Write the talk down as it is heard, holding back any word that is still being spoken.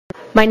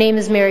My name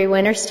is Mary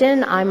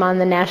Winterston. I'm on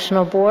the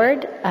National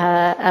Board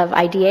of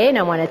IDA, and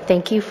I want to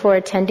thank you for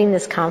attending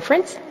this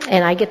conference.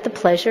 And I get the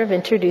pleasure of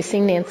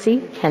introducing Nancy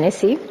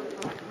Hennessy.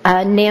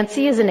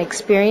 Nancy is an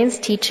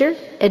experienced teacher,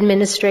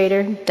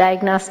 administrator,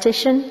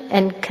 diagnostician,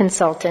 and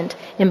consultant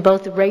in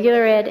both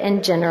regular ed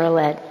and general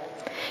ed.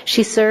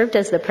 She served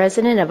as the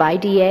president of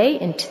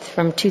IDA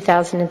from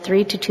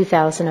 2003 to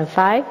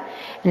 2005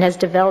 and has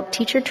developed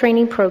teacher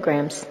training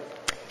programs.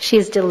 She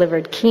has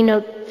delivered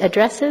keynote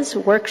addresses,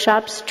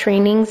 workshops,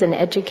 trainings, and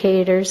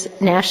educators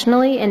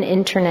nationally and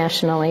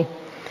internationally.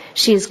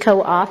 She is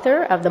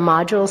co-author of the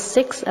Module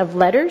 6 of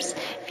LETRs.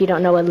 If you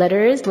don't know what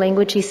LETR is,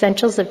 Language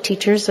Essentials of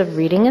Teachers of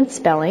Reading and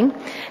Spelling,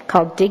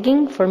 called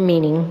Digging for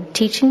Meaning,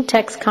 Teaching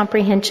Text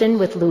Comprehension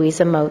with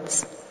Louisa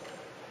Moats.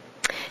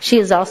 She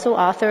is also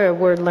author of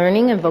Word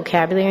Learning and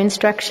Vocabulary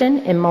Instruction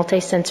in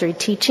Multisensory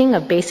Teaching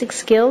of Basic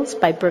Skills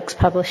by Brooks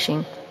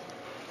Publishing.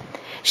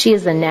 She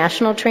is the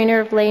National Trainer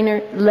of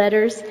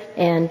LETRs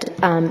and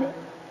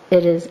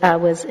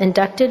was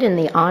inducted in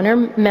the honor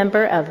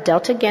member of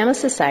Delta Gamma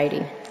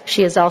Society.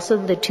 She is also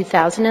the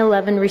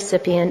 2011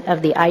 recipient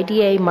of the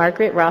IDA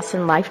Margaret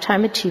Rawson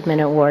Lifetime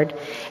Achievement Award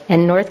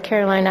and North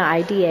Carolina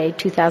IDA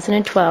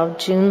 2012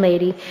 June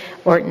Lady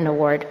Orton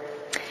Award.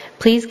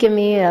 Please give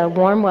me a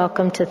warm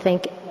welcome to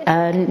thank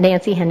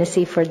Nancy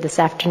Hennessy for this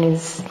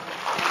afternoon's.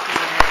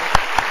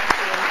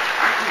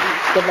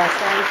 Good luck.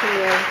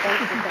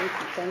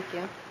 Thank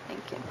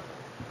you.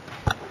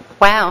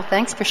 Wow,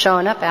 thanks for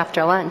showing up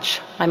after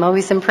lunch. I'm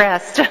always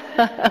impressed.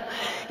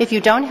 If you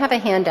don't have a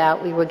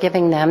handout, we were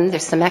giving them.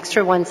 There's some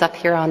extra ones up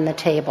here on the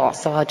table,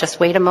 so I'll just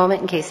wait a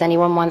moment in case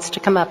anyone wants to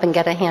come up and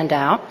get a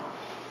handout.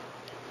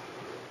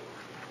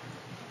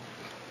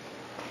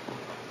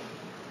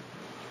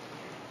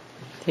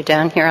 They're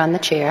down here on the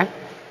chair.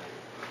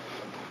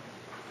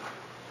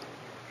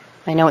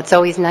 I know it's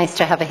always nice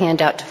to have a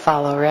handout to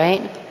follow,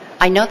 right?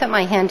 I know that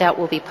my handout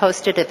will be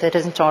posted if it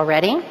isn't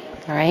already, all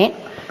right?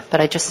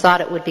 But I just thought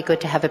it would be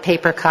good to have a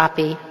paper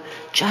copy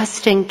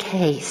just in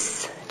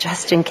case.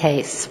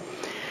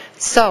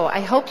 So I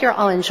hope you're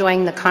all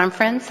enjoying the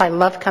conference. I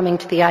love coming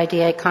to the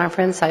IDA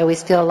conference. I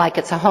always feel like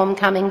it's a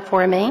homecoming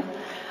for me.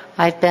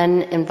 I've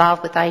been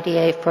involved with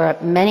IDA for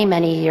many,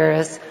 many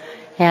years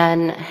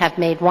and have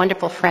made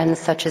wonderful friends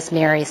such as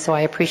Mary, so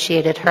I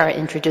appreciated her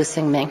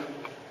introducing me.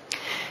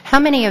 How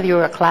many of you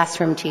are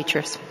classroom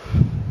teachers?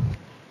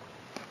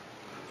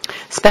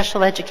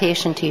 Special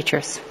education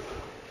teachers?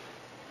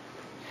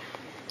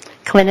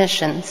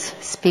 Clinicians,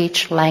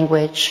 speech,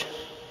 language,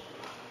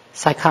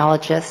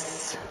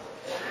 psychologists.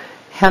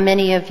 How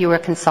many of you are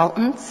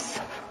consultants?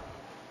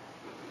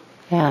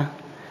 Yeah.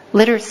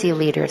 Literacy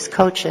leaders,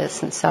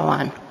 coaches, and so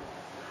on.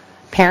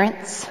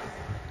 Parents?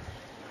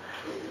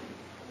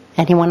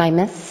 Anyone I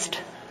missed?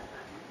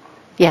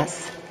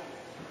 Yes.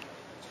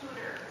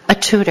 A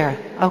tutor.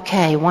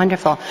 Okay,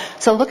 wonderful.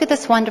 So look at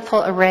this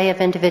wonderful array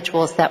of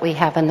individuals that we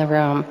have in the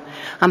room.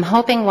 I'm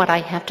hoping what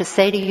I have to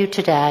say to you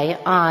today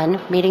on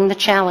meeting the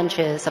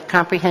challenges of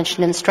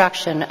comprehension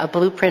instruction, a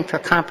blueprint for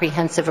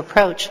comprehensive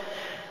approach,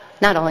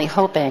 not only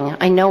hoping,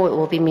 I know it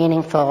will be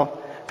meaningful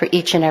for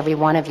each and every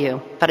one of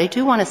you. But I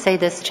do want to say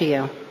this to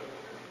you.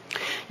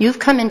 You've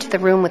come into the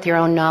room with your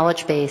own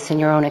knowledge base and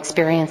your own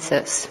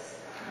experiences.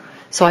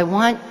 So I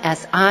want,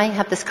 as I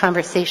have this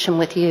conversation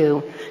with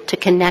you, to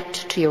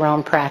connect to your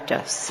own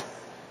practice.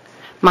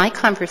 My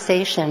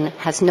conversation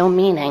has no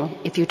meaning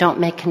if you don't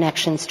make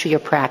connections to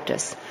your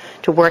practice,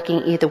 to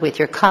working either with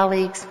your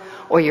colleagues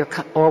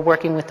or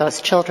working with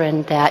those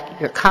children that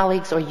your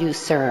colleagues or you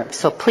serve.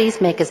 So please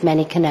make as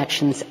many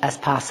connections as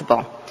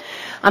possible.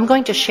 I'm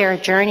going to share a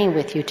journey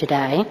with you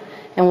today,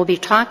 and we'll be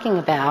talking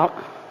about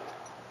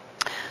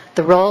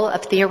the role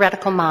of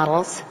theoretical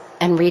models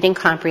and reading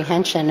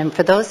comprehension. And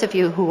for those of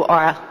you who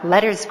are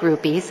LETRs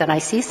groupies, and I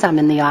see some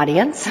in the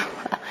audience,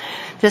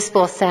 this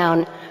will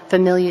sound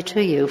familiar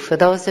to you. For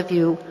those of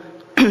you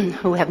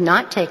who have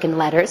not taken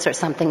LETRs or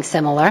something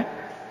similar,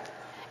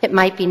 it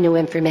might be new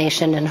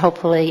information, and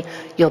hopefully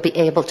you'll be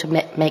able to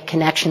make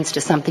connections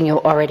to something you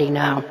already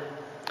know.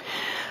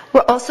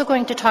 We're also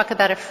going to talk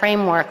about a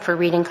framework for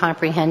reading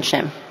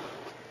comprehension.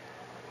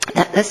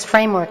 This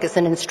framework is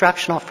an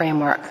instructional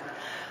framework.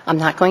 I'm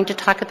not going to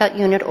talk about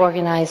unit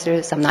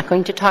organizers. I'm not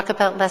going to talk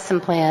about lesson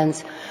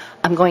plans.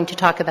 I'm going to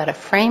talk about a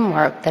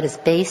framework that is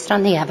based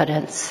on the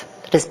evidence,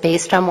 that is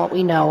based on what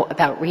we know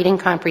about reading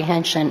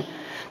comprehension,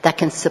 that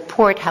can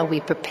support how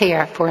we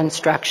prepare for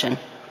instruction.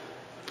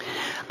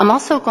 I'm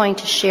also going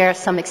to share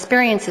some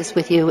experiences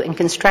with you in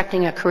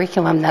constructing a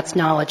curriculum that's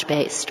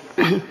knowledge-based.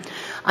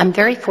 I'm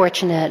very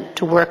fortunate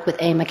to work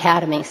with AIM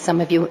Academy. Some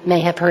of you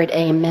may have heard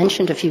AIM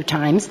mentioned a few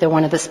times. They're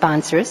one of the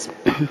sponsors.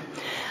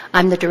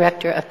 I'm the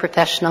Director of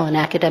Professional and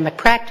Academic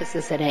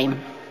Practices at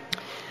AIM.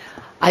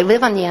 I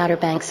live on the Outer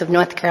Banks of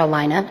North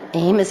Carolina.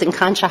 AIM is in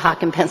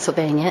Conshohocken,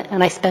 Pennsylvania,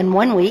 and I spend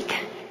 1 week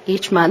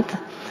each month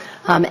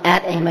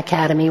at AIM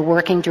Academy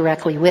working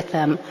directly with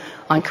them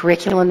on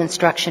curriculum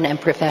instruction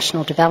and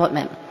professional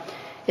development.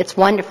 It's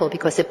wonderful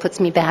because it puts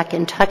me back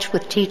in touch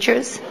with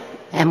teachers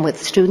and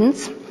with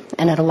students,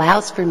 and it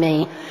allows for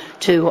me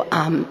to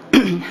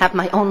have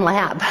my own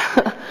lab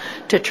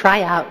to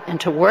try out and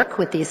to work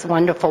with these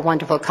wonderful,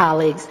 wonderful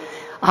colleagues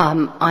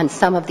on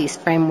some of these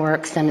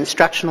frameworks and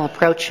instructional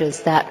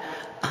approaches that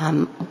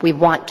we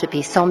want to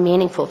be so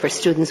meaningful for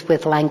students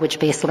with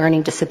language-based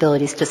learning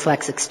disabilities,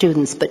 dyslexic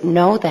students. But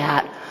know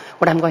that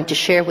what I'm going to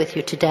share with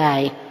you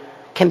today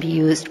can be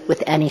used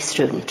with any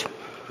student.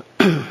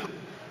 I'm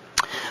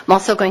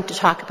also going to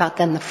talk about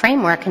then the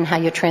framework and how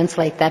you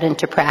translate that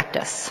into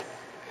practice,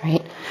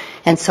 right?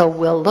 And so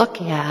we'll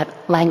look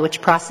at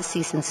language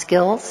processes and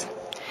skills,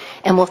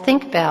 and we'll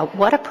think about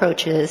what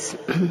approaches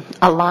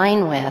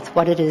align with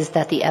what it is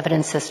that the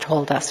evidence has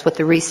told us, what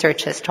the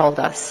research has told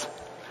us.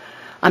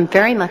 I'm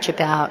very much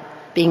about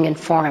being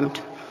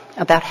informed,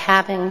 about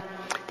having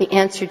the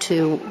answer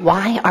to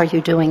why are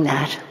you doing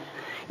that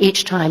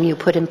each time you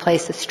put in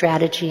place a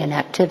strategy, an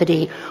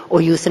activity,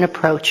 or use an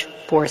approach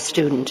for a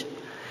student.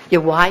 Your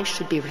why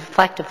should be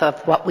reflective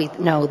of what we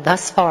know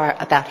thus far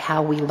about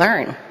how we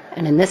learn,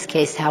 and in this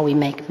case, how we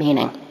make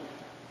meaning.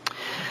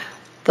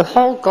 The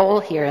whole goal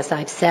here, as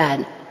I've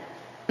said,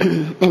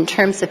 in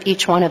terms of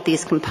each one of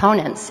these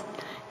components,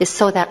 is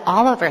so that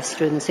all of our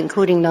students,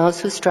 including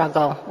those who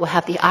struggle, will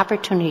have the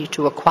opportunity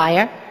to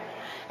acquire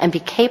and be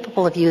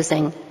capable of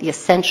using the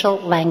essential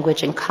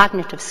language and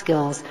cognitive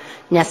skills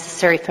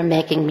necessary for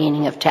making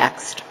meaning of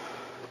text.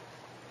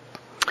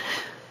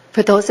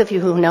 For those of you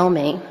who know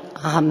me,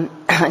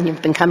 and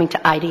you've been coming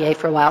to IDA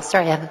for a while,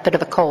 sorry, I have a bit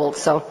of a cold,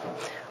 so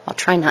I'll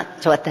try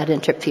not to let that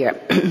interfere.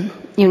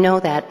 You know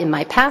that in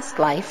my past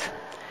life,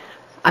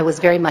 I was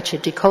very much a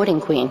decoding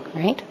queen,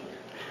 right?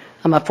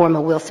 I'm a former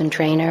Wilson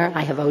trainer.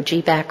 I have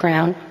OG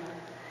background.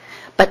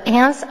 But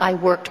as I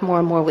worked more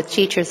and more with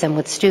teachers and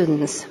with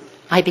students,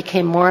 I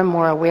became more and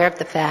more aware of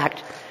the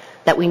fact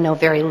that we know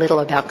very little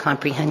about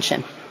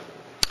comprehension.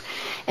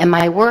 And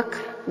my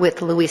work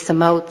with Louisa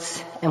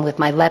Moats and with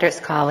my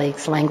LETRs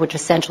colleagues, Language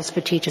Essentials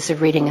for Teachers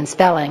of Reading and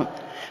Spelling,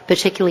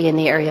 particularly in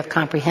the area of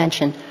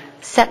comprehension,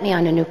 set me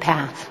on a new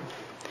path.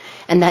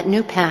 And that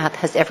new path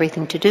has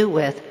everything to do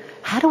with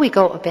how do we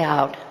go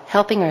about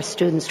helping our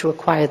students to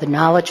acquire the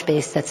knowledge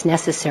base that's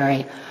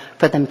necessary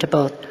for them to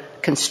both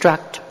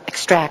construct,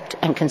 extract,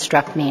 and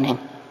construct meaning.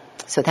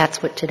 So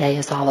that's what today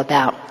is all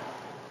about.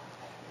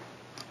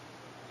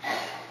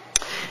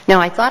 Now,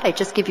 I thought I'd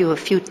just give you a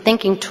few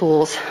thinking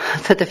tools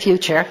for the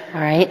future,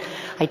 all right?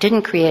 I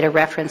didn't create a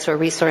reference or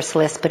resource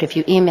list, but if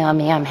you email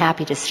me, I'm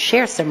happy to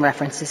share some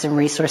references and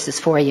resources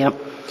for you.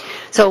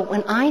 So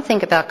when I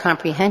think about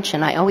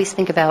comprehension, I always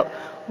think about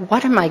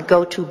what are my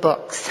go-to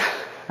books,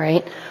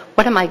 right?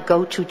 What are my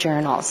go-to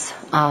journals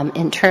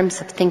in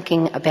terms of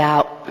thinking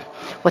about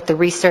what the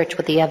research,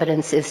 what the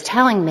evidence is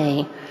telling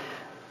me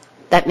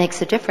that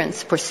makes a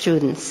difference for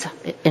students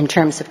in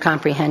terms of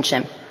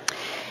comprehension.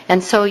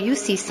 And so you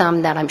see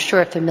some that I'm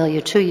sure are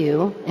familiar to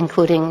you,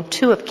 including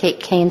two of Kate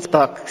Kane's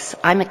books.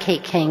 I'm a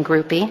Kate Kane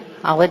groupie,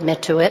 I'll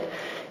admit to it.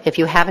 If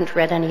you haven't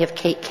read any of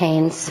Kate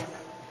Kane's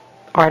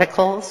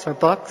articles or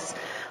books,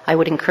 I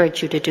would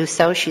encourage you to do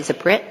so. She's a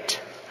Brit.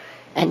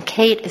 And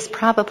Kate is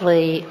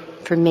probably,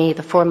 for me,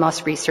 the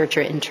foremost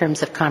researcher in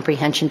terms of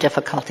comprehension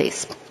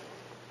difficulties.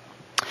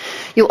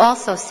 You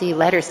also see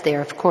letters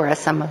there, of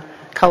course. I'm a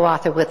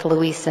co-author with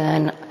Louisa,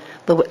 and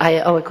I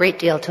owe a great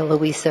deal to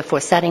Louisa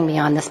for setting me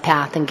on this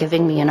path and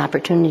giving me an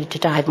opportunity to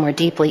dive more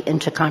deeply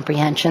into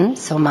comprehension,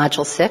 so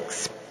Module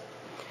 6.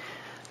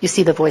 You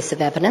see the voice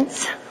of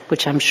evidence,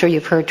 which I'm sure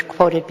you've heard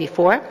quoted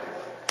before.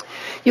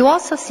 You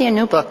also see a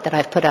new book that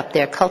I've put up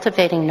there,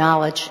 Cultivating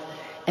Knowledge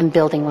and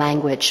Building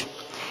Language.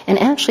 And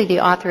actually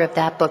the author of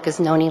that book is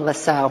Noni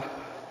Lasso.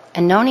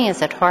 And Noni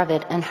is at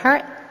Harvard, and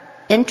her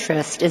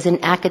interest is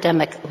in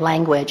academic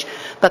language,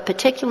 but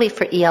particularly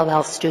for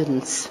ELL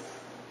students.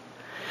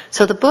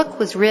 So the book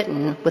was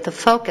written with a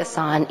focus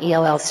on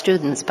ELL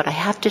students, but I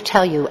have to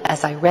tell you,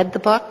 as I read the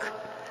book,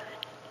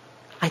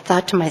 I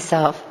thought to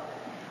myself,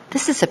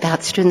 this is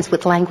about students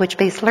with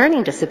language-based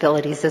learning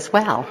disabilities as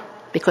well,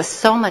 because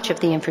so much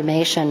of the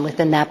information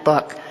within that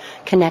book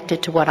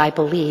connected to what I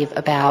believe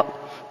about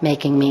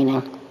making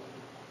meaning.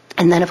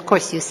 And then, of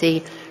course, you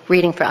see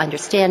Reading for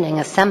Understanding,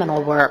 a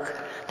seminal work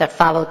that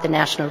followed the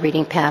National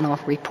Reading Panel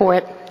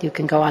report. You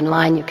can go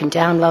online, you can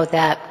download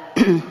that.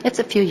 It's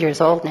a few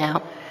years old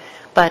now.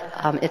 But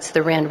it's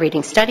the RAND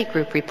Reading Study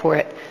Group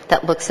report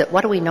that looks at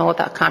what do we know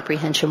about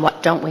comprehension,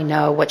 what don't we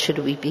know, what should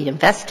we be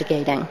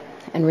investigating,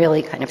 and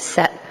really kind of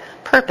set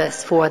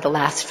purpose for the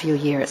last few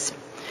years.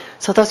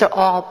 So those are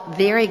all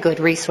very good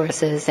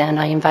resources, and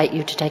I invite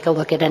you to take a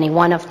look at any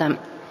one of them.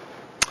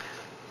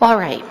 All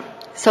right,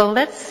 so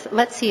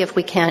let's see if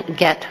we can't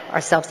get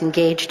ourselves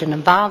engaged and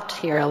involved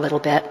here a little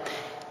bit.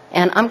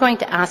 And I'm going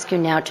to ask you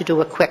now to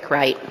do a quick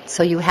write.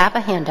 So you have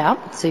a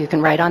handout, so you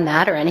can write on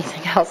that or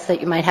anything else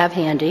that you might have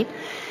handy.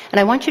 And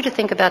I want you to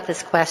think about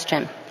this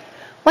question.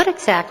 What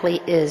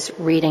exactly is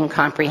reading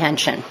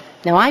comprehension?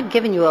 Now, I've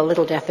given you a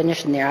little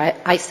definition there.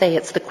 I say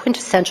it's the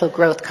quintessential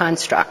growth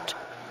construct.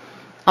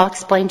 I'll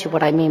explain to you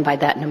what I mean by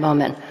that in a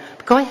moment.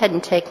 But go ahead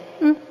and take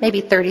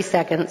maybe 30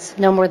 seconds,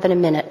 no more than a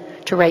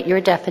minute, to write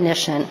your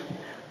definition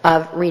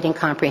of reading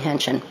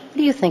comprehension. What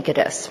do you think it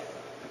is?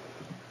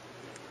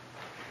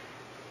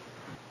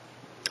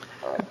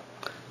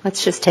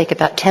 Let's just take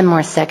about 10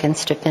 more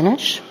seconds to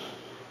finish.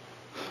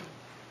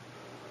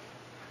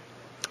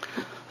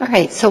 All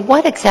right, so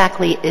what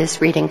exactly is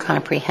reading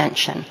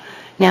comprehension?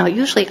 Now,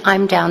 usually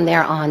I'm down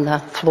there on the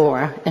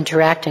floor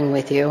interacting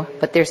with you,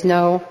 but there's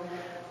no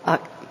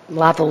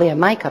lavalier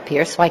mic up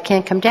here, so I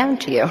can't come down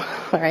to you,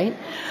 all right?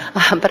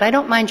 But I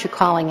don't mind you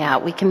calling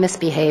out. We can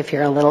misbehave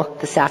here a little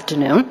this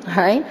afternoon, all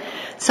right?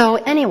 So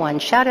anyone,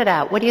 shout it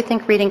out. What do you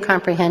think reading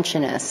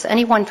comprehension is?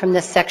 Anyone from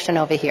this section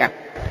over here?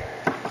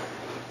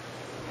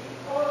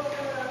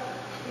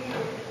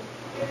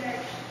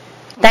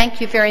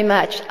 Thank you very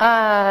much.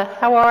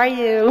 How are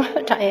you,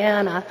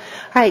 Diana?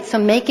 All right, so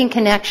making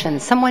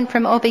connections. Someone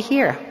from over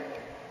here.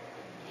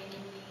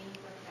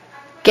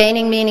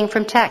 Gaining meaning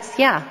from text,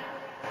 yeah.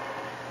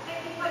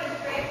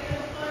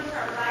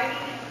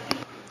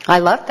 I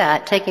love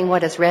that, taking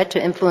what is read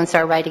to influence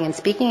our writing and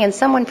speaking. And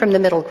someone from the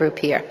middle group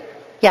here.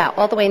 Yeah,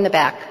 all the way in the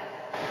back.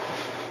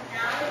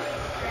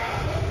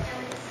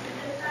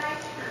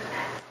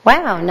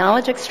 Wow,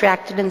 knowledge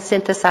extracted and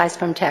synthesized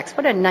from text.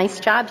 What a nice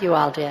job you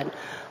all did.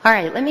 All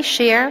right, let me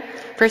share,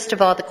 first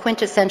of all, the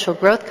quintessential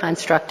growth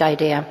construct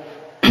idea.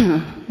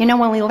 You know,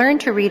 when we learn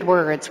to read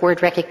words,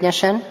 word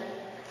recognition,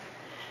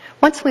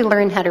 once we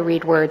learn how to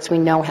read words, we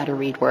know how to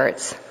read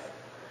words.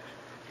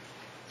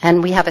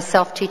 And we have a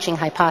self-teaching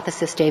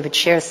hypothesis. David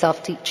shares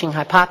self-teaching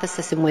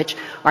hypothesis in which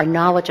our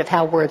knowledge of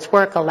how words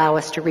work allow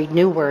us to read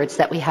new words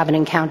that we haven't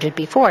encountered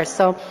before.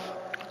 So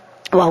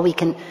while we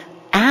can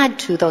add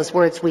to those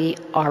words we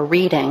are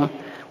reading,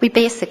 we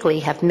basically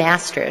have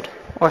mastered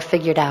or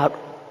figured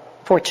out,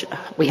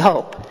 we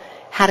hope,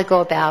 how to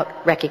go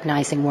about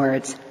recognizing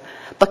words.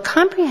 But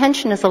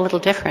comprehension is a little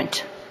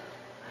different.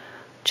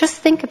 Just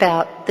think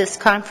about this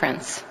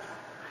conference.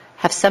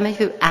 Have some of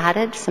you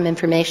added some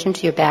information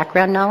to your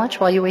background knowledge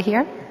while you were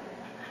here?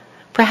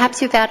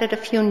 Perhaps you've added a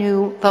few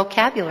new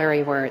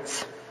vocabulary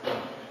words.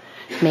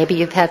 Maybe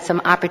you've had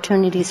some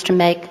opportunities to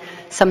make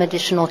some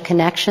additional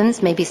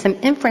connections, maybe some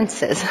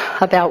inferences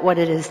about what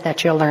it is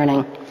that you're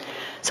learning.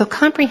 So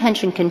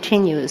comprehension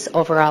continues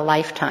over our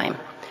lifetime.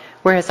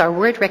 Whereas our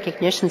word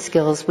recognition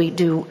skills, we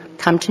do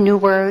come to new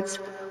words,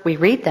 we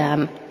read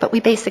them, but we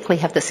basically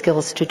have the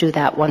skills to do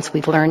that once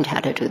we've learned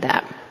how to do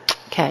that.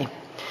 Okay.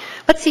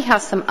 Let's see how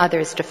some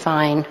others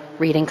define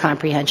reading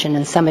comprehension,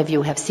 and some of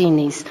you have seen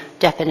these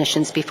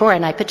definitions before,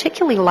 and I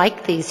particularly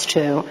like these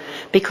two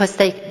because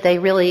they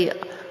really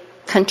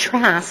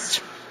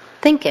contrast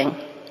thinking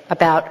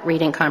about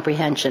reading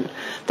comprehension.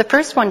 The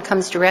first one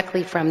comes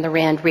directly from the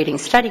RAND Reading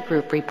Study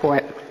Group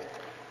report,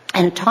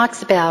 and it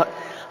talks about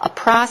a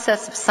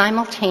process of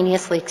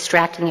simultaneously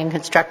extracting and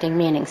constructing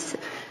meanings,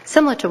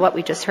 similar to what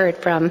we just heard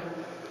from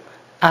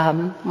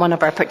one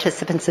of our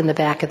participants in the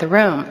back of the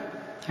room,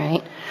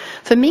 right?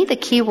 For me, the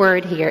key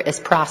word here is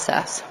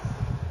process,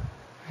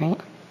 right?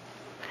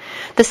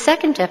 The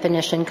second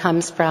definition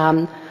comes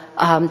from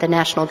the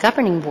National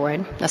Governing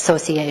Board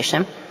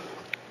Association,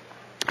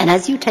 and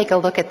as you take a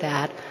look at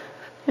that,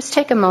 just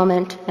take a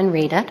moment and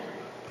read it.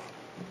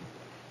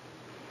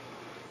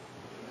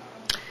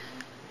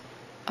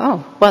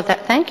 Oh, well,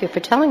 thank you for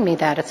telling me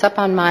that. It's up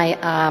on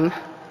my,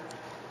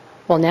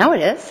 well, now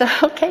it is.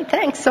 Okay,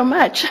 thanks so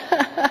much.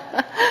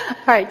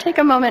 All right, take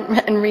a moment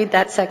and read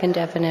that second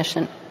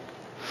definition.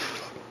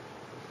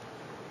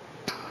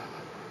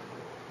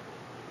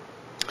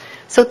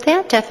 So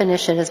that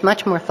definition is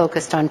much more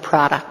focused on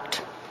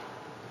product,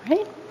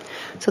 right?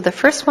 So the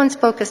first one's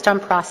focused on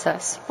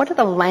process. What are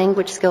the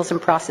language skills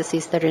and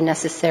processes that are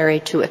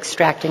necessary to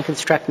extract and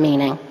construct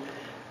meaning?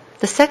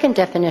 The second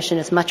definition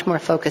is much more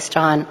focused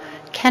on,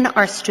 can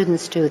our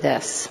students do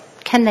this?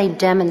 Can they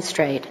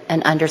demonstrate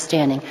an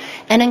understanding?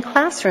 And in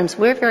classrooms,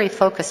 we're very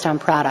focused on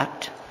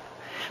product.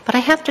 But I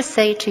have to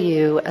say to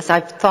you, as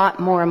I've thought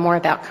more and more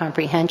about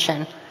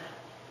comprehension,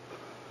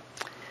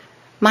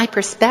 my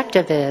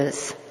perspective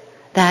is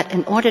that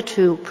in order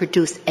to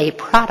produce a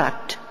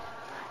product,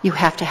 you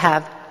have to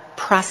have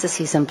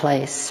processes in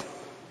place.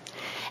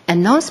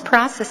 And those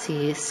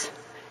processes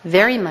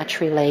very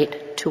much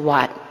relate to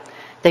what?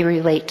 They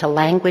relate to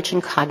language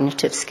and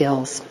cognitive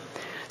skills.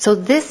 So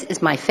this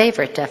is my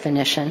favorite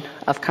definition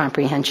of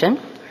comprehension,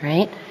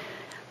 right?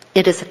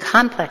 It is a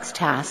complex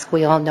task.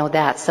 We all know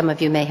that. Some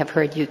of you may have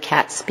heard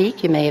UCAT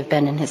speak. You may have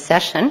been in his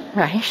session,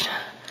 right?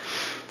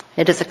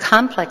 It is a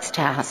complex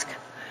task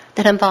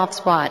that involves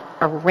what?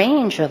 A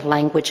range of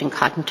language and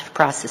cognitive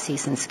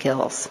processes and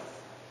skills.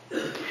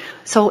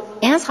 So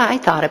as I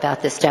thought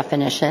about this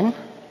definition,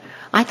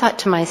 I thought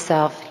to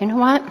myself, you know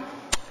what?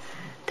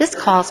 This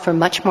calls for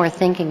much more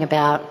thinking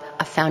about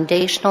a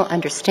foundational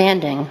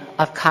understanding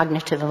of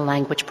cognitive and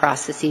language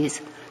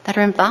processes that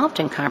are involved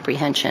in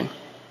comprehension.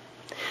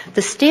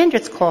 The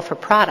standards call for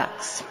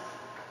products,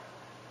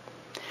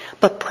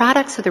 but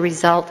products are the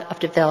result of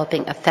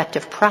developing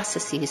effective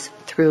processes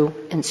through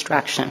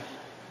instruction.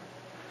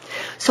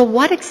 So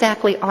what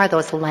exactly are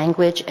those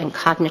language and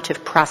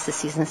cognitive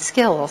processes and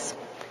skills?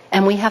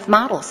 And we have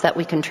models that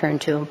we can turn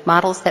to,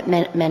 models that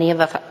many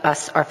of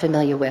us are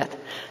familiar with.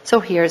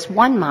 So here's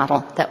one model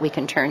that we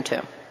can turn to.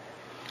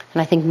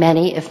 And I think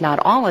many, if not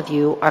all of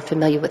you, are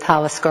familiar with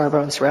Hollis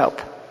Scarborough's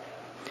rope,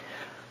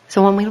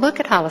 So when we look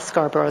at Hollis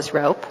Scarborough's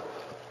rope,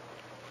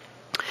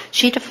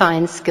 she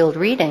defines skilled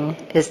reading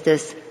as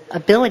this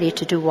ability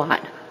to do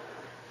what?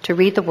 To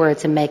read the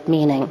words and make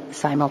meaning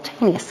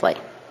simultaneously,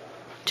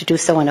 to do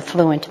so in a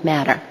fluent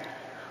manner.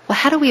 Well,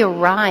 how do we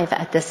arrive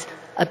at this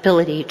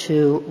ability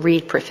to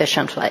read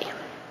proficiently,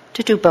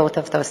 to do both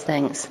of those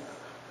things?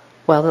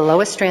 Well, the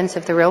lowest strands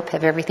of the rope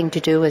have everything to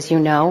do, as you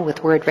know,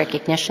 with word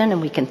recognition, and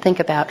we can think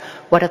about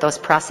what are those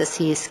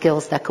processes,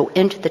 skills that go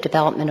into the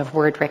development of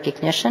word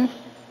recognition.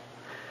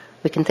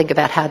 We can think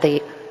about how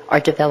they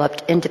are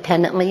developed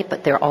independently,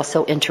 but they're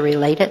also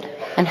interrelated,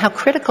 and how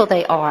critical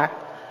they are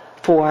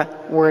for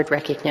word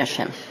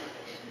recognition.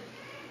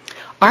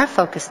 Our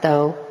focus,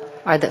 though,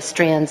 are the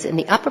strands in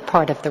the upper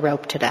part of the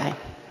rope today.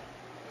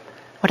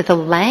 What are the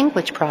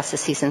language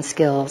processes and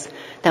skills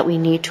that we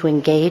need to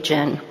engage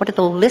in? What are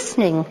the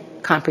listening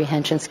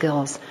comprehension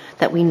skills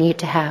that we need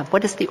to have?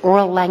 What is the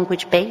oral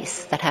language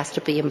base that has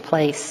to be in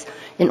place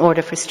in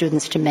order for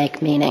students to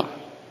make meaning?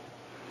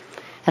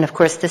 And of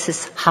course, this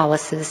is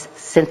Hollis's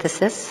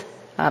synthesis,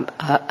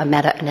 a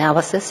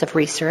meta-analysis of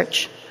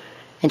research.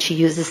 And she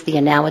uses the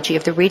analogy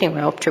of the reading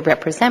rope to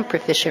represent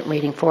proficient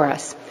reading for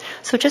us.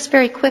 So just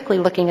very quickly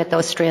looking at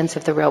those strands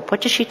of the rope,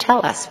 what does she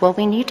tell us? Well,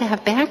 we need to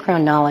have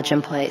background knowledge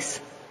in place.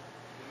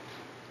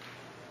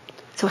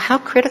 So how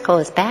critical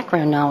is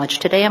background knowledge?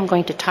 Today I'm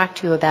going to talk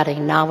to you about a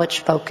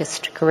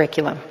knowledge-focused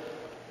curriculum.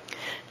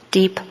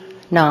 Deep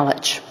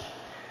knowledge.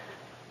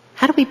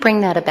 How do we bring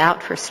that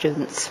about for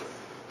students?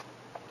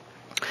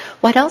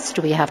 What else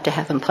do we have to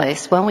have in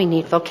place? Well, we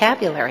need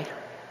vocabulary.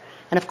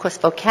 And of course,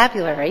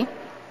 vocabulary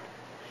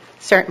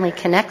certainly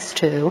connects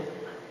to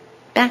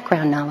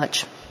background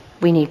knowledge.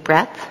 We need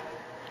breadth,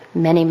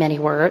 many, many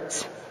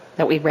words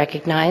that we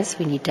recognize.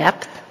 We need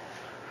depth.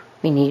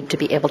 We need to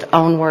be able to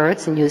own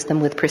words and use them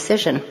with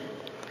precision.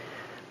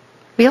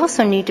 We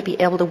also need to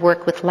be able to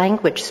work with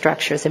language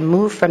structures and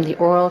move from the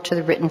oral to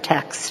the written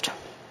text.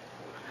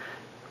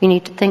 We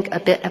need to think a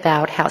bit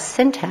about how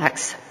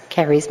syntax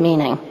carries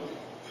meaning.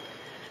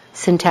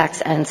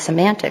 Syntax and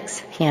semantics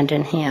hand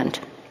in hand.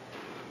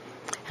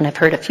 And I've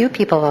heard a few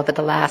people over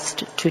the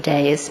last 2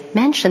 days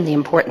mention the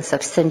importance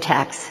of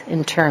syntax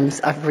in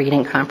terms of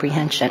reading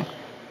comprehension.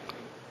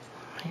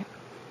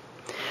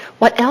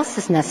 What else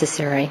is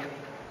necessary?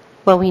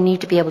 Well, we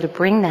need to be able to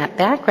bring that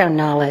background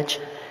knowledge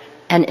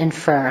and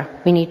infer.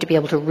 We need to be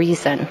able to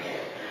reason.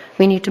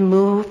 We need to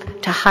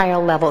move to higher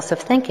levels of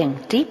thinking,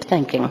 deep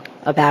thinking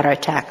about our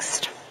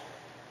text.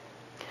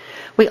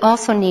 We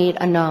also need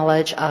a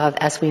knowledge of,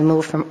 as we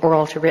move from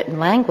oral to written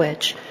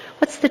language,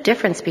 what's the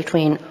difference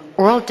between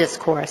oral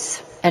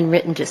discourse and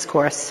written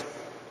discourse?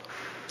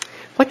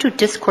 What do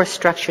discourse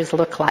structures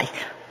look like?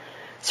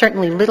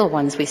 Certainly little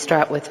ones, we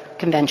start with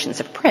conventions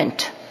of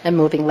print and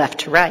moving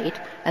left to right,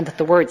 and that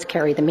the words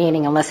carry the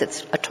meaning unless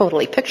it's a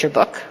totally picture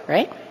book,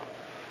 right?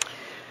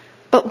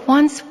 But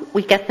once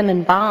we get them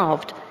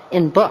involved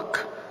in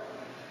book,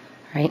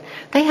 right,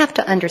 they have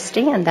to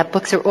understand that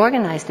books are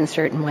organized in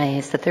certain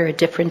ways, that there are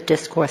different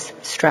discourse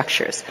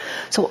structures.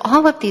 So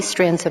all of these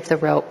strands of the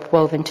rope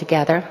woven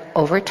together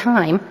over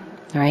time,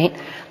 right,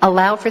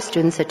 allow for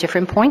students at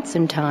different points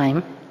in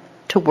time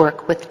to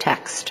work with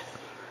text,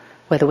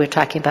 whether we're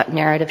talking about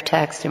narrative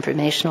text,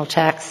 informational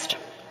text,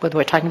 whether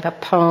we're talking about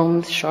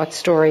poems, short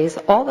stories,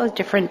 all those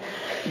different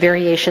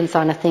variations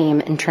on a theme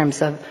in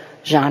terms of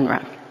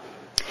genre.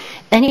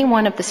 Any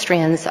one of the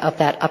strands of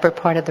that upper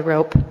part of the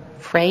rope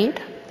frayed,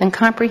 then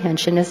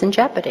comprehension is in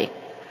jeopardy.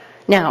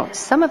 Now,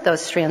 some of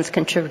those strands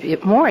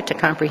contribute more to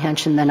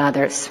comprehension than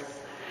others,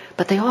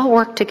 but they all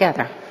work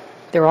together.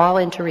 They're all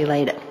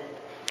interrelated.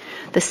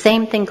 The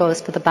same thing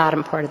goes for the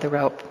bottom part of the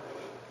rope.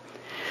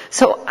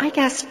 So I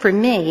guess for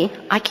me,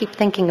 I keep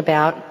thinking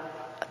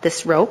about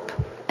this rope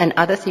and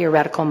other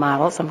theoretical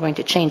models. I'm going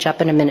to change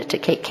up in a minute to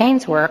Kate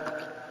Kane's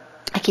work.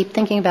 I keep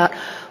thinking about,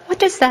 what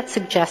does that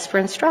suggest for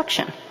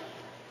instruction?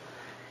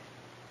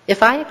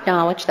 If I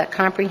acknowledge that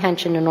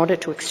comprehension, in order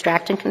to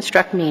extract and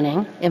construct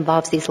meaning,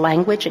 involves these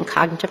language and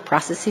cognitive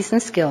processes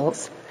and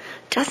skills,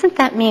 doesn't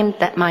that mean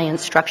that my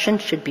instruction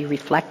should be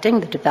reflecting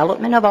the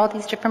development of all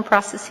these different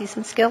processes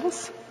and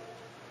skills?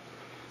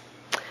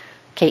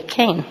 Kate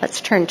Kane, let's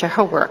turn to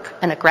her work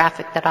and a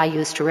graphic that I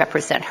use to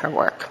represent her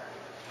work.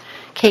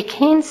 Kate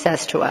Kane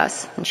says to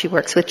us, and she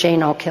works with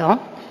Jane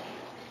Oakhill,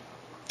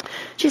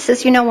 she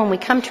says, you know, when we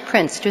come to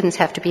print, students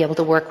have to be able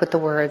to work with the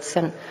words,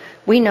 and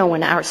we know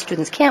when our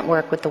students can't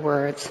work with the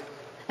words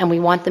and we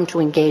want them to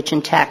engage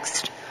in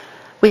text,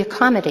 we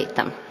accommodate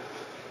them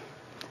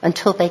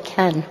until they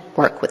can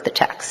work with the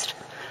text.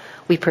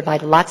 We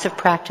provide lots of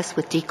practice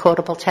with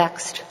decodable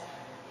text,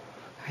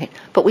 right?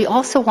 But we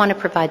also want to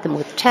provide them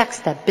with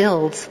text that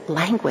builds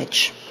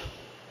language.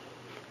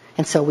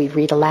 And so we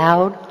read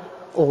aloud,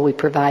 or we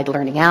provide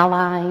Learning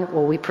Ally,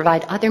 or we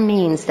provide other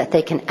means that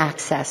they can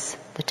access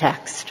the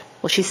text.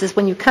 Well, she says,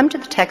 when you come to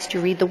the text,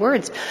 you read the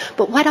words.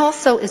 But what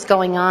also is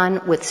going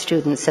on with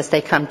students as they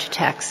come to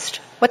text?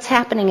 What's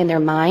happening in their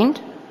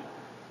mind?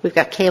 We've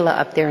got Kayla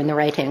up there in the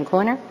right-hand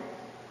corner.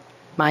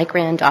 My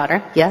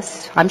granddaughter.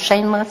 Yes, I'm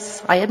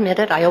shameless. I admit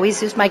it. I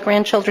always use my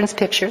grandchildren's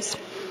pictures.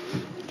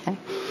 Okay.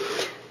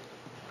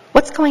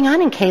 What's going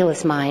on in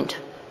Kayla's mind?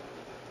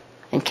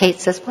 And Kate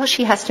says, well,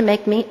 she has to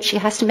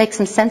make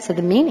some sense of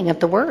the meaning of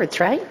the words,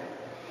 right?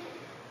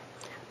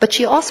 But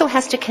she also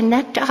has to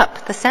connect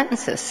up the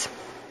sentences.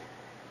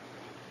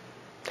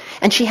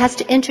 And she has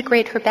to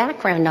integrate her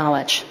background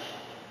knowledge.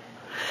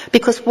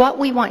 Because what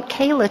we want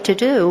Kayla to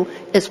do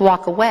is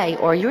walk away,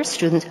 or your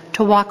students,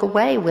 to walk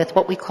away with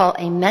what we call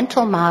a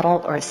mental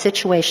model or a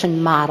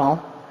situation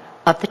model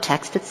of the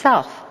text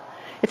itself.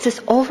 It's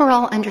this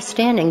overall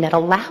understanding that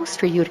allows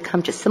for you to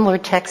come to similar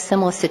texts,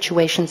 similar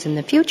situations in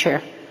the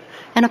future,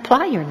 and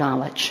apply your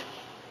knowledge.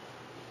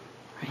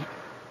 Right?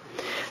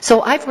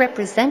 So I've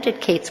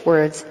represented Kate's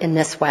words in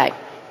this way.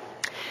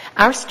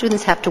 Our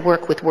students have to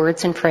work with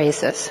words and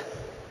phrases.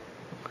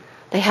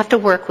 They have to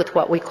work with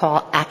what we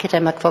call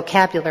academic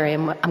vocabulary,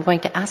 and I'm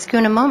going to ask you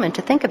in a moment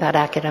to think about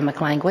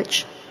academic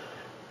language,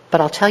 but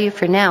I'll tell you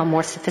for now,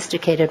 more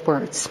sophisticated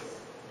words.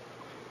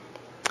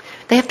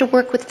 They have to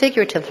work with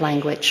figurative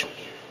language.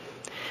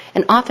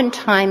 And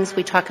oftentimes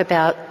we talk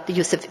about the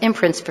use of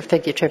inference for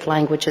figurative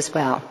language as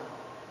well.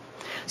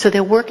 So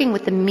they're working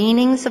with the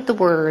meanings of the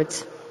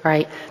words,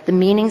 right? The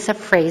meanings of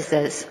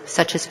phrases,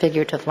 such as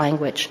figurative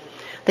language.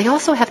 They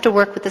also have to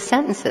work with the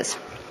sentences.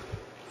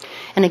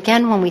 And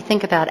again, when we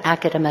think about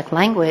academic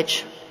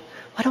language,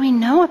 what do we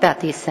know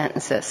about these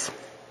sentences?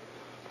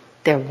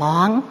 They're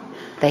long,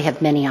 they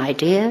have many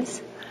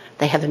ideas,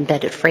 they have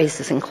embedded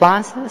phrases and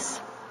clauses,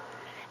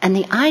 and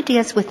the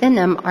ideas within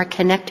them are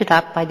connected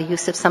up by the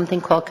use of something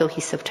called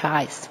cohesive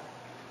ties.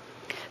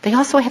 They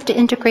also have to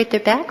integrate their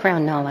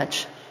background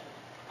knowledge.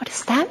 What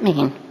does that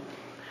mean?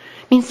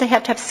 It means they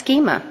have to have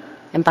schema.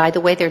 And by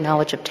the way, their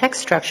knowledge of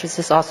text structures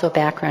is also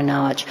background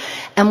knowledge.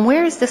 And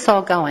where is this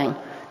all going?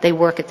 They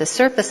work at the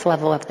surface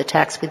level of the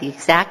text with the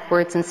exact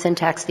words and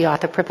syntax the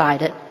author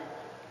provided.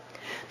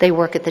 They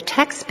work at the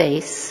text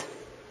base.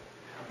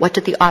 What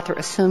did the author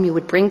assume you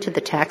would bring to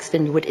the text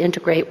and you would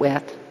integrate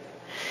with?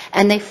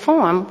 And they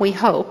form, we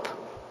hope,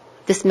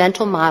 this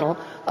mental model,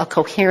 a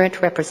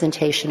coherent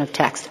representation of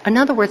text. In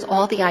other words,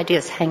 all the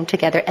ideas hang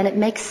together and it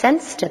makes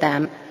sense to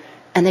them,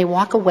 and they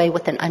walk away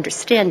with an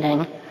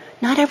understanding,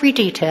 not every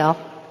detail,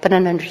 but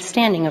an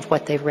understanding of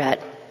what they've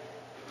read.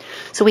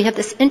 So we have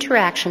this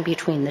interaction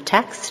between the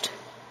text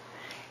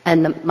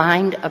and the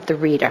mind of the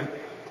reader.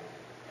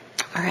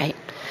 All right.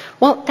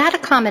 Well, that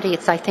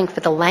accommodates, I think, for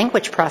the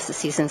language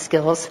processes and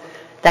skills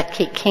that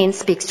Kate Kane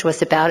speaks to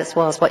us about, as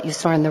well as what you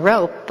saw in the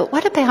rope. But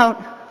what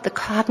about the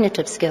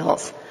cognitive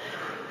skills?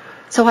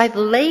 So I've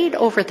laid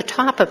over the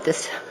top of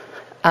this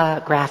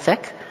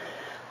graphic,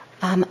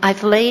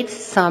 I've laid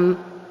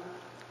some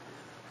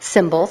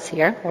symbols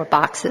here, or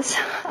boxes,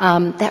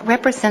 that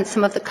represent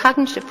some of the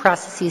cognitive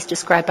processes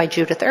described by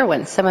Judith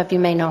Irwin. Some of you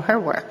may know her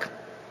work.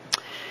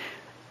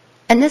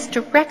 And this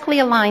directly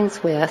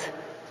aligns with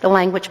the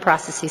language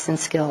processes and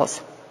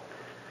skills.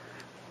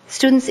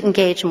 Students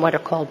engage in what are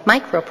called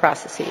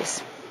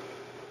microprocesses.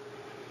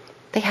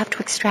 They have to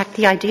extract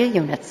the idea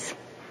units,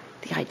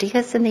 the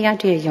ideas in the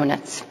idea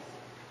units.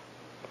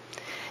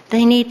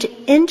 They need to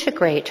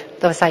integrate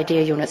those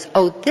idea units.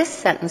 Oh, this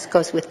sentence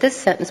goes with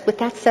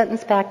that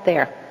sentence back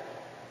there.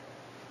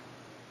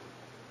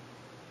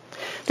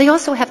 They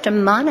also have to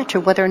monitor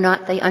whether or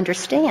not they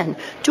understand.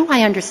 Do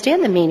I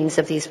understand the meanings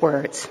of these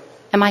words?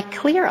 Am I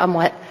clear on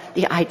what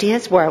the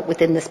ideas were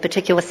within this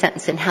particular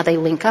sentence and how they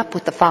link up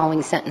with the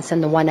following sentence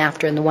and the one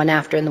after and the one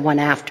after and the one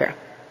after?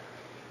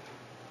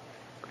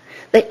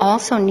 They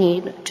also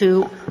need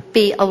to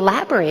be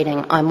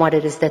elaborating on what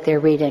it is that they're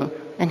reading.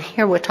 And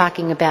here we're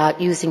talking about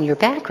using your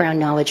background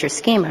knowledge or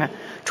schema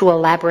to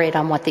elaborate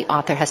on what the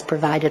author has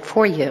provided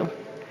for you.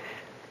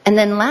 And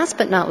then last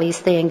but not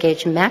least, they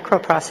engage in macro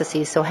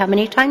processes. So how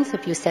many times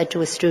have you said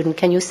to a student,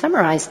 can you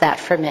summarize that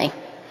for me?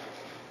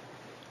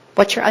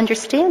 What's your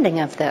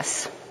understanding of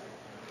this?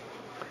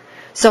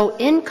 So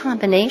in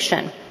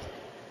combination,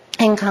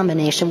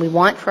 we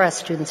want for our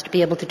students to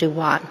be able to do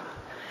what?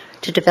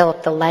 To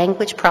develop the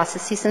language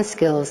processes and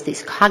skills,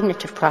 these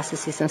cognitive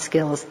processes and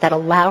skills that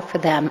allow for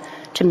them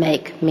to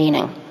make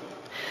meaning.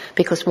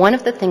 Because one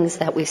of the things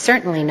that we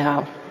certainly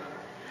know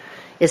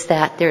is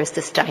that there is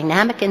this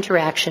dynamic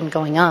interaction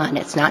going on.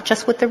 It's not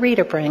just what the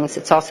reader brings,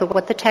 it's also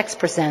what the text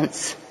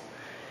presents.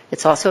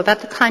 It's also about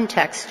the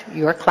context,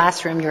 your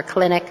classroom, your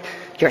clinic,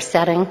 your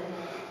setting.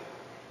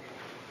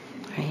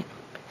 Right?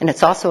 And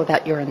it's also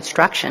about your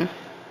instruction.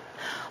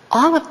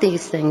 All of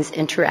these things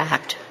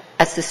interact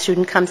as the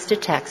student comes to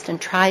text and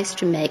tries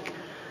to make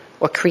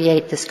or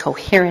create this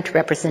coherent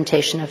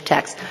representation of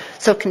text.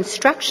 So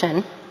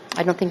construction,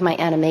 I don't think my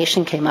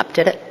animation came up,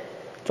 did it?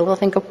 The little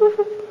thing go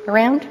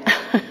around?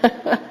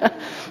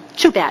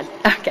 Too bad.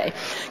 Okay.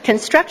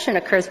 Construction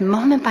occurs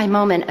moment by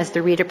moment as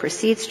the reader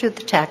proceeds through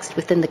the text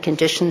within the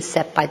conditions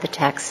set by the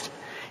text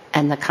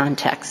and the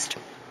context.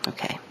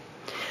 Okay.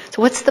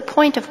 So what's the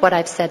point of what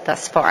I've said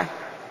thus far?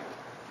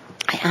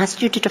 I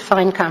asked you to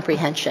define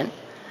comprehension.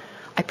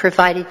 I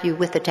provided you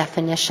with a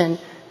definition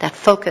that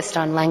focused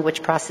on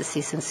language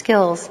processes and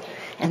skills,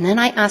 and then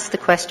I asked the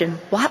question,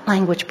 what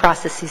language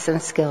processes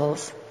and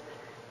skills?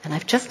 And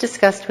I've just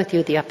discussed with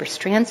you the upper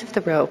strands of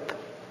the rope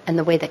and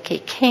the way that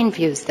Kate Kane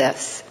views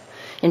this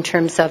in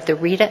terms of the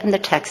reader and the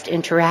text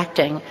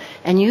interacting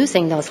and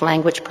using those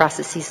language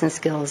processes and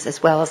skills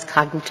as well as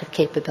cognitive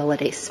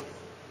capabilities.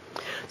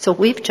 So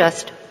we've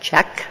just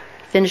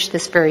finished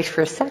this very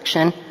first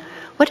section.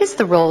 What is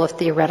the role of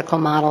theoretical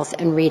models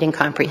in reading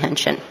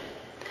comprehension?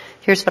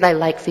 Here's what I'd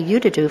like for you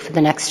to do for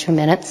the next 2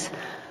 minutes.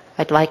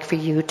 I'd like for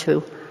you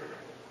to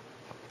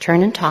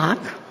turn and talk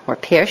or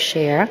pair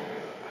share.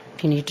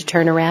 If you need to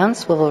turn around,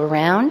 swivel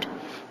around,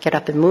 get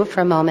up and move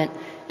for a moment.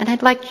 And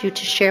I'd like you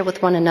to share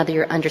with one another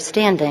your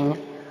understanding,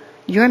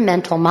 your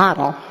mental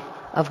model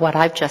of what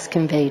I've just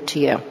conveyed to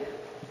you.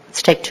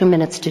 Let's take 2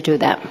 minutes to do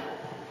that.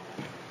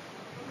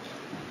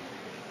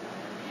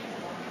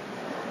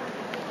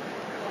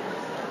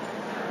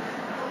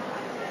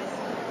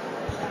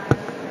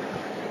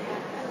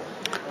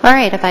 All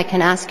right, if I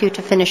can ask you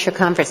to finish your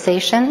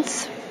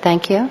conversations.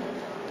 Thank you.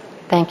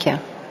 Thank you. All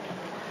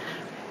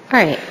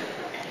right.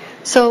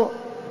 So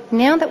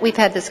now that we've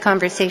had this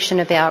conversation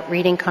about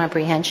reading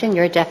comprehension,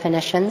 your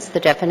definitions, the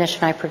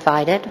definition I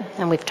provided,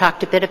 and we've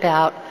talked a bit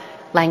about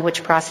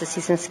language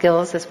processes and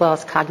skills as well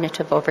as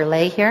cognitive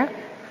overlay here,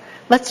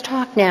 let's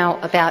talk now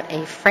about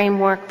a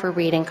framework for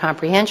reading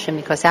comprehension,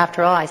 because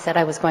after all, I said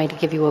I was going to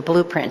give you a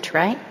blueprint,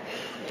 right?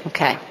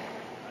 Okay.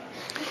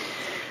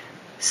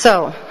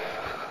 So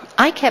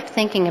I kept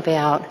thinking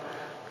about,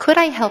 could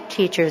I help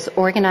teachers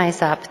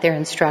organize up their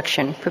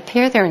instruction,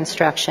 prepare their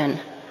instruction,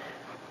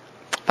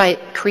 by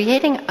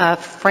creating a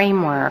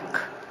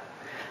framework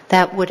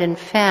that would in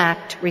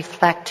fact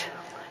reflect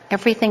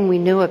everything we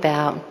knew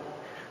about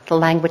the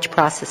language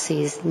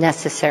processes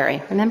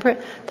necessary. Remember,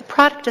 the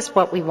product is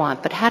what we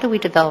want, but how do we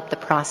develop the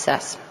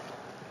process?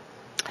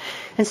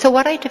 And so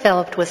what I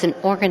developed was an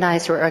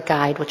organizer or a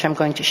guide, which I'm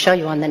going to show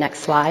you on the next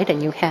slide,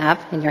 and you have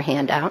in your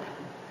handout,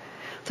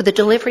 for the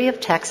delivery of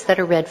texts that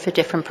are read for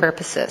different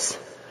purposes.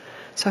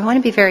 So I want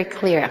to be very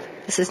clear.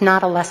 This is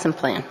not a lesson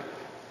plan.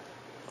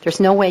 There's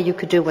no way you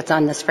could do what's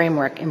on this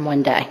framework in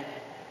one day,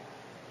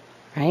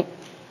 right?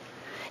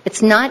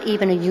 It's not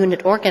even a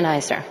unit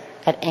organizer.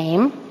 At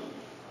AIM,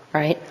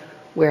 right,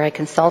 where I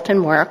consult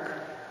and work,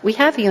 we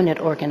have unit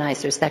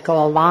organizers that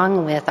go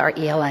along with our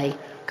ELA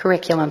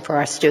curriculum for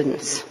our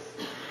students.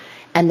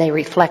 And they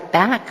reflect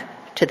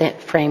back to the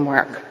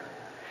framework.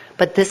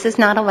 But this is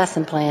not a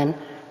lesson plan.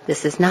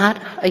 This is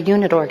not a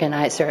unit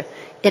organizer.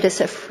 It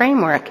is a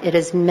framework. It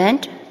is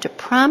meant to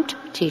prompt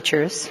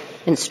teachers,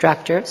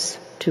 instructors,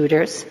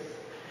 tutors,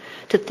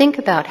 to think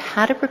about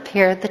how to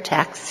prepare the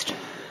text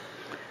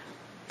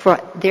for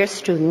their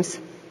students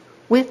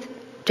with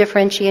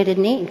differentiated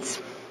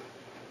needs.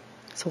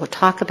 So we'll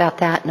talk about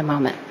that in a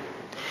moment.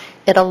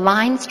 It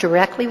aligns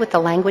directly with the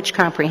language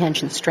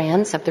comprehension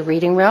strands of the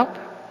reading rope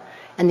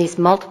and these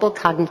multiple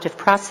cognitive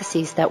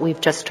processes that we've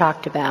just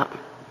talked about.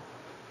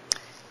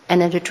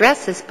 And it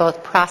addresses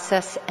both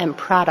process and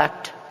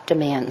product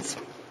demands.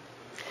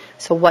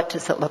 So what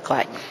does it look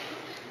like?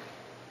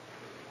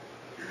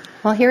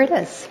 Well, here it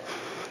is,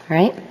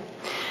 right?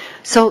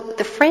 So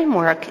the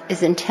framework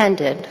is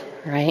intended,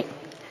 right,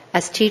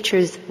 as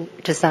teachers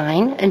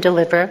design and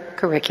deliver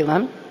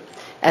curriculum,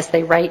 as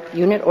they write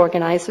unit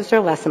organizers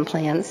or lesson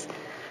plans,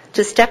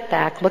 to step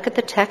back, look at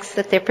the text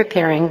that they're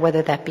preparing,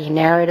 whether that be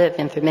narrative,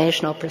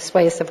 informational,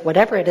 persuasive,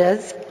 whatever it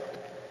is,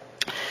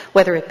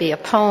 whether it be a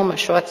poem, a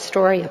short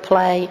story, a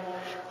play,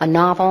 a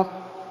novel,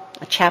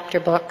 a chapter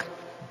book,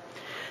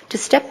 to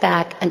step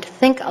back and to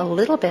think a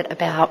little bit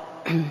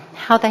about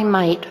how they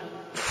might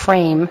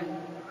frame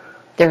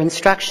their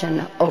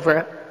instruction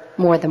over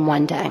more than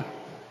one day.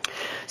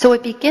 So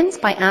it begins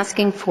by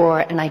asking for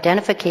an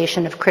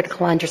identification of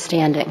critical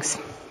understandings.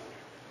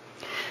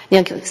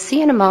 You'll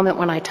see in a moment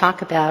when I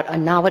talk about a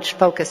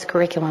knowledge-focused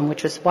curriculum,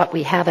 which is what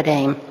we have at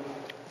AIM,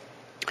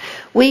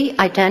 we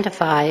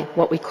identify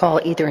what we call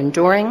either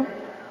enduring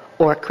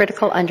or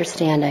critical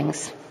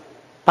understandings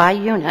by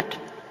unit,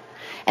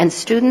 and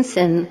students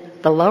in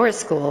the lower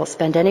school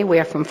spend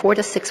anywhere from 4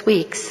 to 6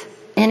 weeks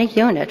in a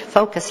unit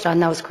focused on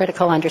those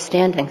critical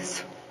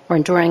understandings or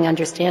enduring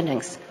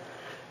understandings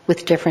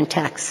with different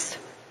texts.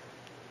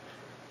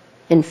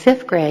 In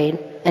 5th grade,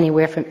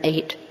 anywhere from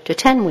 8 to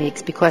 10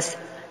 weeks because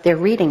their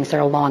readings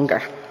are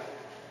longer.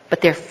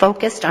 But they're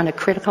focused on a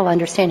critical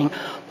understanding.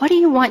 What do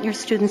you want your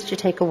students to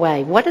take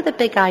away? What are the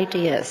big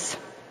ideas?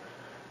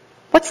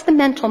 What's the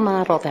mental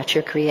model that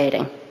you're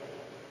creating?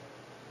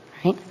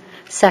 Right?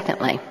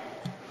 Secondly,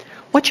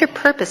 what's your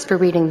purpose for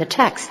reading the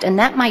text? And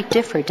that might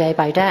differ day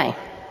by day.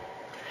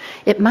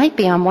 It might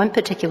be on one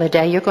particular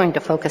day you're going to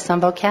focus on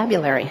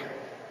vocabulary.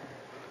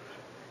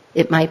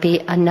 It might be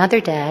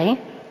another day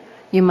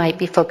you might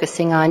be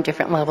focusing on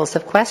different levels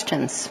of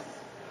questions.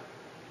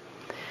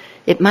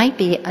 It might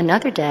be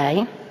another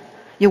day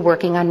you're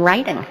working on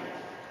writing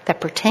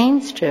that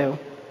pertains to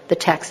the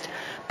text.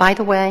 By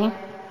the way,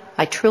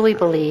 I truly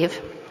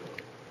believe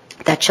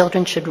that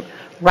children should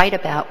write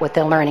about what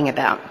they're learning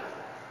about.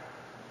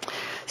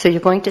 So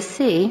you're going to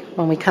see,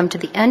 when we come to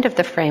the end of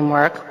the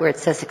framework, where it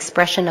says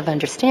expression of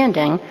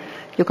understanding,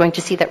 you're going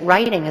to see that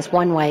writing is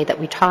one way that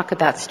we talk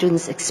about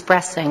students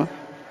expressing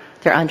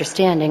their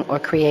understanding or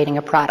creating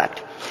a product.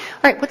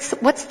 All right,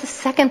 what's the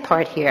second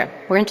part here?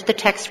 We're into the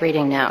text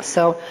reading now.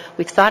 So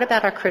we've thought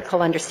about our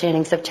critical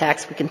understandings of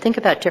text. We can think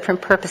about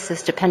different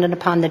purposes dependent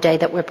upon the day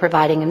that we're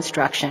providing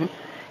instruction.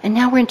 And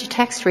now we're into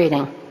text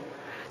reading.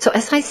 So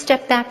as I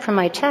step back from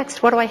my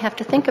text, what do I have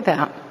to think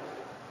about?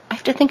 I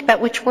have to think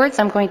about which words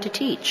I'm going to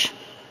teach.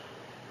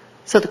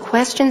 So the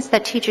questions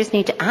that teachers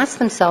need to ask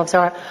themselves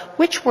are,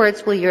 which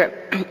words will your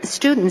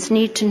students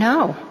need to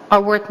know,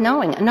 are worth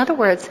knowing? In other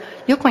words,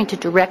 you're going to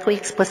directly,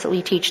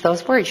 explicitly teach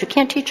those words. You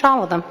can't teach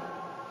all of them.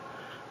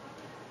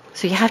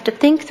 So you have to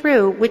think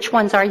through which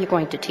ones are you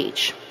going to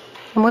teach.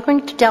 And we're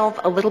going to delve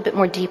a little bit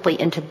more deeply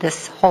into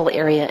this whole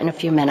area in a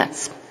few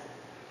minutes.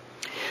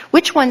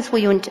 Which ones will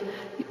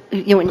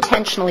you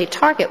intentionally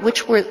target?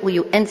 Which words will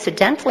you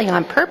incidentally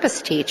on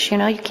purpose teach? You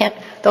know, you can't,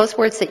 those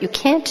words that you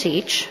can't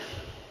teach,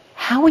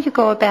 how will you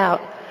go about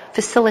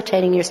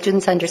facilitating your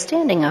students'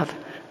 understanding of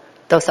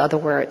those other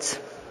words?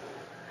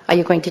 Are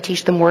you going to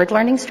teach them word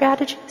learning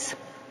strategies,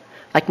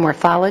 like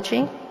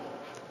morphology,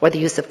 or the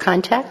use of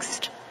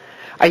context?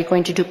 Are you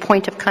going to do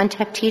point of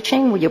contact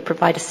teaching? Will you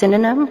provide a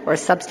synonym or a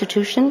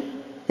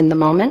substitution in the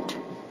moment?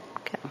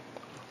 Okay.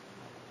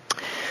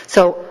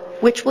 So,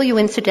 which will you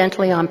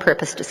incidentally on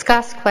purpose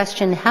discuss?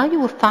 Question, how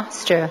you will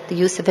foster the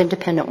use of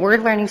independent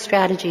word learning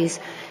strategies.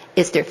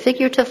 Is there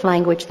figurative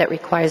language that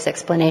requires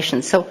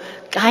explanation? So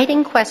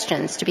guiding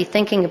questions to be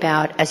thinking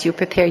about as you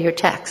prepare your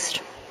text.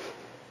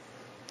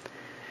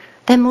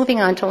 Then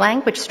moving on to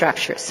language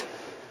structures.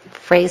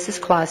 Phrases,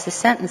 clauses,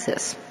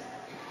 sentences.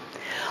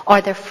 Are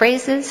there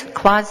phrases,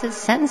 clauses,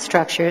 sentence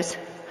structures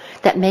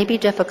that may be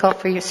difficult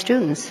for your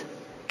students?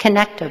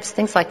 Connectives,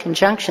 things like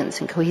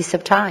conjunctions and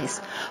cohesive ties.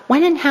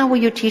 When and how will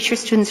you teach your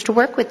students to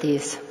work with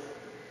these?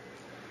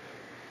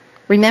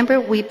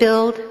 Remember, we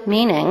build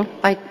meaning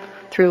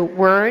through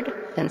word,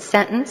 then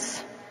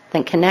sentence,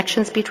 then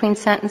connections between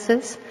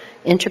sentences,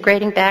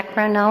 integrating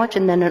background knowledge,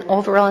 and then an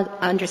overall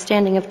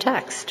understanding of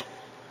text.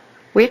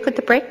 Where could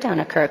the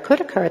breakdown occur? It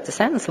could occur at the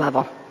sentence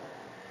level.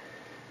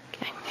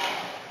 Okay.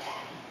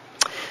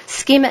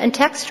 Schema and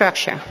text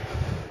structure.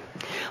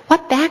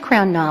 What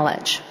background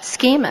knowledge,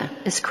 schema,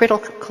 is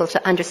critical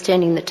to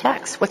understanding the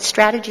text? What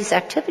strategies,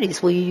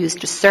 activities will you use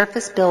to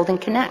surface, build,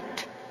 and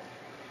connect?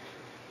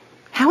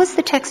 How is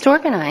the text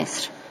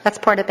organized? That's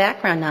part of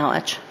background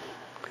knowledge.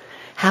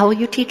 How will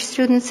you teach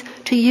students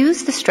to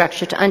use the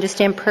structure to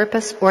understand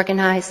purpose,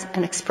 organize,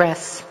 and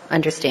express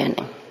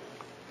understanding?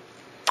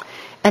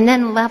 And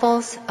then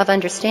levels of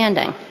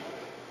understanding.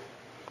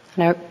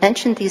 And I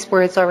mentioned these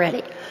words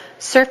already.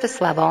 Surface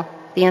level,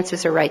 the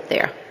answers are right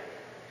there.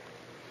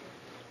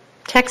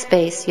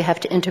 Text-based, you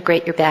have to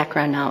integrate your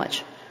background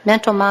knowledge.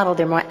 Mental model,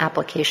 they're more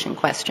application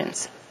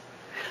questions.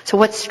 So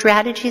what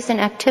strategies and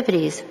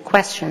activities,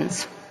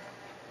 questions,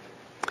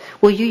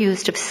 will you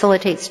use to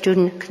facilitate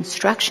student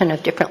construction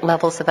of different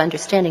levels of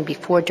understanding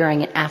before,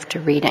 during, and after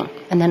reading?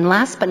 And then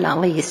last but not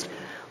least,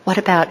 what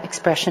about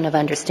expression of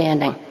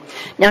understanding?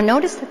 Now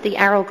notice that the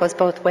arrow goes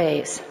both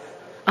ways.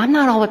 I'm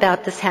not all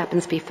about this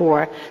happens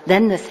before,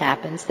 then this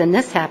happens, then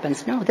this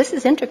happens. No, this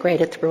is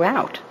integrated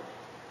throughout.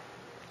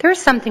 There are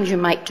some things you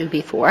might do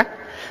before.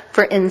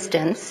 For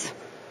instance,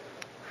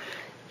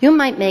 you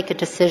might make a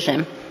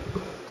decision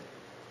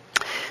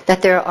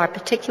that there are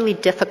particularly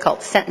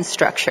difficult sentence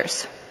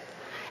structures,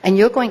 and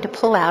you're going to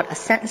pull out a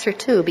sentence or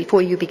two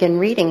before you begin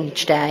reading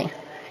each day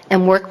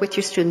and work with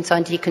your students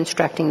on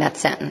deconstructing that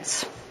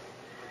sentence.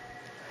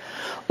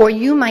 Or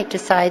you might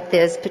decide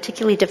there's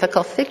particularly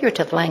difficult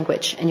figurative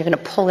language, and you're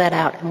going to pull that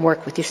out and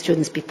work with your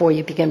students before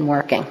you begin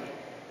working.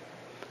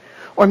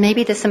 Or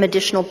maybe there's some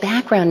additional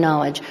background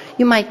knowledge.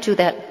 You might do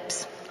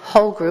that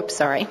whole group,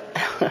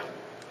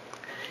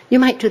 You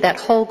might do that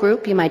whole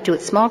group, you might do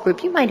it small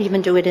group, you might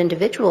even do it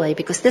individually,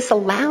 because this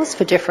allows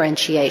for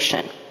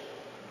differentiation.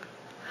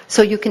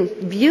 So you can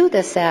view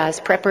this as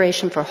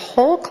preparation for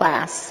whole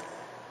class,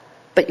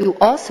 but you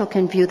also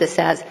can view this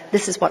as,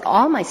 this is what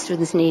all my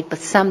students need, but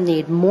some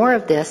need more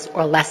of this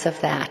or less of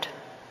that.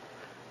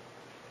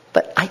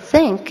 But I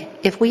think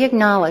if we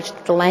acknowledge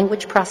that the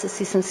language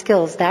processes and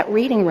skills, that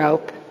reading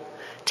rope,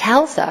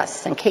 tells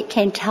us, and Kate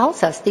Kane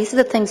tells us, these are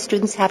the things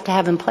students have to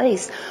have in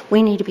place.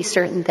 We need to be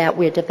certain that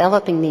we're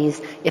developing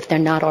these if they're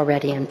not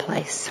already in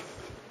place.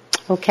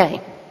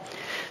 Okay,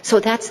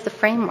 so that's the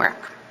framework.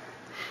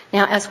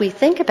 Now, as we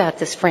think about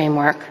this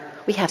framework,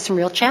 we have some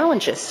real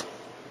challenges.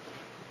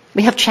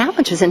 We have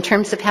challenges in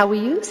terms of how we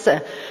use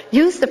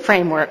the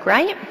framework,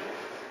 right?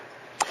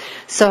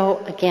 So,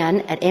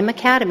 again, at AIM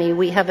Academy,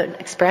 we have an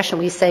expression.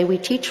 We say we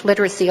teach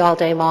literacy all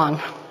day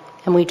long,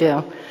 and we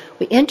do.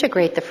 We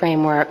integrate the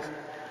framework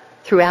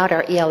throughout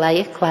our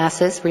ELA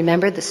classes.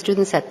 Remember, the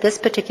students at this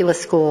particular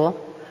school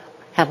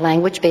have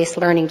language-based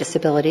learning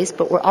disabilities,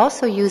 but we're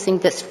also using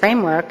this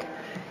framework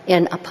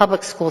in a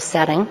public school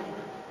setting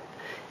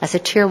as a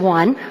Tier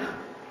 1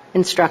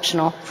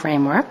 instructional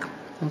framework.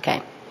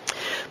 Okay.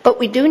 But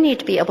we do need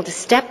to be able to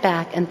step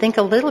back and think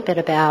a little bit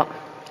about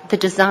the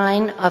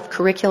design of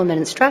curriculum and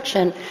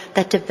instruction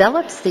that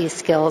develops these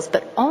skills,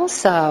 but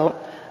also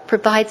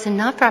provides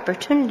enough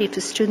opportunity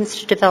for students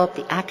to develop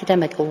the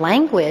academic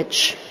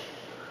language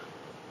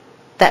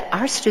that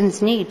our students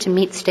need to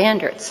meet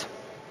standards.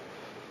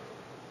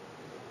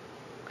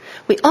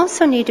 We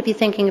also need to be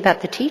thinking about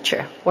the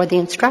teacher or the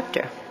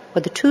instructor or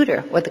the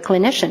tutor or the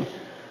clinician.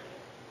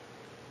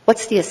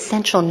 What's the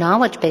essential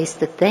knowledge base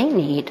that they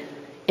need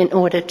in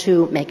order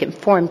to make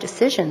informed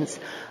decisions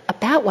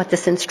about what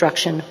this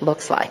instruction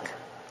looks like?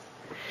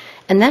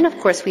 And then, of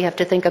course, we have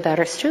to think about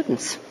our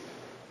students.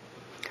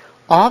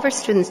 All of our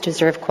students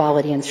deserve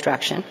quality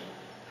instruction.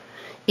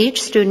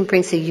 Each student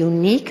brings a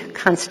unique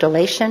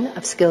constellation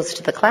of skills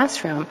to the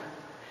classroom,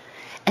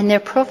 and their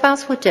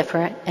profiles will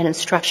differ, and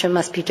instruction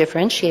must be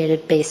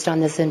differentiated based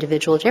on those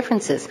individual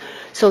differences.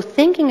 So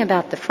thinking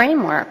about the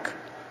framework,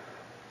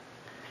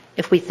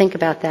 if we think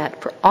about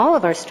that for all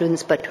of our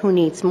students, but who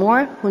needs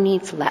more, who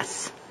needs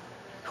less,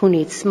 who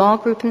needs small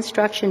group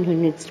instruction, who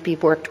needs to be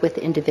worked with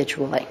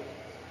individually.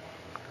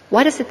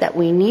 What is it that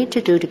we need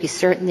to do to be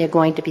certain they're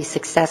going to be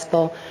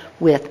successful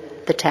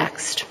with the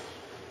text?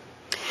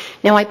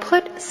 Now, I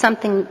put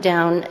something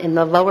down in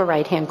the lower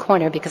right-hand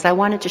corner because I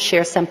wanted to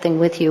share something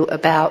with you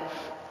about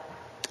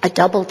a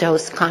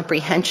double-dose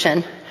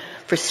comprehension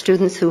for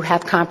students who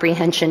have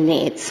comprehension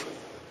needs,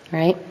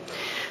 right?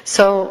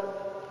 So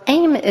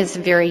AIM is a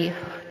very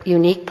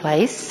unique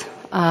place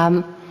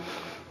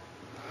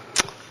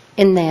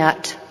in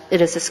that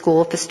it is a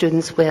school for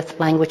students with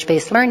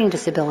language-based learning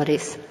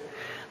disabilities.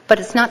 But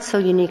it's not so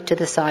unique to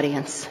this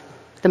audience.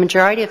 The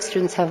majority of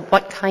students have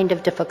what kind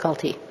of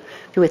difficulty?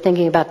 If you were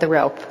thinking about the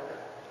rope,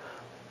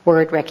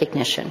 word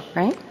recognition,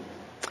 right?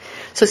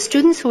 So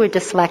students who are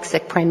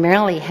dyslexic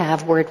primarily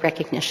have word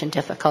recognition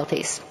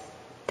difficulties.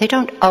 They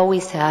don't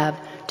always have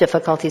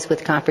difficulties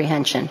with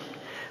comprehension.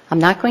 I'm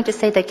not going to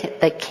say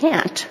they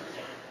can't.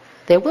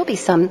 There will be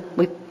some,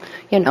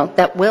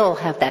 that will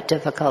have that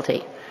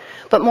difficulty.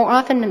 But more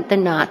often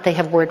than not, they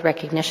have word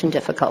recognition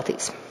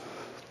difficulties.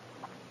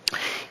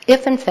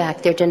 If, in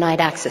fact, they're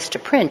denied access to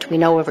print, we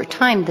know over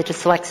time the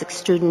dyslexic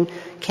student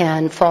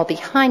can fall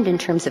behind in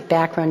terms of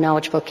background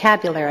knowledge,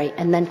 vocabulary,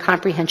 and then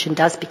comprehension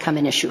does become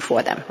an issue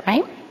for them,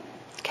 right?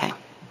 Okay.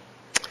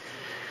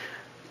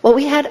 Well,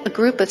 we had a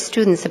group of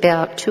students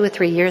about 2 or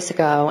 3 years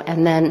ago,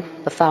 and then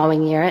the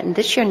following year, and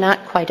this year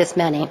not quite as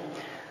many,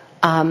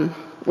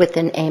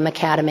 within AIM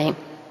Academy,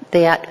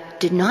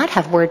 that did not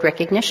have word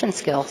recognition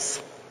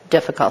skills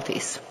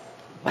difficulties.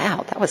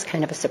 Wow, that was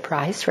kind of a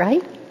surprise,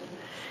 right?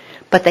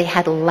 But they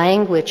had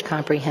language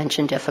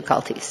comprehension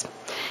difficulties.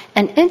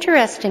 And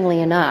interestingly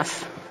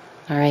enough,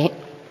 all right,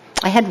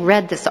 I had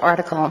read this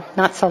article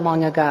not so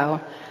long ago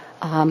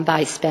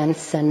by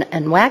Spence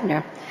and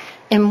Wagner,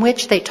 in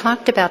which they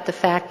talked about the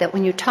fact that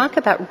when you talk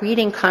about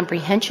reading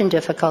comprehension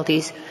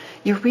difficulties,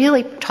 you're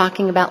really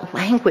talking about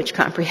language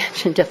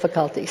comprehension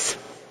difficulties,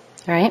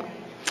 all right?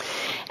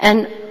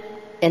 And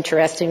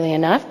interestingly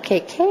enough,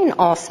 Kate Kane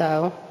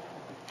also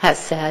has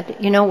said,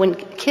 when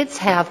kids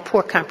have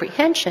poor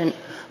comprehension,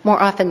 more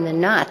often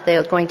than not, they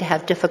are going to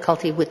have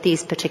difficulty with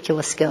these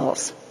particular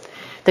skills.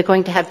 They're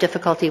going to have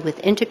difficulty with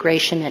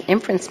integration and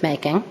inference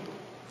making.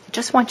 I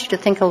just want you to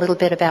think a little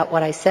bit about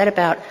what I said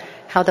about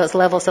how those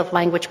levels of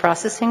language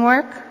processing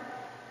work.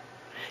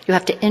 You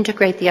have to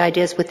integrate the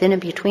ideas within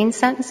and between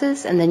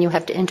sentences, and then you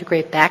have to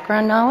integrate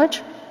background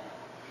knowledge.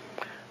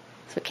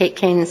 So Kate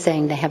Kane is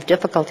saying they have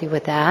difficulty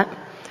with that.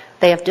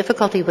 They have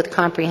difficulty with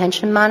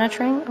comprehension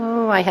monitoring.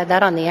 Oh, I had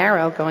that on the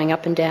arrow going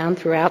up and down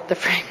throughout the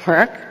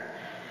framework.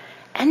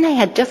 And they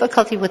had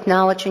difficulty with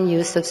knowledge and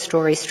use of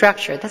story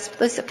structure.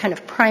 Those are kind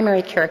of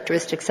primary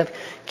characteristics of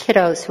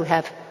kiddos who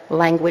have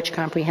language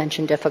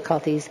comprehension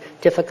difficulties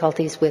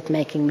with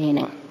making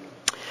meaning.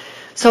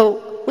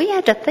 So we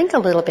had to think a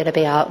little bit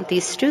about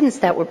these students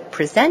that were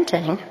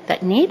presenting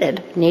that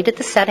needed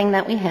the setting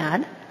that we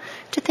had,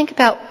 to think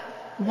about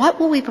what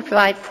will we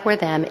provide for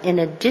them in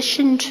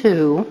addition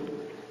to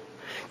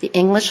the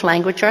English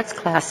language arts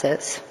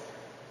classes,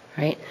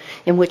 right,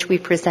 in which we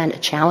present a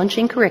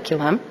challenging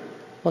curriculum.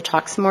 We'll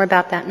talk some more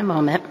about that in a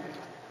moment,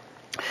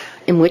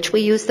 in which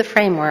we use the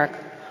framework.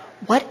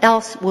 What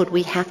else would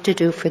we have to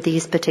do for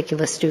these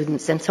particular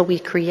students? And so we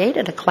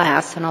created a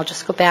class, and I'll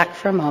just go back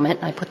for a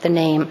moment. I put the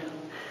name,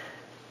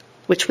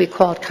 which we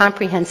called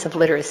Comprehensive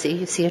Literacy.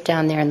 You see it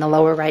down there in the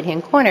lower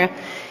right-hand corner,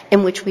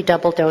 in which we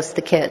double-dose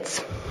the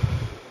kids.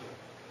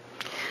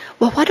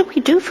 Well, what do we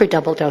do for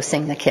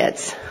double-dosing the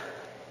kids?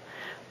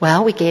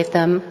 Well, we gave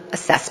them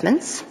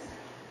assessments.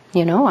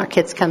 Our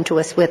kids come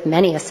to us with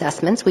many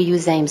assessments. We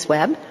use Ames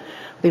Web.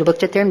 We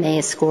looked at their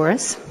Maze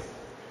scores.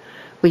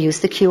 We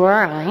used the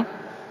QRI.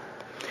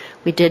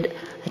 We did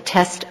a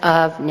test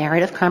of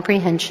narrative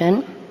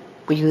comprehension.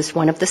 We used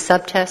one of the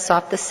subtests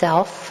off the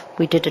self.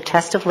 We did a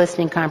test of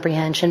listening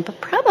comprehension. But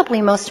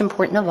probably most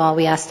important of all,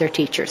 we asked their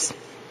teachers.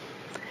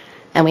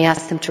 And we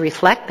asked them to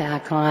reflect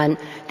back on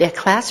their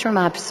classroom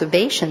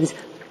observations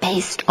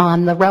based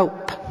on the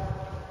rope,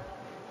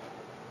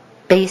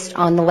 based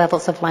on the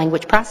levels of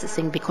language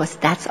processing, because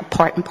that's a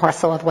part and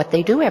parcel of what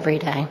they do every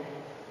day.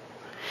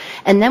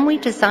 And then we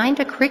designed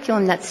a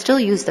curriculum that still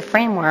used the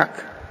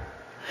framework,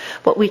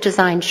 But we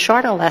designed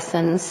shorter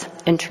lessons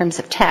in terms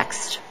of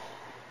text.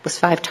 It was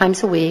 5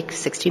 times a week,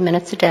 60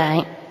 minutes a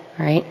day,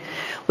 right?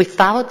 We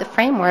followed the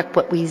framework,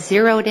 but we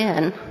zeroed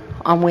in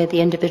on where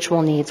the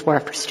individual needs were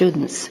for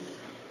students.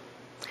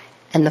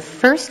 And the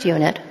first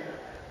unit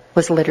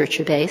was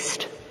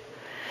literature-based.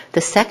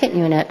 The second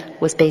unit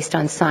was based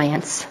on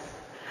science.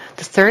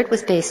 The third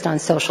was based on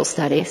social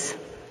studies.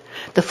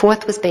 The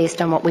fourth was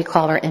based on what we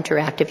call our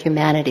interactive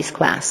humanities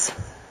class.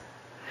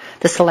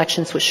 The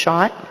selections were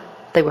short.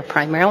 They were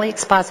primarily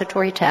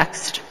expository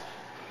text,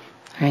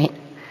 right?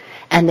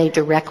 And they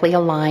directly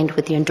aligned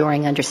with the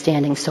enduring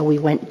understanding, so we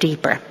went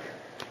deeper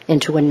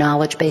into a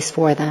knowledge base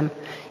for them,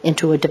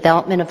 into a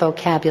development of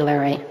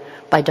vocabulary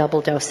by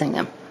double dosing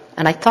them.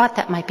 And I thought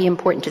that might be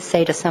important to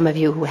say to some of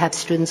you who have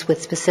students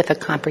with specific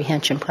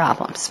comprehension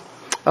problems.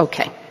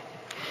 Okay.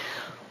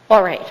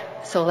 All right,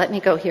 so let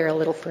me go here a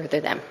little further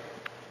then.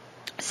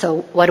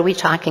 So what are we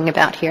talking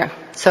about here?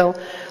 So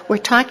we're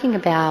talking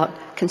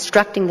about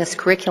constructing this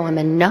curriculum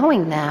and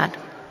knowing that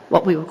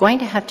what we were going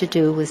to have to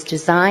do was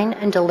design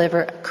and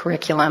deliver a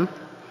curriculum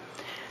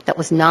that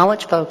was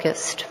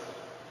knowledge-focused,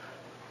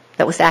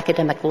 that was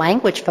academic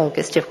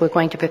language-focused if we're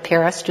going to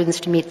prepare our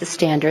students to meet the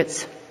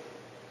standards,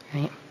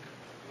 right?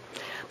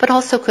 But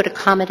also could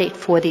accommodate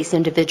for these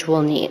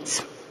individual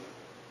needs.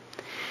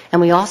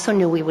 And we also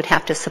knew we would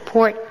have to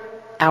support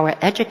our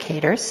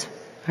educators,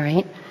 all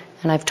right?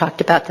 And I've talked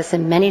about this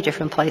in many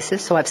different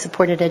places, so I've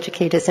supported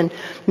educators in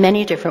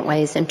many different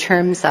ways in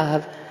terms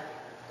of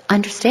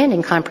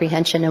understanding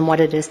comprehension and what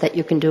it is that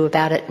you can do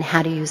about it and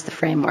how to use the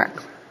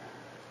framework.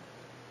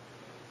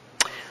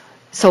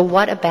 So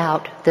what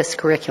about this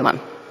curriculum?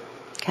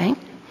 Okay,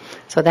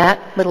 so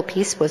that little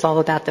piece was all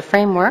about the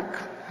framework,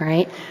 all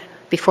right?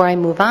 Before I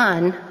move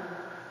on,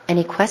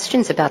 any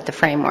questions about the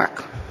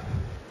framework?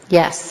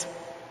 Yes?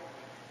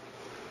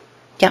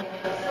 Yeah?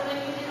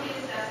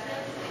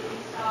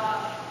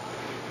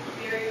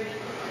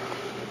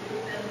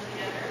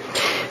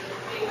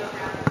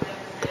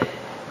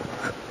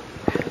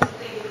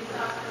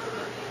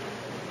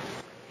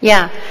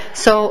 Yeah,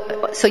 so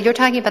you're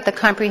talking about the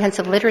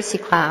comprehensive literacy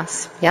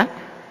class, yeah?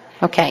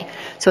 Okay,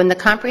 so in the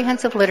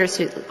comprehensive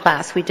literacy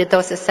class, we did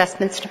those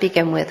assessments to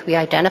begin with. We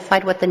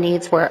identified what the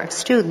needs were of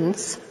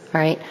students,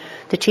 right?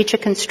 The teacher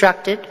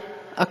constructed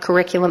a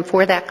curriculum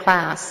for that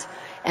class,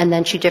 and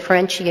then she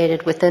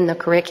differentiated within the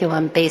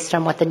curriculum based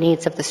on what the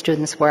needs of the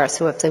students were.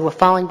 So if they were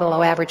falling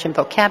below average in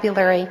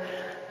vocabulary,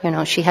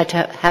 she had to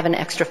have an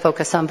extra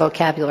focus on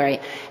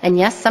vocabulary. And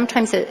yes,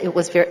 sometimes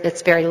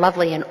it's very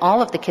lovely and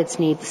all of the kids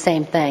need the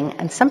same thing,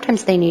 and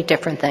sometimes they need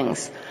different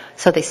things.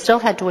 So they still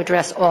had to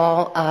address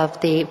all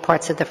of the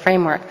parts of the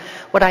framework.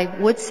 What I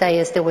would say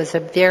is there was a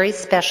very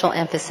special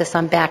emphasis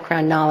on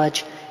background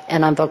knowledge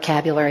and on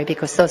vocabulary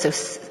because those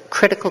are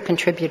critical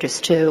contributors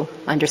to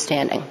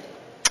understanding.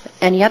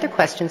 Any other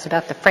questions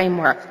about the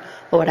framework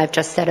or what I've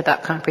just said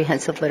about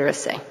comprehensive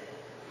literacy?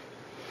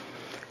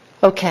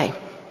 Okay.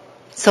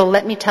 So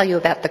let me tell you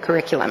about the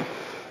curriculum,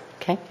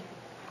 okay?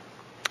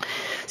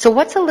 So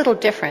what's a little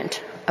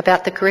different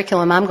about the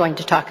curriculum I'm going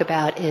to talk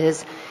about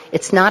is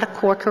it's not a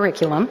core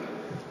curriculum.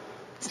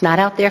 It's not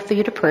out there for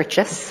you to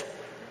purchase.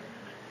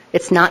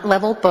 It's not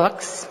level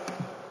books.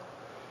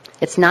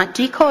 It's not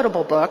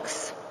decodable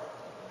books,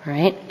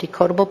 right?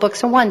 Decodable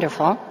books are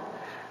wonderful,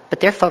 but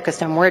they're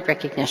focused on word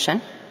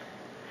recognition.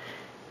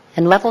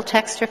 And level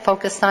texts are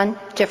focused on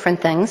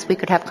different things. We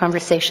could have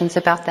conversations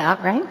about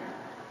that, right?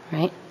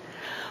 Right?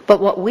 But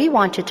what we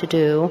wanted to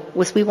do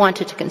was we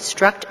wanted to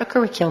construct a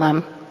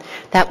curriculum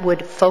that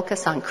would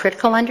focus on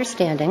critical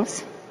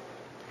understandings,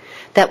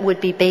 that would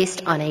be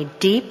based on a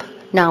deep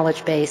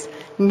knowledge base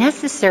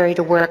necessary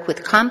to work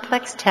with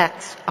complex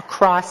texts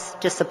across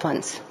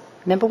disciplines.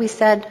 Remember we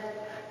said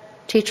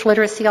teach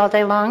literacy all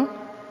day long?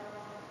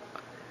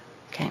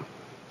 Okay.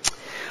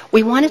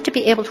 We wanted to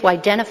be able to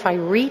identify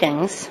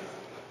readings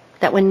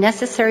that were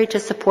necessary to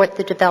support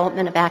the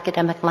development of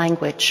academic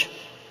language.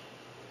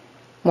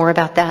 More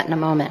about that in a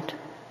moment.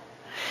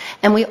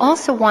 And we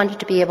also wanted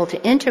to be able to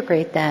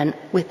integrate then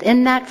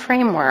within that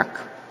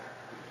framework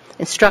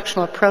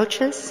instructional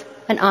approaches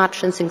and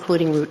options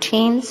including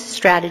routines,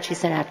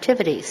 strategies, and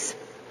activities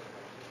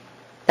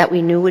that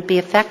we knew would be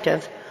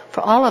effective for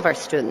all of our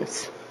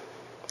students.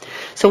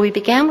 So we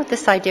began with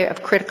this idea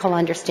of critical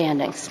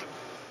understandings.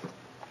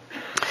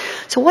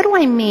 So what do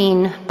I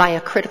mean by a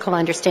critical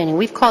understanding?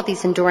 We've called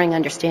these enduring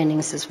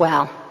understandings as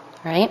well,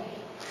 right?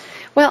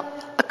 Well,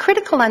 a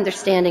critical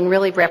understanding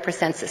really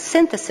represents a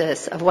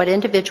synthesis of what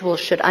individuals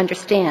should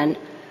understand,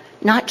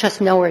 not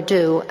just know or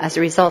do as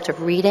a result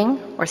of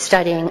reading or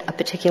studying a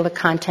particular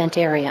content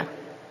area.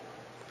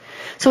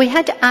 So we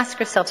had to ask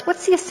ourselves,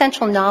 what's the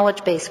essential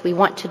knowledge base we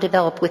want to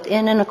develop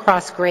within and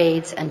across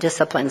grades and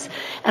disciplines?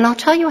 And I'll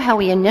tell you how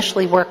we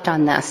initially worked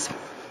on this.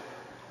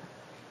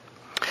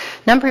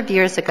 A number of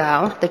years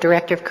ago, the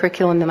director of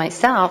curriculum and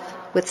myself,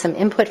 with some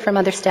input from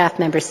other staff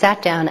members,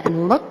 sat down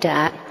and looked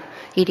at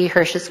E.D.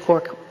 Hirsch's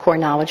core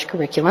knowledge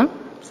curriculum.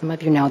 Some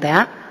of you know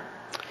that.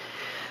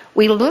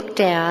 We looked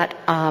at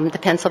the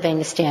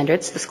Pennsylvania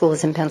standards. The school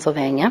is in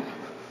Pennsylvania.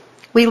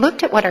 We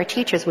looked at what our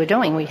teachers were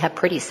doing. We have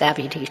pretty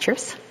savvy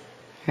teachers,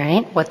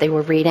 right? What they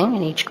were reading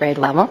in each grade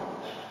level.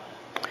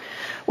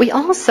 We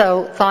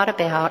also thought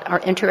about our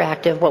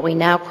interactive, what we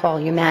now call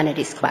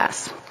humanities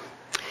class.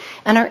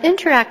 And our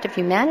interactive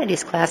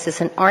humanities class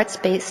is an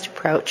arts-based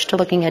approach to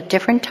looking at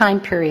different time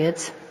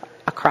periods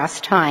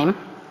across time,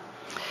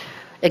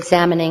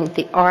 examining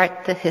the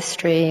art, the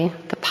history,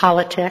 the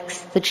politics,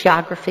 the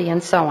geography,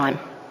 and so on.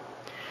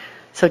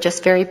 So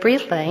just very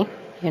briefly,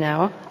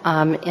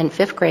 in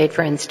fifth grade,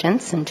 for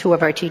instance, and two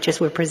of our teachers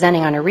were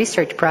presenting on a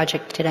research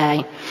project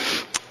today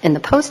in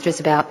the posters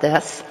about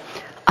this.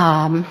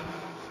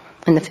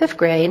 In the fifth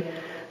grade,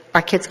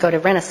 our kids go to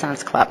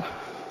Renaissance Club,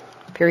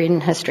 period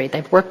in history.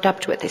 They've worked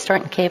up to it. They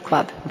start in Cave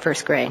Club in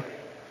first grade.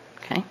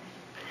 Okay?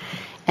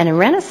 And in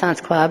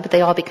Renaissance Club,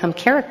 they all become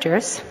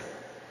characters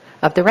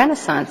of the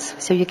Renaissance.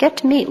 So you get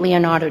to meet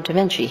Leonardo da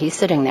Vinci. He's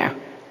sitting there.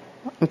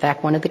 In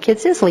fact, one of the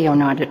kids is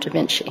Leonardo da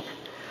Vinci,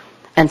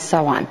 and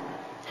so on.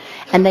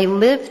 And they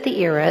lived the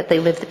era, they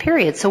lived the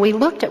period. So we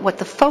looked at what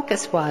the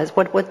focus was,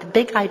 what the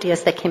big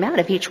ideas that came out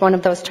of each one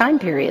of those time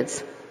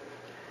periods.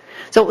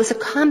 So it was a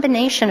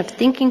combination of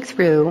thinking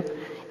through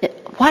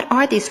what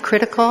are these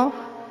critical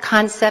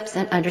concepts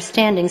and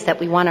understandings that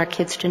we want our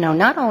kids to know,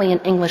 not only in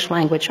English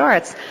language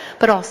arts,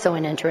 but also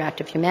in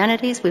interactive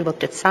humanities. We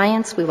looked at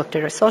science, we looked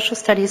at our social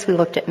studies, we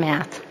looked at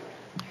math.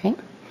 Right?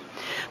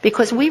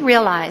 Because we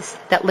realized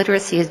that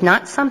literacy is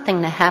not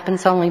something that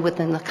happens only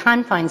within the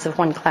confines of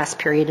one class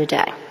period a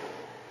day.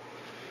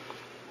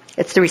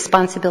 It's the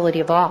responsibility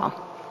of all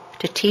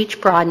to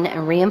teach, broaden,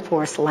 and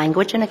reinforce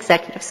language and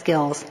executive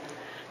skills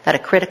that are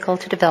critical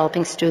to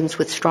developing students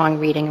with strong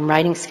reading and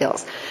writing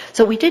skills.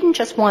 So we didn't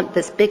just want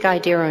this big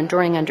idea or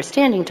enduring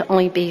understanding to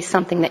only be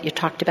something that you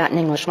talked about in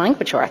English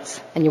language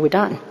arts and you were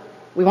done.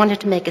 We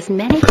wanted to make as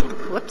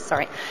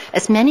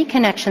many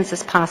connections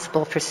as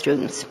possible for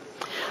students.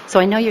 So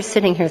I know you're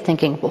sitting here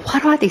thinking, well,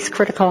 what are these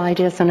critical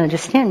ideas and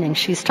understandings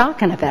she's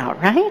talking about,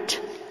 right?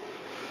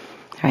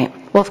 All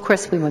right. Well, of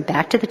course, we went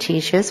back to the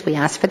teachers. We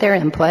asked for their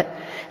input.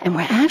 And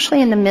we're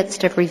actually in the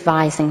midst of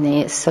revising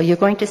these. So you're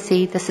going to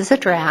see this is a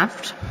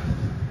draft.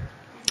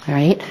 All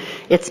right.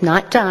 It's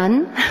not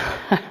done.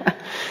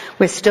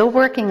 We're still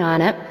working on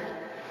it.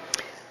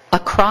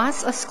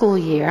 Across a school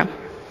year,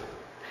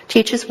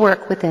 teachers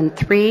work within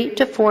 3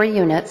 to 4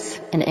 units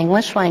in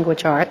English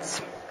language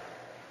arts.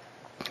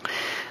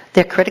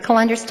 Their critical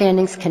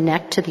understandings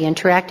connect to the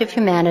interactive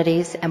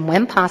humanities and,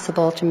 when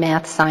possible, to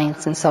math,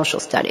 science, and social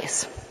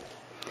studies.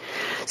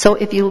 So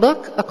if you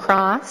look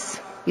across,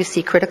 you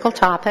see critical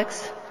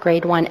topics,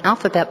 grade 1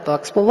 alphabet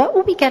books. Well, what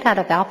will we get out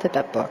of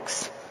alphabet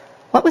books?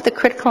 What would the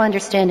critical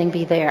understanding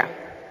be there?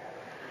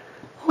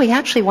 Well, we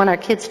actually want our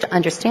kids to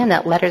understand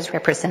that letters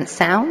represent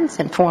sounds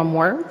and form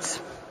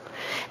words,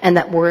 and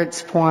that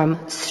words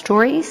form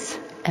stories,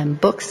 and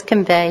books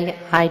convey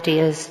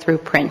ideas through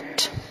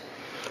print.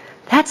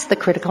 That's the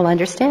critical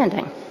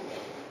understanding.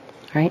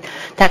 Right?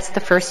 That's the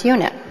first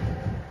unit.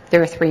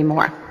 There are 3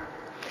 more.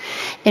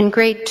 In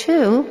grade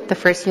 2, the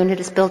first unit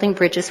is building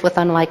bridges with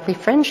unlikely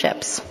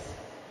friendships.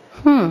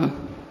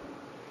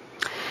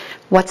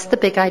 What's the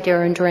big idea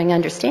or enduring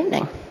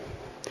understanding?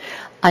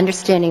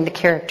 Understanding the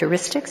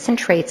characteristics and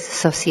traits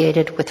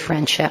associated with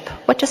friendship.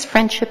 What does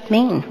friendship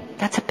mean?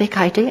 That's a big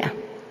idea.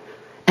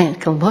 And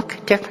it can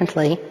look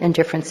differently in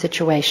different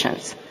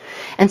situations.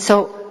 And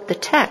so the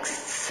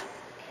texts,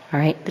 all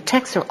right, the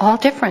texts are all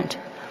different.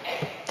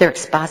 They're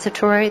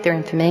expository, they're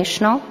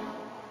informational.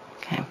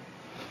 Okay.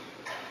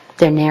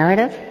 Their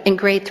narrative. In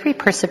grade 3,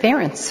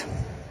 perseverance.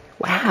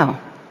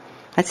 Wow,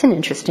 that's an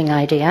interesting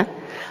idea.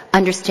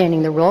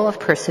 Understanding the role of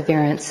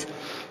perseverance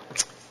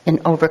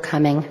in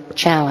overcoming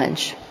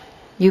challenge.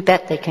 You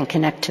bet they can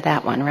connect to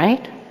that one,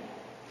 right?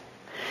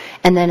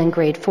 And then in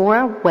grade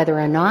 4, whether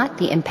or not,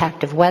 the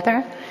impact of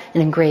weather.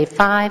 And in grade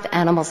 5,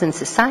 animals in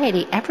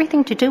society,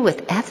 everything to do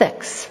with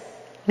ethics.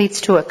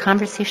 Leads to a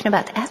conversation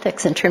about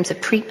ethics in terms of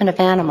treatment of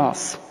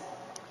animals.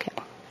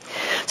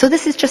 So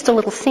this is just a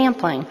little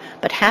sampling,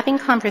 but having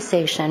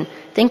conversation,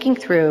 thinking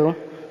through,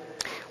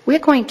 we're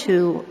going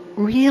to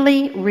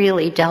really,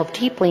 really delve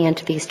deeply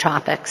into these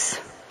topics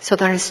so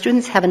that our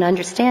students have an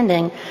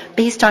understanding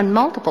based on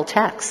multiple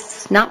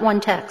texts, not one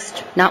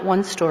text, not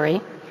one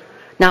story,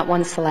 not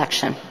one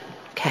selection.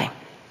 Okay.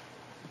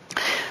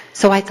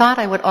 So I thought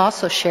I would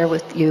also share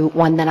with you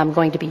one that I'm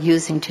going to be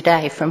using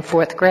today from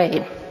 4th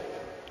grade.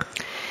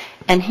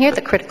 And here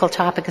the critical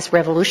topic is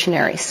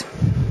revolutionaries.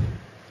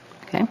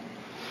 Okay.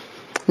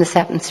 This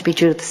happens to be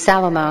Judith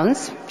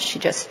Salomon's. She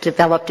just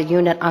developed a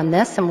unit on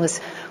this and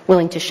was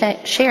willing to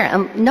share.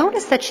 And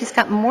notice that she's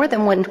got more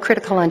than one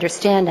critical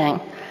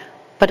understanding,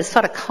 but it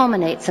sort of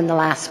culminates in the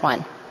last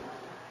one.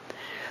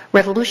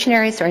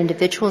 Revolutionaries are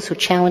individuals who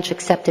challenge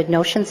accepted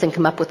notions and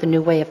come up with a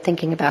new way of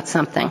thinking about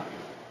something.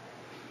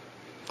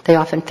 They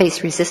often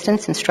face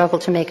resistance and struggle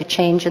to make a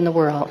change in the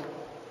world.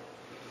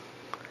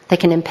 They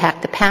can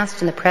impact the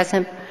past and the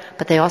present,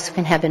 but they also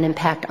can have an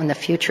impact on the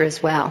future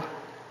as well.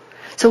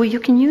 So you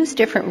can use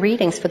different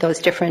readings for those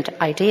different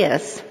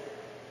ideas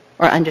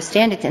or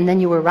understandings, and then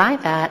you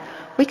arrive at,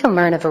 we can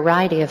learn a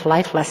variety of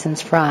life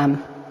lessons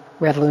from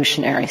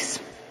revolutionaries.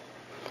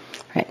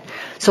 Right.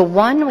 So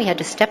one, we had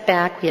to step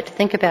back. We had to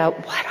think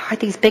about what are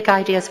these big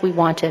ideas we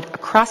wanted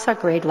across our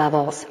grade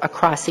levels,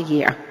 across a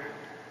year.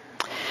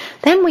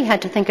 Then we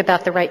had to think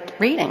about the right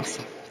readings,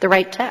 the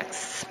right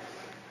texts.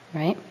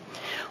 Right?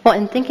 Well,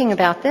 in thinking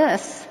about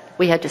this,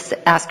 we had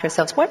to ask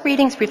ourselves, what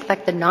readings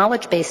reflect the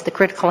knowledge base, the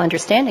critical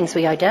understandings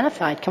we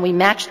identified? Can we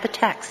match the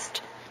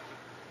text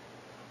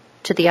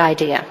to the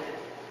idea?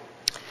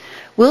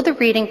 Will the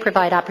reading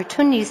provide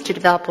opportunities to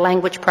develop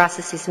language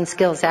processes and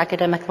skills,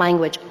 academic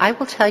language? I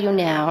will tell you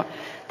now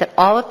that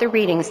all of the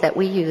readings that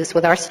we use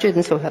with our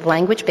students who have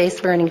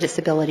language-based learning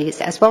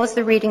disabilities, as well as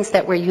the readings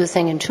that we're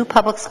using in 2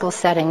 public school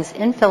settings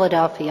in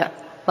Philadelphia,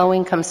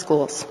 low-income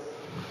schools,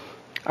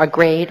 are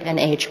grade and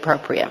age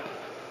appropriate.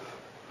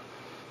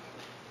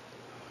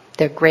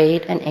 They're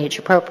grade and age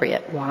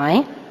appropriate.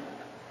 Why?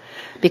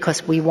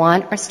 Because we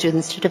want our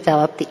students to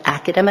develop the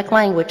academic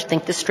language,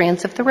 think the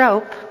strands of the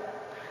rope,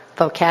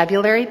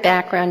 vocabulary,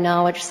 background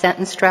knowledge,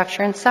 sentence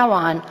structure, and so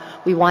on.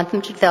 We want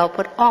them to develop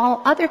what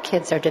all other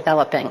kids are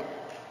developing.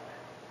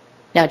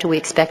 Now, do we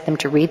expect them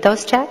to read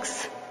those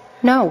texts?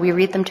 No, we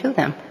read them to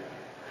them.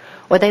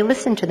 Or they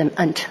listen to them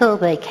until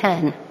they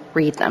can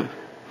read them.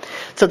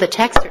 So the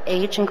texts are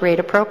age and grade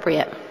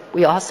appropriate.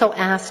 We also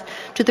asked,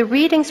 do the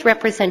readings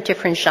represent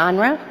different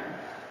genre,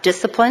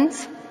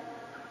 disciplines?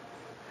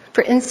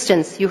 For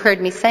instance, you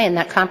heard me say in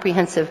that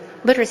comprehensive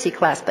literacy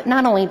class, but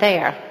not only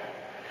there,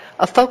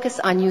 a focus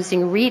on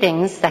using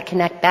readings that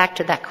connect back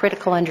to that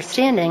critical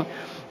understanding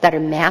that are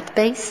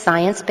math-based,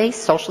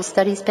 science-based, social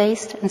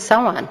studies-based, and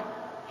so on.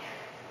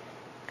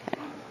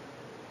 Okay.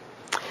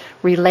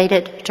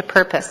 Related to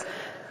purpose.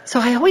 So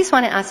I always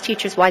want to ask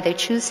teachers why they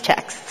choose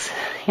texts,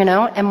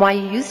 and why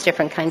you use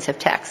different kinds of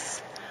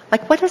texts.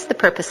 Like, what is the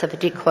purpose of a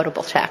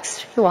decodable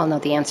text? You all know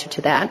the answer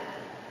to that.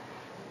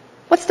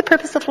 What's the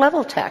purpose of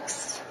level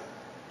texts?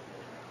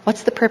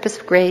 What's the purpose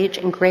of grade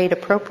and grade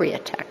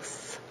appropriate texts?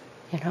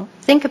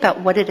 Think about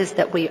what it is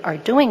that we are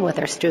doing with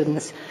our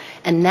students,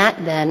 and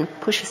that then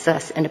pushes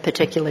us in a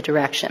particular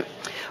direction.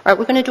 All right,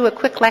 we're going to do a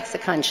quick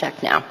lexicon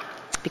check now,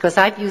 because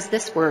I've used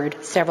this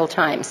word several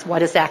times.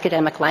 What is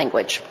academic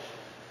language?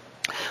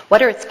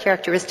 What are its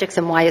characteristics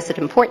and why is it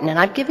important? And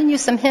I've given you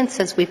some hints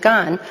as we've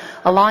gone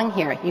along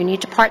here. You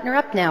need to partner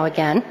up now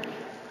again,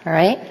 all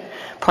right?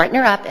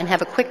 Partner up and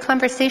have a quick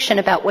conversation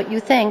about what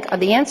you think are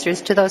the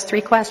answers to those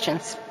 3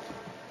 questions.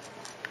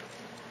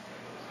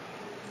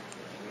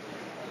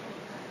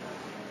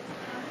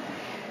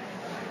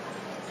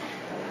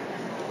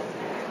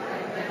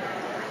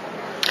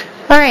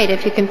 All right,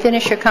 if you can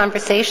finish your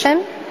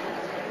conversation.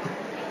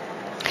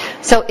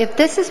 So if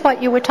this is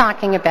what you were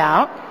talking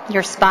about,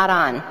 you're spot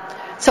on.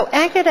 So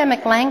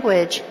academic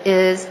language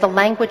is the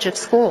language of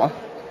school.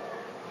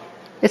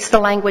 It's the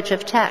language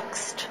of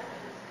text.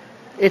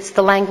 It's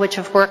the language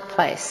of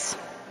workplace.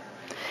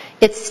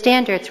 It's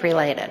standards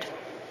related.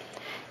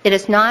 It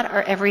is not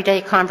our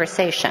everyday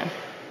conversation.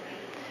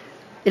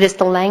 It is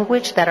the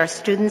language that our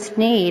students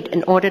need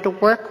in order to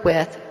work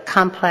with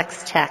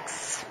complex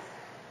texts.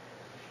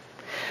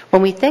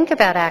 When we think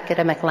about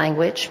academic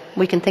language,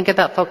 we can think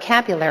about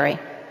vocabulary.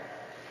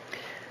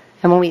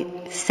 And when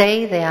we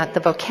say that the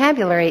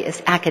vocabulary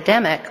is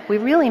academic, we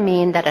really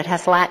mean that it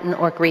has Latin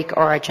or Greek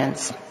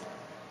origins.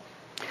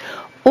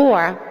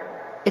 Or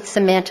it's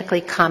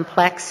semantically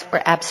complex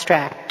or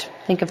abstract.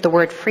 Think of the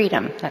word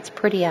freedom. That's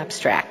pretty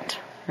abstract,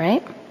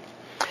 right?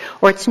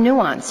 Or it's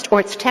nuanced, or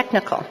it's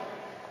technical.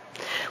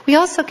 We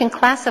also can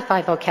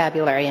classify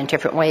vocabulary in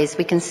different ways.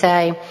 We can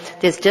say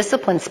there's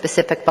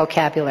discipline-specific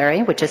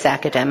vocabulary, which is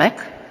academic.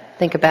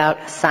 Think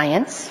about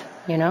science,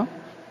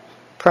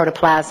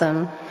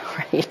 protoplasm,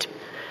 right?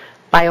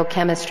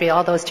 Biochemistry,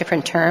 all those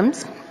different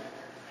terms.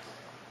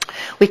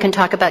 We can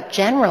talk about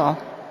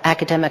general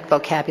academic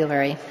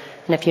vocabulary.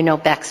 And if you know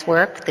Beck's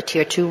work, the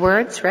Tier 2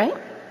 words, right?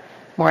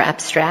 More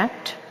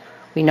abstract.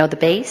 We know the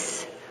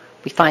base.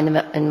 We find them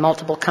in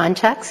multiple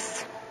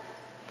contexts.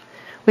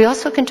 We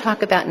also can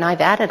talk about, and I've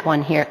added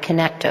one here,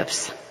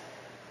 connectives.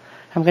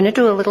 I'm going to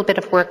do a little bit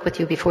of work with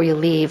you before you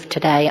leave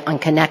today on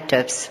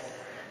connectives.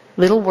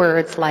 Little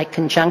words like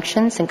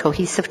conjunctions and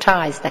cohesive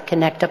ties that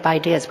connect up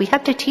ideas. We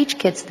have to teach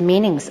kids the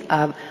meanings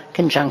of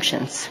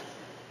conjunctions.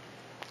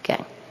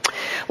 Okay.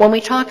 When we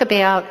talk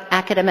about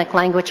academic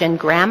language and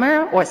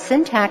grammar or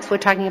syntax, we're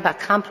talking about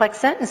complex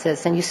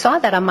sentences, and you saw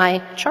that on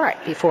my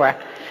chart before.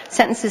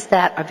 Sentences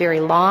that are very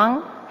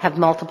long, have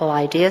multiple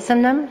ideas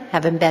in them,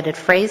 have embedded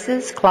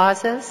phrases,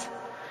 clauses,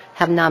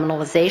 have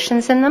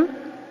nominalizations in them.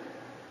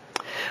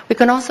 We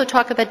can also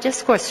talk about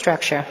discourse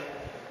structure.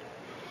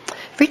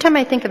 Every time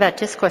I think about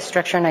discourse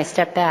structure and I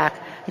step back,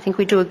 I think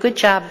we do a good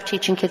job of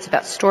teaching kids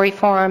about story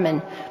form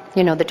and,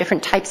 the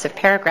different types of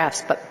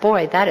paragraphs, but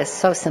boy, that is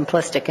so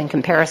simplistic in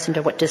comparison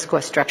to what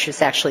discourse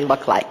structures actually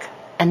look like,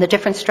 and the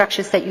different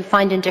structures that you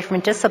find in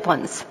different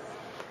disciplines.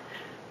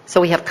 So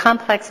we have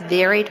complex,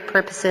 varied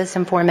purposes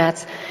and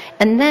formats.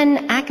 And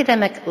then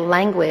academic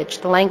language,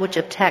 the language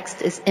of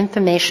text, is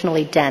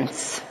informationally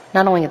dense.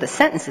 Not only are the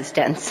sentences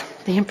dense,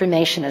 the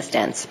information is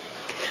dense.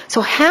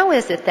 So how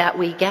is it that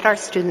we get our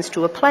students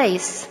to a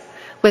place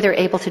where they're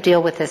able to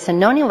deal with this. And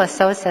Noni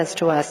Lasso says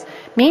to us,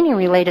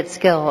 meaning-related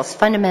skills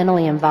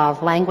fundamentally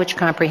involve language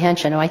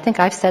comprehension. Oh, I think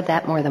I've said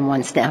that more than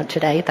once now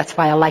today. That's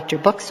why I liked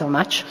your book so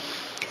much.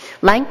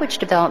 Language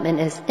development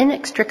is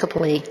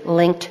inextricably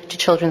linked to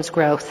children's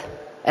growth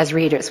as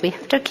readers. We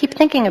have to keep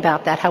thinking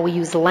about that, how we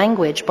use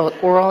language,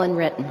 both oral and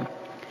written.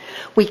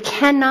 We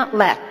cannot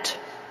let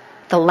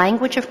the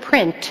language of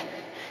print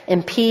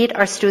impede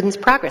our students'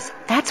 progress.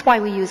 That's why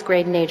we use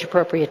grade and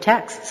age-appropriate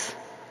texts,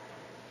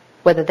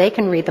 whether they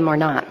can read them or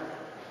not.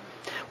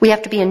 We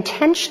have to be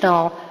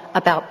intentional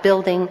about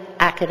building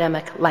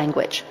academic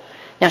language.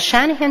 Now,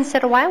 Shanahan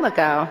said a while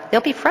ago,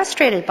 they'll be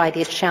frustrated by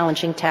these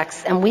challenging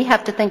texts, and we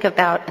have to think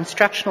about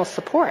instructional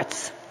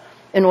supports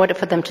in order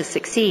for them to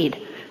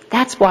succeed.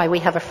 That's why we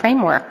have a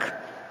framework.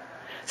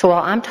 So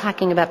while I'm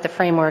talking about the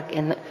framework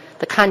in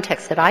the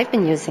context that I've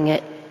been using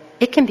it,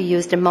 it can be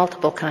used in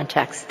multiple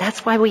contexts.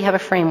 That's why we have a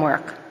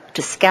framework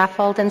to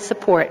scaffold and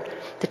support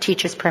the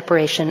teacher's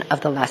preparation of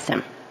the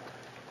lesson.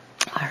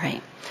 All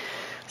right.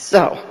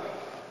 So,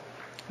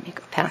 let me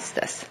go past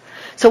this.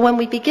 So when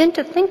we begin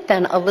to think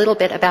then a little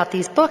bit about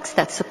these books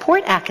that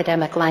support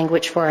academic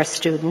language for our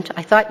student,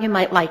 I thought you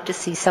might like to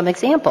see some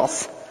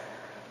examples.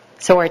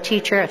 So our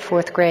teacher at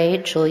 4th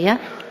grade, Julia,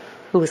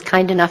 who was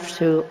kind enough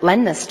to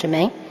lend this to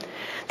me,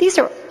 these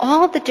are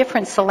all the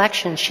different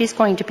selections she's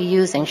going to be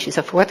using. She's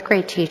a 4th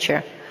grade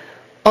teacher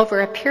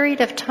over a period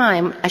of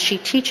time as she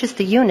teaches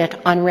the unit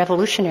on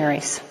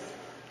revolutionaries.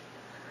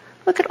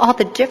 Look at all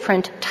the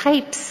different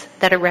types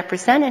that are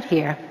represented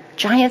here.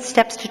 Giant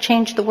Steps to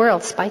Change the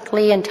World, Spike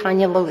Lee and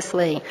Tanya Lewis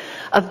Lee.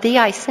 Of Thee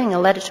I Sing, A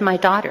Letter to My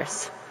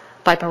Daughters,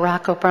 by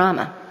Barack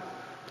Obama.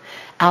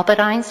 Albert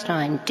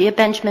Einstein, Dear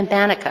Benjamin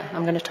Banneker.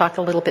 I'm going to talk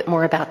a little bit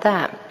more about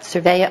that.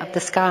 Surveyor of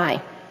the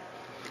Sky.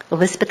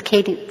 Elizabeth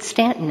Cady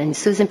Stanton and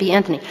Susan B.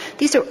 Anthony.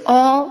 These are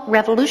all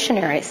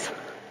revolutionaries,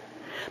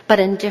 but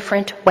in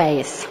different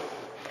ways.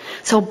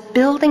 So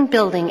building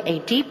a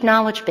deep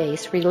knowledge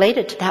base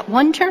related to that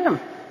one term,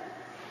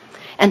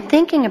 and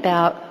thinking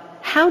about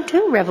how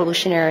do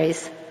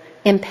revolutionaries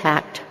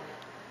impact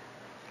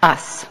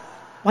us?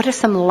 What are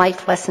some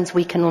life lessons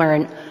we can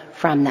learn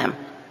from them?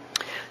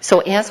 So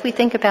as we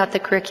think about the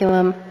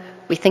curriculum,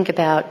 we think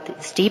about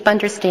these deep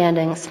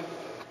understandings,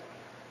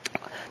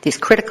 these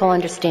critical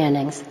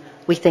understandings,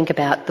 we think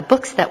about the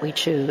books that we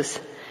choose,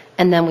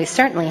 and then we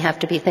certainly have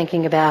to be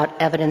thinking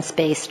about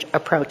evidence-based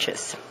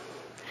approaches,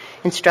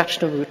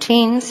 instructional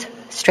routines,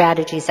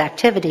 strategies,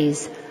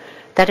 activities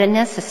that are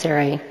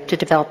necessary to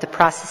develop the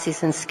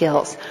processes and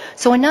skills.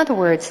 So in other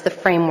words, the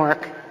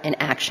framework in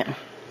action.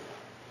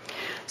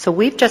 So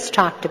we've just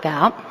talked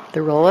about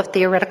the role of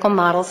theoretical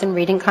models in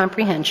reading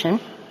comprehension,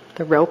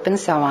 the rope and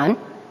so on,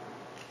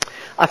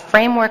 a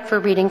framework for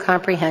reading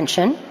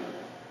comprehension,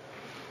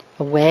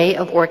 a way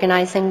of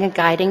organizing and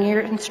guiding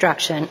your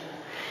instruction,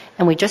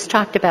 and we just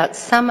talked about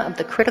some of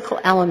the critical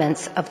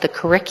elements of the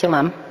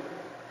curriculum,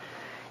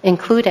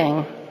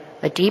 including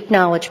a deep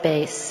knowledge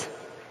base,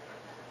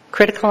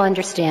 critical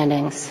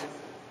understandings,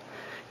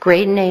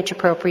 grade and age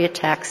appropriate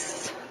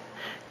texts,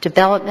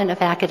 development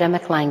of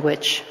academic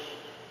language,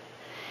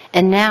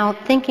 and now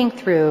thinking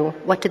through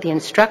what do the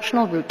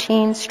instructional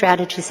routines,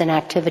 strategies, and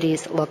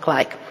activities look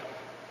like.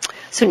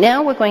 So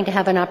now we're going to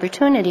have an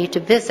opportunity to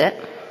visit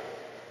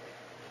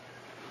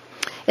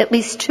at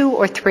least 2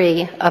 or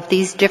 3 of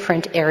these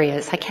different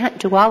areas. I can't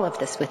do all of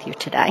this with you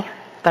today,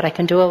 but I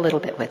can do a little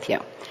bit with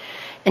you.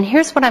 And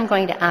here's what I'm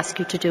going to ask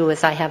you to do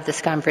as I have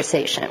this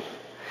conversation.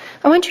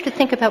 I want you to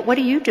think about what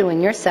do you do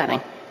in your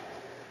setting.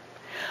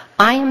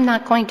 I am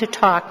not going to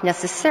talk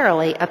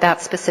necessarily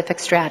about specific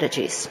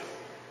strategies.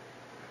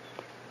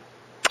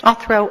 I'll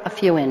throw a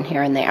few in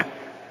here and there.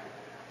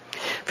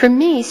 For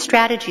me,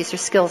 strategies are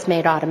skills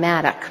made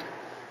automatic.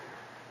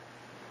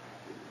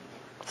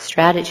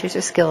 Strategies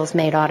are skills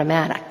made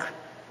automatic.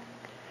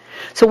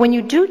 So when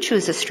you do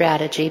choose a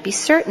strategy, be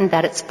certain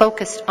that it's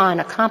focused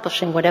on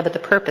accomplishing whatever the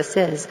purpose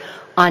is,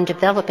 on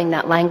developing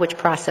that language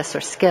process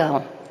or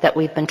skill that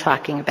we've been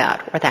talking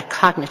about, or that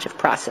cognitive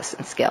process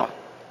and skill.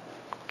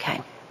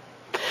 Okay.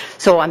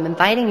 So I'm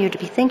inviting you to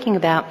be thinking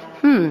about,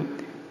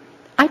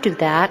 I do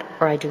that,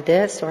 or I do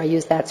this, or I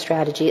use that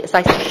strategy,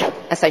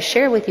 as I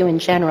share with you in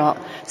general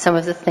some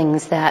of the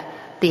things that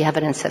the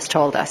evidence has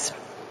told us.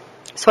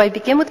 So I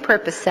begin with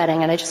purpose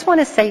setting, and I just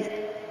want to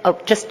say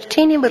just a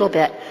teeny little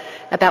bit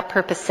about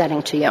purpose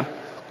setting to you.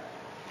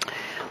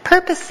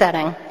 Purpose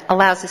setting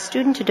allows a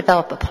student to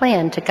develop a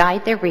plan to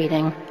guide their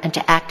reading and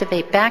to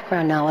activate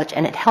background knowledge,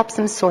 and it helps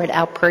them sort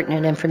out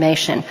pertinent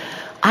information.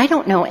 I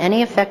don't know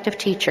any effective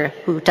teacher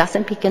who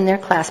doesn't begin their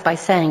class by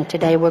saying,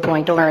 today we're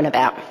going to learn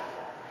about.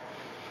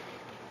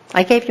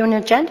 I gave you an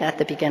agenda at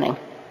the beginning.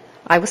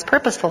 I was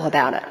purposeful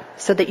about it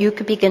so that you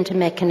could begin to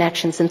make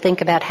connections and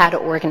think about how to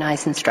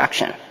organize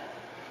instruction.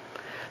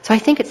 So I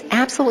think it's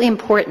absolutely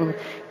important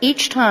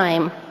each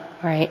time,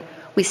 all right,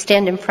 we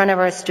stand in front of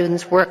our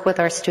students, work with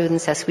our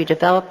students as we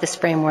develop this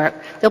framework.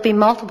 There'll be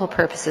multiple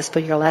purposes for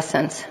your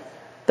lessons,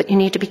 but you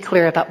need to be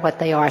clear about what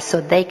they are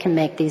so they can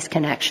make these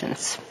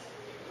connections.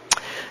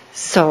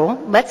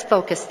 So let's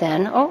focus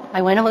then. Oh,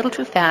 I went a little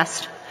too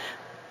fast.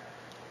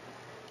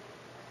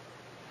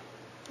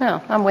 No,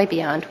 I'm way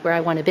beyond where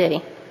I want to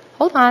be.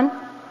 Hold on.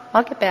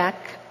 I'll get back.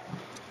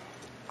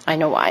 I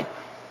know why.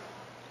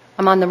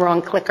 I'm on the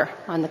wrong clicker,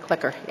 on the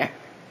clicker here.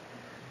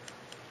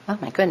 Oh,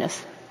 my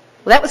goodness.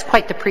 Well, that was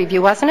quite the preview,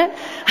 wasn't it?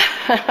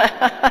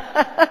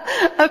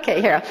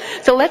 Okay, here.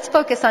 So let's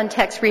focus on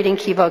text reading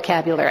key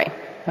vocabulary,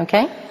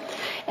 okay?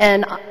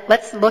 And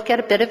let's look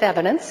at a bit of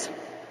evidence.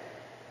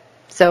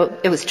 So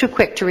it was too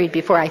quick to read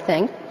before, I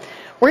think.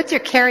 Words are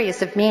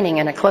carriers of meaning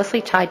and are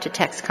closely tied to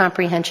text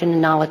comprehension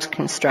and knowledge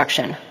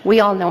construction. We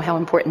all know how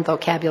important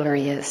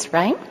vocabulary is,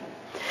 right?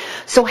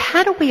 So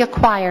how do we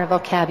acquire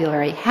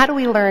vocabulary? How do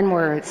we learn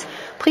words?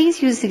 Please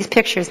use these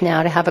pictures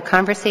now to have a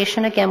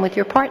conversation again with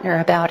your partner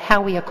about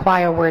how we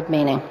acquire word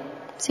meaning.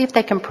 See if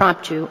they can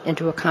prompt you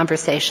into a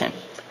conversation.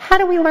 How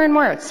do we learn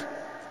words?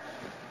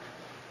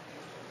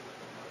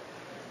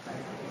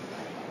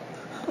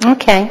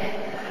 Okay.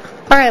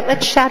 All right,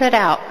 let's shout it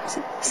out.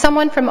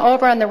 Someone from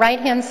over on the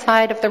right-hand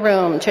side of the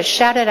room, just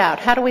shout it out.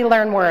 How do we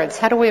learn words?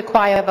 How do we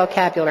acquire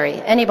vocabulary?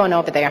 Anyone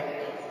over there?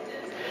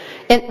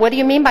 What do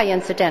you mean by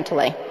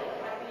incidentally?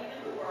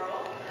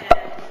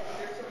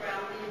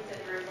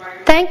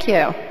 Thank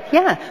you.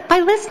 Yeah, by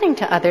listening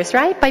to others,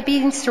 right? By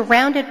being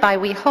surrounded by,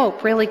 we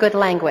hope, really good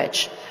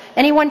language.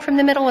 Anyone from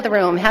the middle of the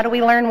room, how do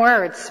we learn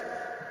words?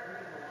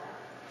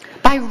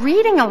 By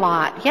reading a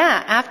lot.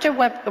 Yeah, after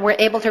we're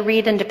able to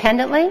read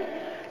independently,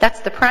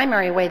 that's the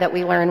primary way that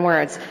we learn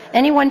words.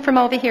 Anyone from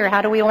over here,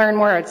 how do we learn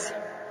words?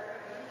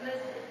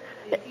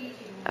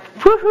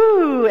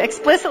 Woohoo!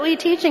 Explicitly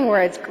teaching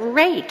words.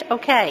 Great.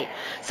 Okay.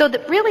 So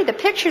really the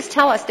pictures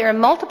tell us there are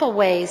multiple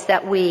ways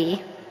that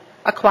we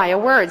acquire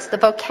words. The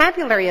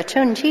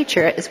vocabulary-attuned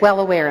teacher is well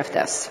aware of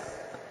this,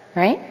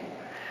 right?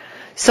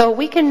 So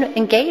we can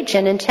engage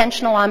in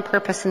intentional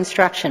on-purpose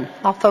instruction.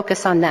 I'll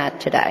focus on that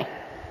today.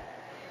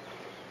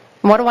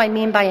 What do I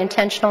mean by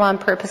intentional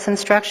on-purpose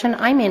instruction?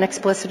 I mean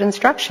explicit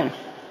instruction.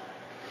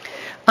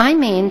 I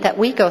mean that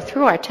we go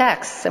through our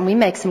texts and we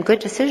make some good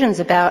decisions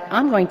about,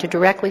 I'm going to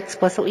directly,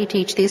 explicitly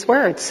teach these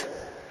words.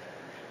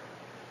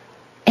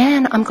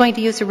 And I'm going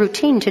to use a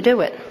routine to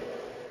do it.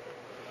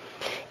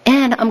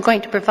 And I'm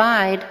going to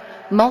provide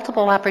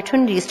multiple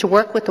opportunities to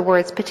work with the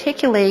words,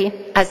 particularly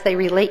as they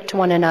relate to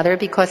one another,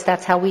 because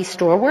that's how we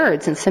store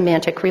words in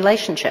semantic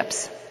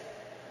relationships.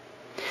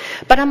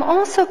 But I'm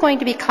also going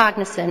to be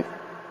cognizant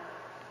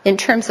in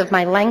terms of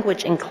my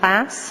language in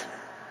class,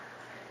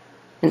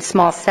 in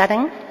small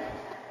setting,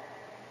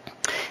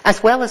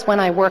 as well as when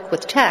I work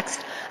with text.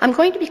 I'm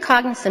going to be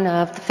cognizant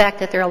of the fact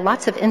that there are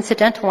lots of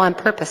incidental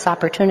on-purpose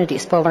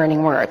opportunities for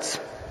learning words.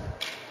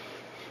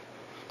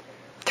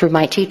 Through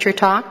my teacher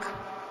talk,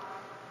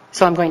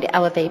 so I'm going to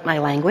elevate my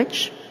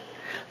language.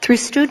 Through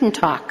student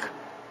talk,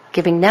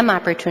 giving them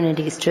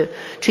opportunities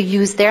to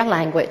use their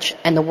language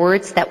and the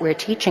words that we're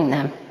teaching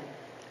them.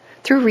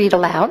 Through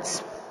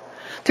read-alouds.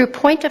 Through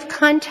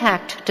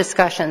point-of-contact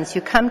discussions,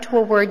 you come to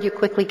a word, you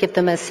quickly give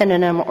them a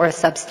synonym or a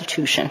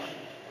substitution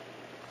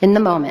in the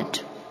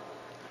moment.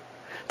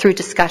 Through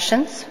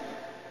discussions.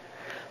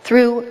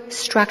 Through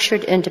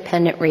structured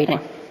independent reading.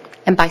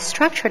 And by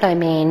structured, I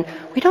mean,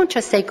 we don't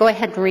just say, go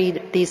ahead and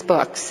read these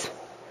books.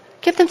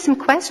 Give them some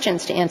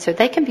questions to answer.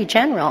 They can be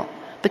general,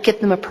 but give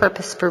them a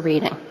purpose for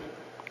reading.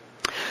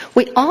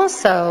 We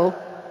also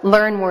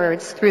learn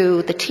words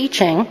through the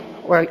teaching,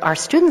 or our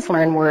students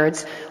learn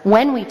words,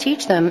 when we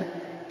teach them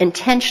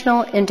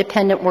intentional,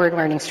 independent word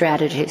learning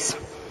strategies.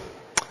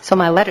 So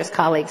my LETRs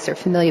colleagues are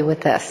familiar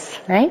with this,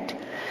 right?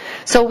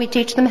 So we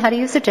teach them how to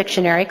use a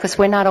dictionary, because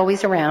we're not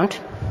always around.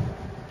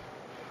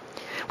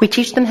 We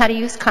teach them how to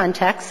use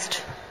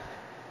context.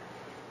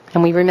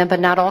 And we remember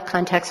not all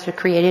contexts are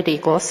created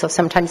equal, so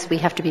sometimes we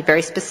have to be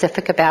very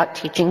specific about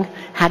teaching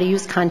how to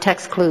use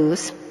context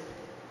clues.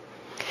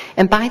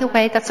 And by the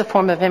way, that's a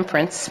form of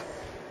inference.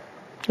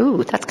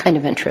 Ooh, that's kind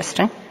of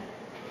interesting.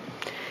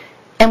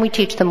 And we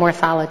teach them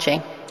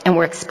morphology, and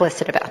we're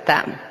explicit about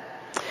that.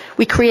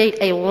 We create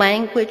a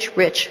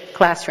language-rich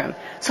classroom.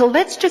 So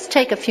let's just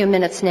take a few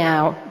minutes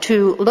now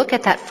to look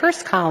at that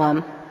first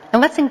column,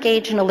 and let's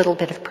engage in a little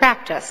bit of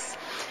practice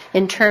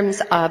in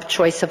terms of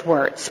choice of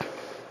words.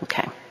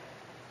 Okay.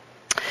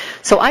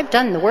 So I've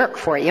done the work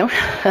for you. All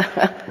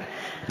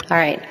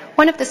right.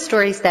 One of the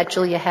stories that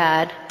Julia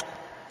had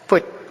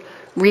for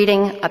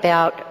reading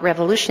about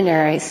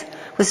revolutionaries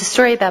was a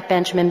story about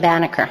Benjamin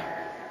Banneker.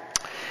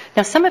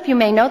 Now, some of you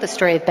may know the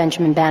story of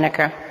Benjamin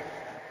Banneker.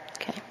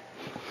 Okay.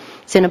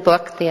 It's in a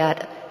book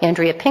that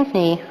Andrea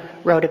Pinkney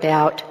wrote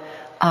about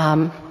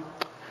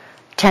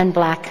 10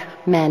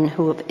 black men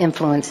who have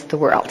influenced the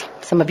world.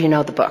 Some of you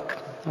know the book.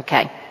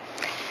 Okay.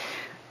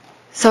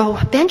 So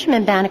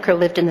Benjamin Banneker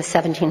lived in the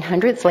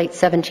 1700s, late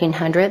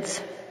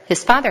 1700s.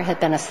 His father had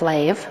been a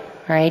slave,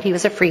 right? He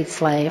was a freed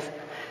slave.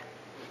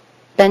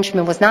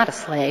 Benjamin was not a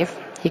slave.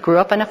 He grew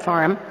up on a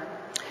farm.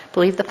 I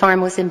believe the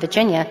farm was in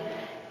Virginia.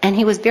 And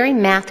he was very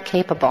math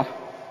capable.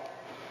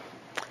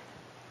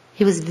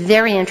 He was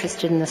very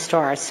interested in the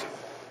stars.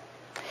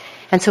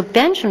 And so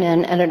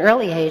Benjamin, at an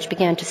early age,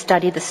 began to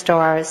study the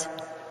stars,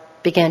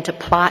 began to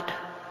plot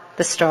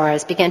the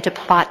stars, began to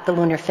plot the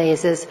lunar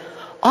phases,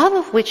 all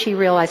of which he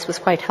realized was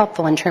quite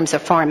helpful in terms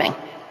of farming.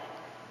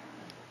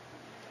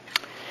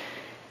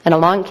 And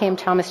along came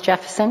Thomas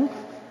Jefferson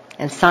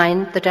and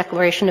signed the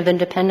Declaration of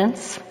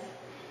Independence.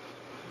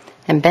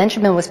 And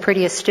Benjamin was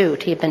pretty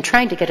astute. He had been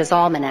trying to get his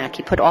almanac.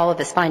 He put all of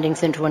his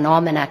findings into an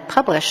almanac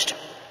published,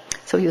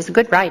 so he was a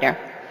good writer.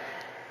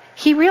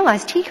 He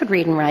realized he could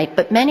read and write,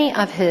 but many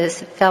of his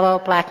fellow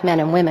black men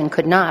and women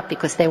could not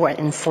because they were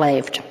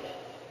enslaved.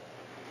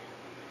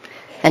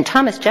 And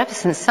Thomas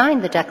Jefferson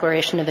signed the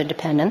Declaration of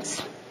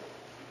Independence.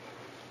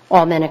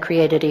 All men are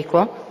created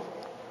equal,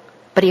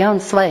 but he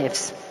owned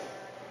slaves.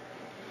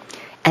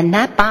 And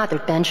that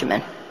bothered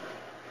Benjamin.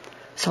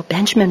 So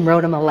Benjamin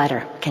wrote him a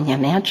letter. Can you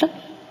imagine?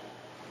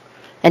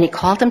 And he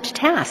called him to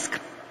task.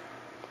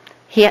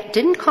 He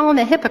didn't call him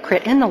a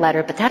hypocrite in the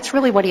letter, but that's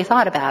really what he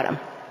thought about him.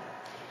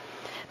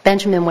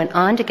 Benjamin went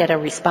on to get a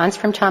response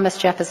from Thomas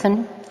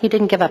Jefferson. He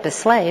didn't give up his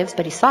slaves,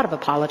 but he sort of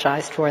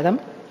apologized for them,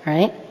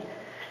 right?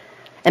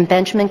 And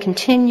Benjamin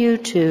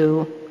continued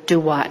to do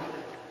what?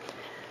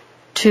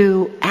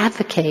 To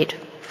advocate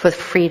for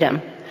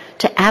freedom,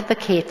 to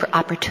advocate for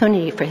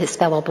opportunity for his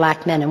fellow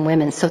black men and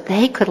women so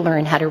they could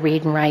learn how to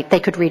read and write. They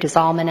could read his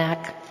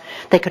almanac.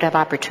 They could have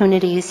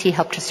opportunities. He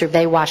helped to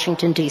survey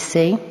Washington,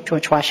 D.C.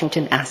 George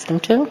Washington asked him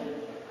to.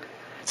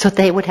 So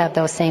they would have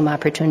those same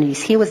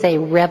opportunities. He was a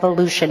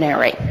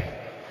revolutionary.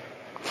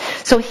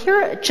 So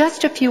here are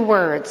just a few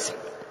words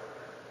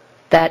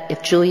that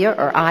if Julia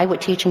or I were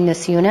teaching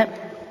this unit,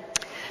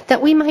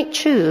 that we might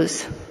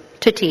choose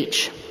to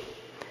teach.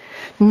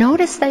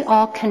 Notice they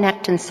all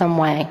connect in some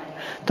way.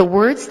 The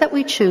words that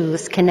we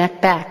choose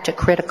connect back to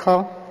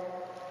critical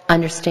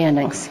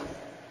understandings.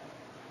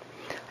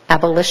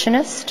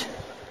 Abolitionist,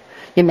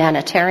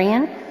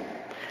 humanitarian,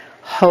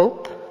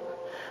 hope,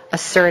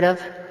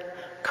 assertive,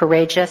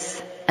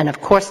 courageous, and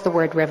of course the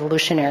word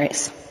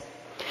revolutionaries.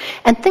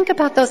 And think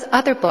about those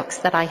other books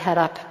that I had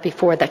up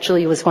before that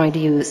Julia was going to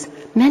use.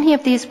 Many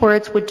of these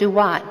words would do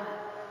what?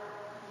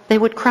 They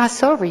would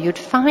cross over. You'd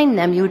find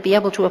them. You would be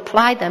able to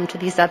apply them to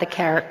these other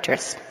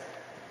characters.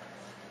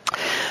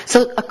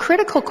 So a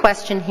critical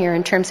question here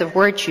in terms of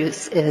word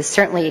use is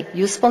certainly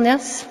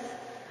usefulness,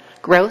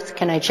 growth,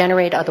 can I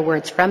generate other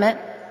words from it,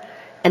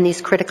 and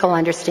these critical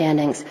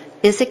understandings.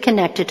 Is it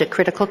connected to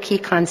critical key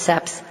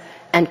concepts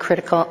and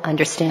critical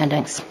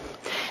understandings?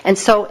 And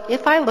so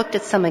if I looked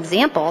at some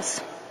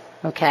examples,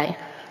 okay,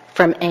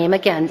 from AIM,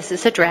 again, this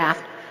is a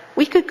draft,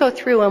 we could go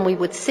through and we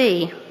would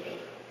see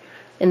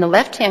in the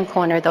left-hand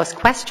corner those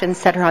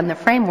questions that are on the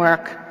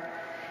framework,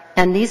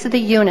 and these are the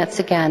units,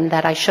 again,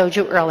 that I showed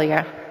you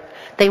earlier.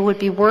 They would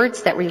be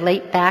words that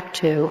relate back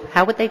to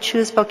how would they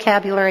choose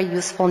vocabulary,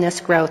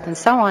 usefulness, growth, and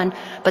so on,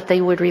 but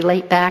they would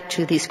relate back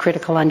to these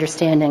critical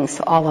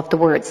understandings, all of the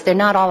words. They're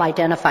not all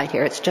identified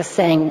here. It's just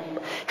saying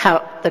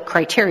how the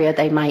criteria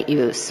they might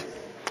use.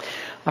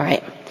 All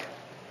right.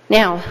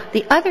 Now,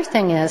 the other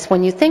thing is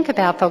when you think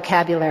about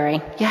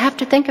vocabulary, you have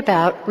to think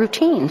about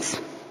routines.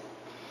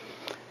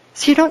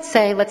 So you don't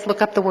say, let's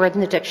look up the word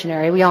in the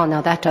dictionary. We all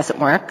know that doesn't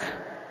work.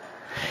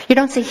 You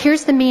don't say,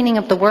 here's the meaning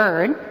of the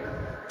word.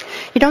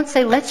 You don't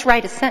say, let's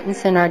write a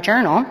sentence in our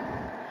journal.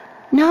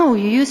 No,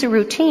 you use a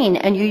routine,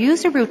 and you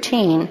use a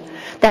routine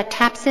that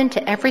taps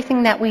into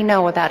everything that we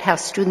know about how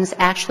students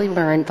actually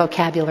learn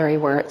vocabulary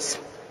words.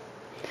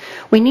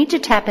 We need to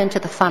tap into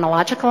the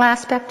phonological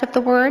aspect of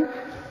the word,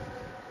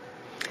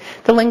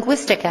 the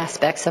linguistic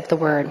aspects of the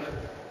word,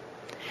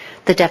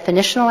 the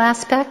definitional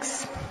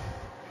aspects,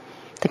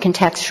 the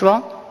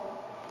contextual,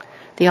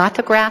 the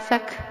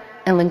orthographic,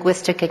 and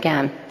linguistic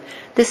again.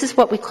 This is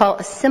what we call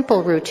a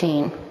simple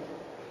routine.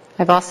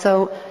 I've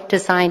also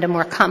designed a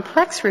more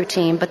complex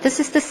routine, but this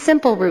is the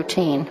simple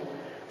routine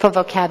for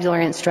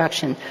vocabulary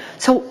instruction.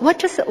 So what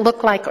does it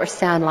look like or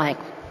sound like?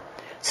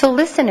 So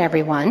listen,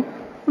 everyone.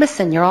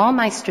 Listen, you're all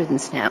my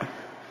students now.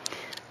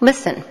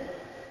 Listen.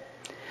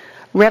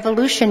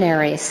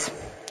 Revolutionaries.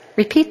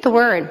 Repeat the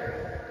word.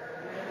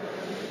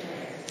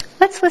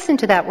 Let's listen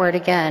to that word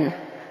again.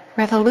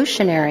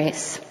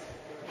 Revolutionaries.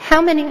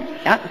 How many?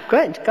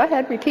 Good. Go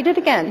ahead. Repeat it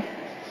again.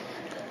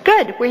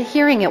 Good. We're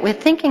hearing it. We're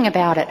thinking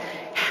about it.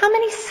 How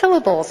many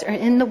syllables are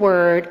in the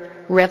word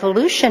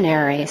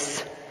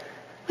revolutionaries?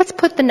 Let's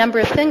put the number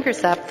of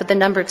fingers up for the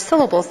number of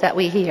syllables that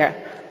we hear.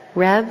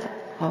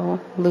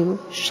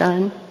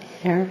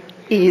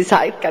 Revolutionaries.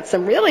 I got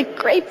some really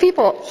great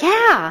people.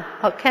 Yeah.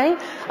 Okay.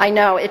 I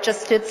know. It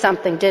just did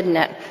something, didn't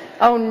it?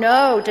 Oh,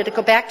 no. Did it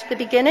go back to the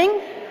beginning?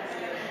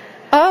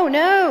 Oh,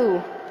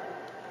 no.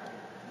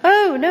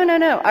 Oh,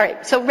 no. All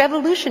right, so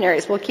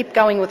revolutionaries. We'll keep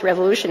going with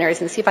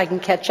revolutionaries and see if I can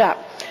catch up.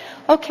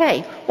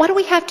 Okay, what do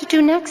we have to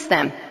do next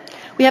then?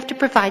 We have to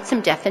provide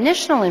some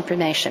definitional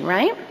information,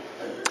 right?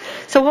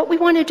 So what we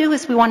want to do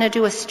is we want to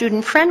do a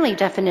student-friendly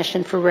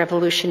definition for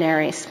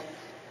revolutionaries.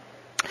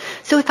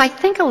 So if I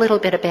think a little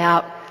bit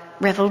about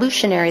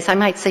revolutionaries, I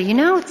might say,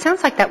 it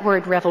sounds like that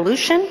word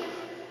revolution.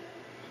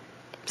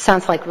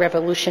 Sounds like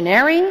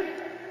revolutionary.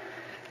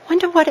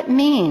 Wonder what it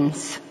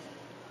means.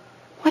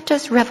 What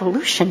does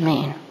revolution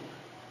mean?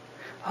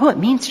 Oh, it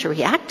means to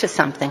react to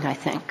something, I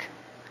think.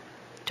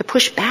 To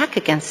push back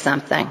against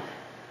something.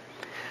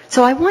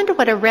 So I wonder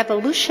what a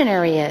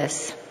revolutionary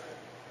is.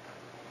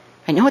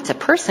 I know it's a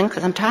person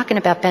because I'm talking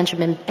about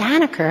Benjamin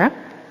Banneker.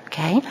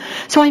 Okay?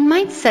 So I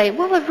might say,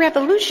 well, a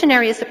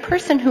revolutionary is a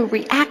person who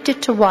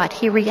reacted to what?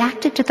 He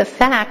reacted to the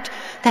fact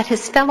that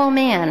his fellow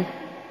man,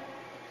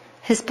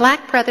 his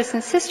black brothers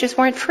and sisters,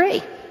 weren't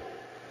free.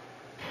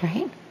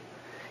 Right?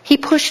 He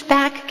pushed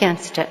back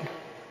against it.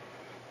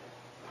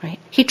 Right?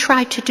 He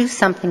tried to do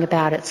something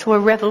about it. So a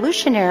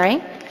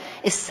revolutionary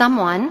is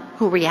someone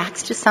who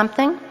reacts to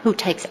something, who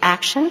takes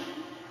action,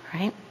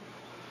 right,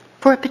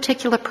 for a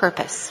particular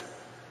purpose.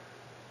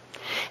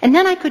 And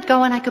then I could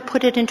go and I could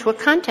put it into a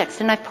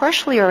context, and I've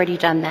partially already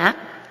done that.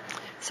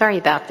 Sorry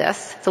about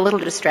this. It's a little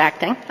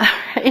distracting. All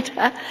right.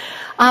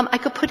 I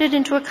could put it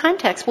into a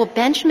context. Well,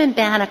 Benjamin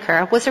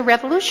Banneker was a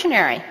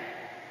revolutionary.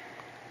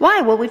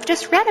 Why? Well, we've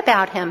just read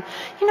about him.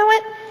 You know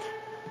what?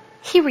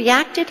 He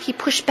reacted, he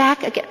pushed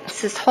back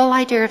against this whole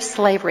idea of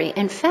slavery.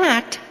 In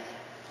fact,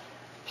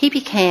 he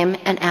became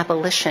an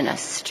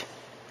abolitionist.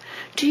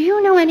 Do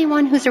you know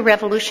anyone who's a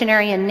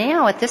revolutionary? And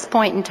now, at this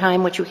point in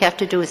time, what you have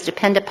to do is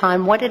depend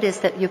upon what it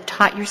is that you've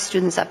taught your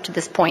students up to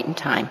this point in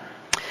time.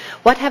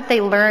 What have they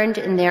learned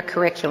in their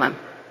curriculum?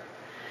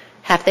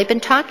 Have they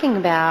been talking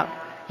about,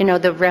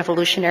 the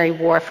Revolutionary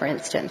War, for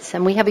instance?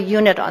 And we have a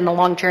unit on the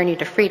Long Journey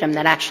to Freedom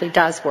that actually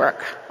does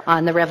work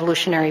on the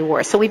Revolutionary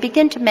War. So we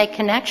begin to make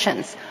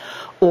connections.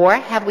 Or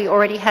have we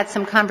already had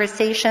some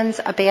conversations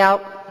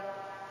about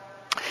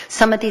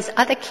some of these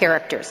other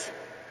characters,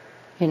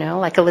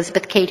 like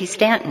Elizabeth Cady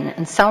Stanton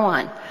and so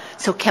on?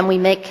 So can we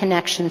make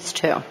connections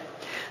too?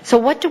 So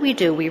what do?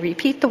 We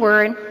repeat the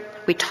word.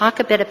 We talk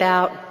a bit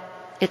about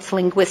its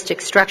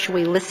linguistic structure.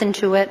 We listen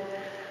to it.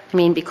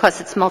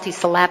 Because it's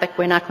multisyllabic,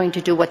 we're not going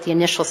to do what the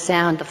initial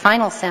sound, the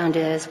final sound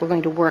is. We're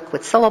going to work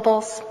with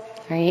syllables,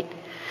 right?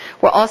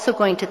 We're also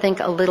going to think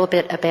a little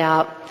bit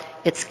about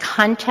its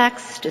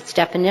context, its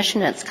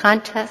definition, its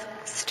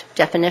context,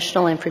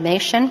 definitional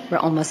information. We're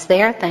almost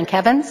there, thank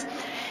heavens.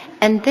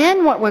 And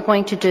then what we're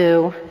going to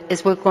do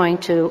is we're going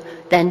to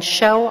then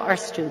show our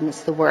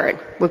students the word.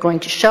 We're going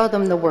to show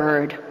them the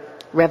word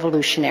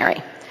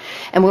revolutionary.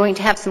 And we're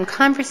going to have some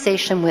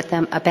conversation with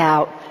them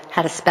about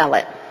how to spell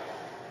it.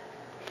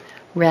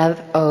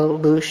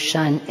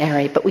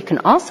 Revolutionary. But we can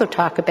also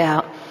talk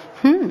about,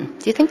 do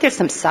you think there's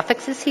some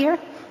suffixes here?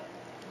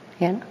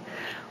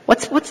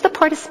 What's the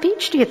part of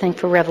speech, do you think,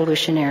 for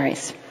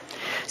revolutionaries?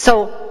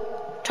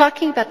 So,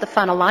 talking about the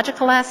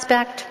phonological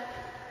aspect,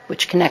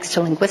 which connects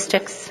to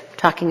linguistics,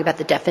 talking about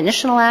the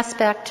definitional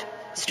aspect,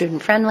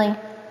 student-friendly,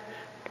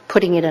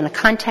 putting it in a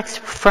context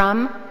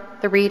from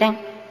the reading,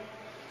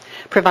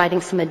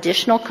 providing some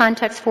additional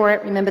context for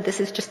it. Remember, this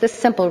is just a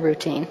simple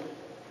routine.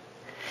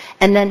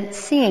 And then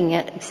seeing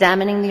it,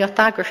 examining the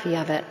orthography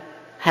of it.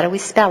 How do we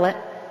spell it,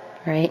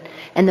 right?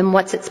 And then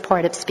what's its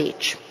part of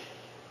speech?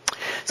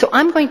 So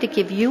I'm going to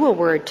give you a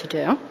word to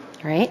do,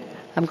 right?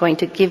 I'm going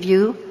to give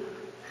you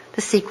the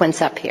sequence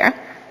up here.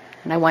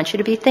 And I want you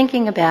to be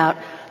thinking about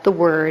the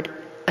word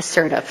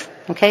assertive.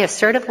 Okay,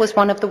 assertive was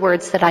one of the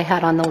words that I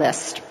had on the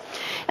list.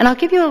 And I'll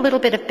give you a little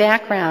bit of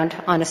background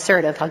on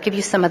assertive. I'll give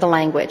you some of the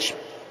language.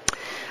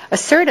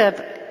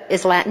 Assertive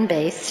is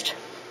Latin-based.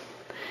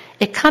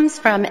 It comes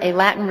from a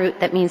Latin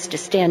root that means to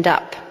stand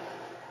up.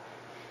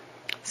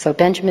 So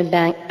Benjamin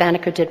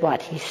Banneker did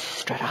what? He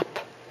stood up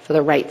for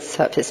the rights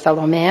of his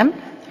fellow man,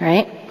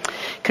 right?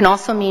 It can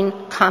also mean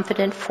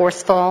confident,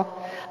 forceful,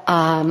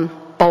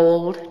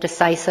 bold,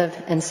 decisive,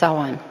 and so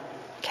on.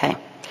 Okay.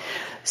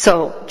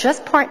 So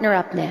just partner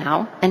up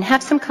now and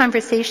have some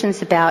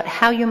conversations about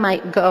how you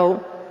might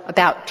go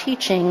about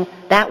teaching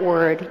that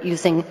word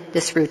using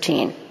this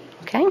routine.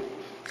 Okay?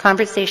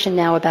 Conversation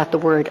now about the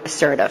word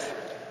assertive.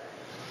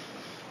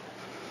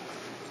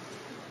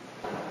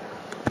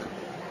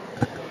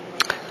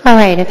 All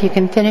right, if you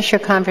can finish your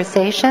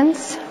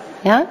conversations.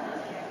 Yeah?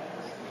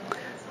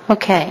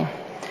 Okay.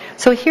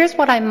 So here's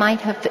what I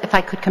might have, if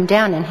I could come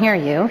down and hear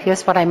you,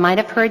 here's what I might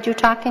have heard you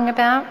talking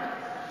about.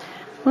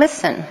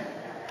 Listen.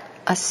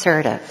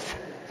 Assertive.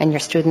 And your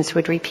students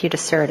would repeat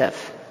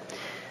assertive.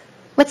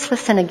 Let's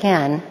listen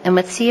again, and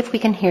let's see if we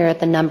can hear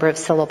the number of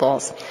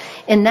syllables.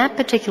 In that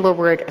particular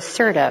word,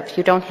 assertive,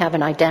 you don't have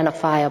an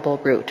identifiable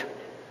root.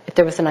 If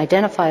there was an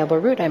identifiable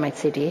root, I might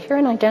say, do you hear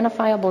an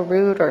identifiable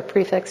root or a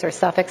prefix or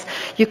suffix?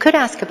 You could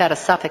ask about a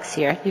suffix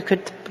here. You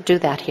could do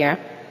that here,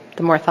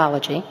 the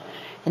morphology.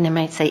 And they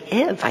might say,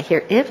 iv. I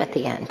hear iv at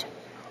the end.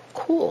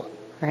 Cool,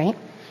 right?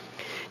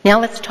 Now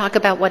let's talk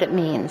about what it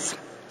means.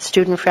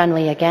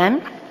 Student-friendly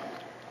again.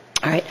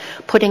 All right,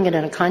 putting it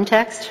in a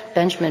context.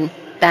 Benjamin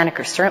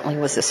Banneker certainly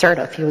was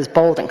assertive. He was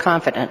bold and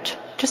confident.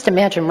 Just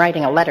imagine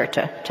writing a letter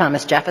to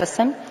Thomas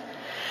Jefferson.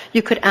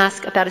 You could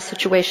ask about a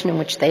situation in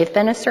which they've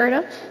been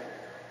assertive,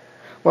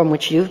 or in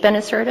which you've been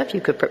assertive.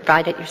 You could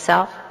provide it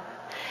yourself.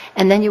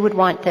 And then you would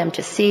want them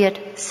to see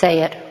it,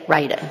 say it,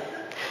 write it.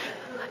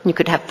 You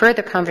could have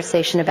further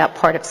conversation about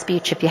part of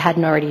speech if you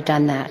hadn't already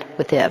done that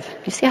with Iv.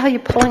 You see how you're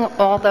pulling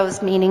all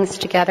those meanings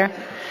together?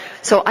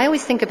 So I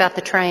always think about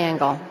the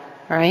triangle,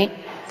 all right?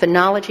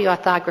 phonology,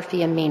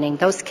 orthography, and meaning.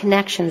 Those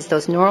connections,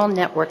 those neural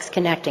networks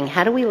connecting.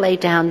 How do we lay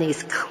down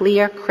these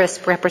clear,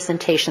 crisp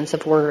representations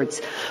of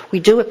words? We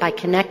do it by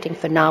connecting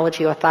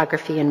phonology,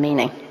 orthography, and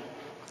meaning.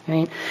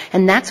 Right?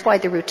 And that's why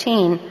the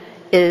routine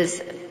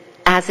is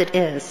as it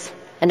is.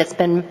 And it's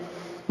been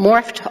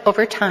morphed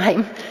over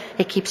time.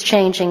 It keeps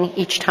changing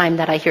each time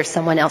that I hear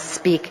someone else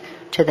speak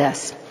to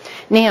this.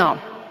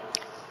 Now,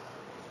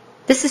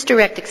 this is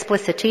direct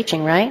explicit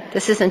teaching, right?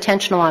 This is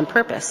intentional on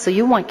purpose. So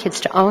you want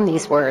kids to own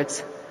these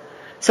words.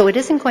 So it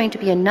isn't going to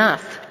be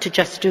enough to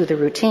just do the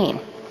routine.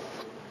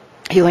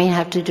 You're going to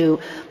have to do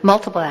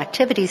multiple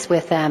activities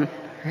with them,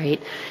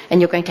 right?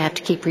 And you're going to have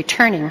to keep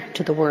returning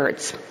to the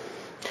words.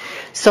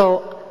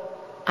 So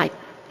I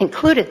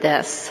included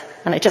this,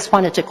 and I just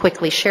wanted to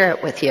quickly share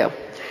it with you.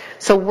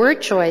 So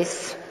word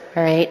choice,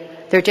 all right?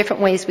 There are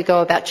different ways we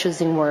go about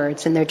choosing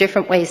words, and there are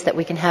different ways that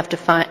we can have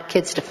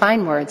kids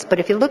define words. But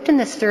if you looked in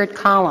this third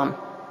column,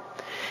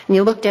 and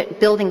you looked at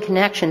building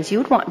connections, you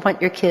would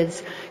want your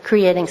kids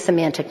creating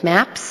semantic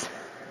maps.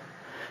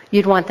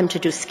 You'd want them to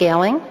do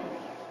scaling,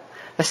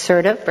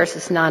 assertive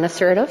versus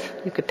non-assertive.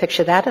 You could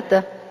picture that at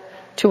the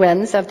two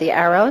ends of the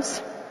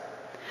arrows.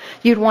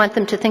 You'd want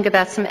them to think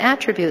about some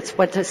attributes.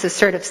 What does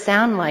assertive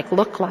sound like,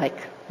 look like?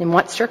 In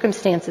what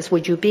circumstances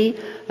would you be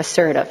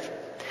assertive?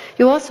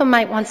 You also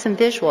might want some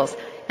visuals.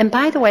 And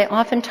by the way,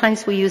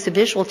 oftentimes we use a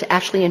visual to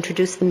actually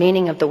introduce the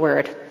meaning of the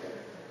word.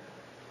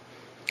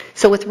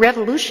 So with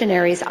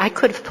revolutionaries, I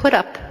could have put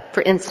up,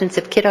 for instance,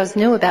 if kiddos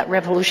knew about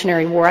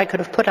Revolutionary War, I could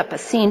have put up a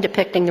scene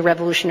depicting the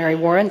Revolutionary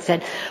War and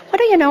said, what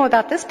do you know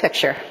about this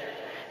picture?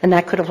 And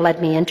that could have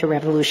led me into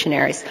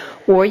revolutionaries.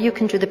 Or you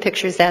can do the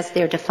pictures as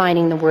they're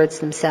defining the words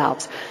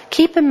themselves.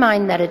 Keep in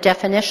mind that a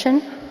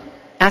definition,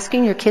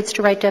 asking your kids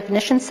to write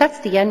definitions, that's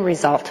the end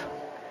result.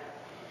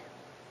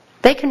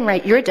 They can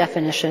write your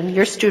definition,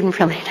 your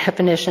student-friendly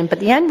definition, but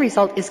the end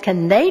result is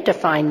can they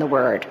define the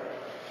word?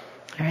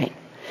 All right.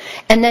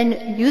 And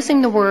then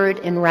using the word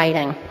in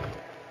writing.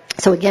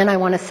 So again, I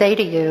want to say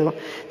to you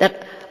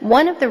that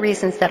one of the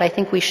reasons that I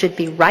think we should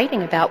be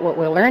writing about what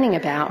we're learning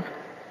about,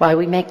 why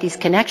we make these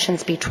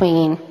connections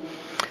between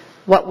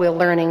what we're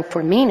learning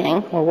for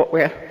meaning, or what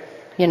we're,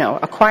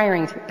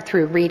 acquiring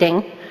through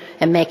reading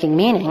and making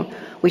meaning,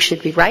 we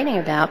should be writing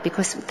about,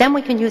 because then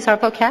we can use our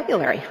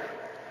vocabulary.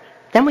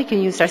 Then we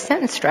can use our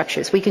sentence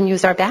structures. We can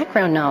use our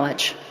background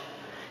knowledge.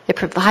 It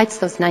provides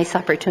those nice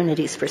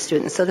opportunities for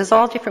students. So there's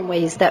all different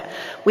ways that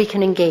we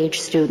can engage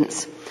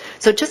students.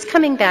 So just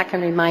coming back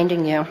and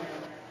reminding you,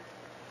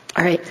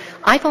 all right,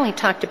 I've only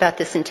talked about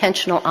this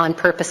intentional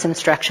on-purpose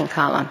instruction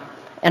column.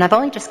 And I've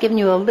only just given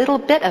you a little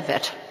bit of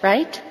it,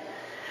 right?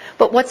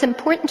 But what's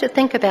important to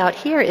think about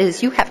here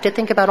is you have to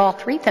think about all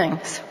three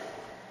things.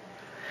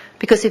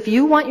 Because if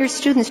you want your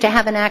students to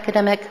have an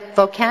academic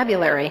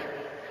vocabulary,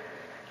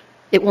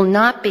 it will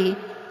not be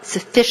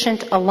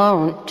sufficient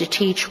alone to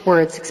teach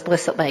words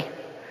explicitly.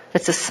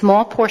 That's a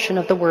small portion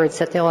of the words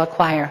that they'll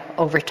acquire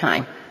over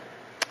time.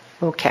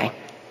 Okay.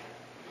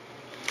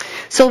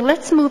 So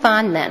let's move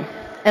on then,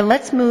 and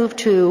let's move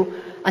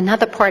to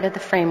another part of the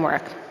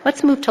framework.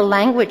 Let's move to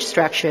language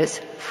structures,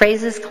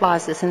 phrases,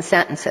 clauses, and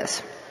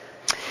sentences.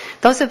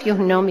 Those of you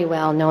who know me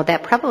well know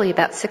that probably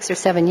about 6 or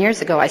 7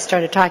 years ago I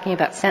started talking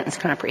about sentence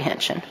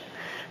comprehension.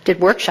 Did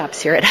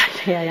workshops here at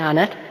IDA on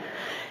it.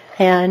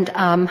 And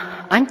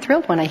I'm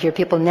thrilled when I hear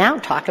people now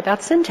talk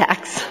about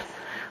syntax.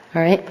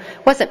 All right?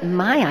 It wasn't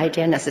my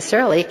idea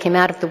necessarily. It came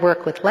out of the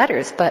work with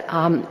LETRs, but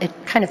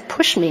it kind of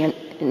pushed me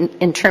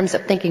in terms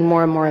of thinking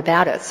more and more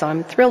about it. So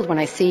I'm thrilled when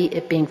I see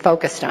it being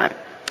focused on.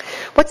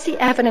 What's the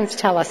evidence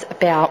tell us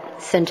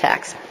about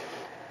syntax?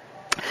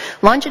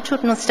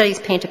 Longitudinal studies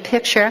paint a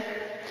picture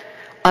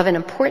of an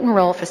important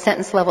role for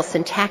sentence-level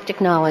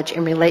syntactic knowledge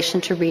in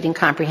relation to reading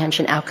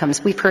comprehension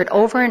outcomes. We've heard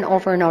over and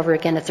over and over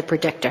again it's a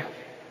predictor.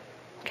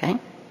 Okay?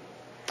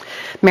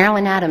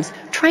 Marilyn Adams,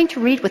 trying to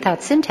read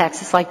without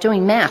syntax is like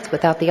doing math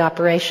without the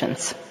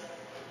operations.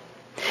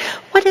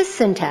 What is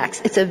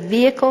syntax? It's a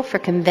vehicle for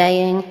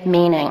conveying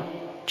meaning.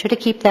 Try to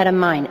keep that in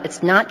mind.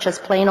 It's not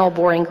just plain old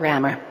boring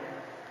grammar.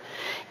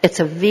 It's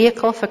a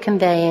vehicle for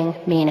conveying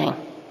meaning.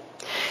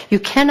 You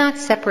cannot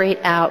separate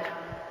out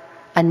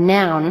a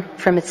noun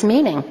from its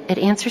meaning. It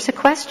answers a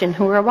question,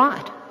 who or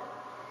what.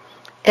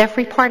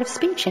 Every part of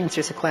speech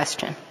answers a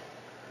question.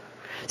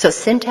 So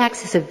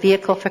syntax is a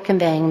vehicle for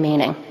conveying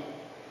meaning.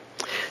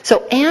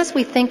 So as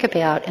we think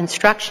about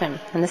instruction,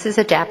 and this is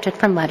adapted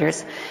from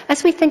LETRs,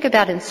 as we think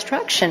about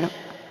instruction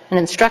and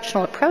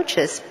instructional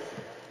approaches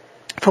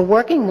for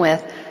working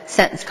with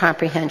sentence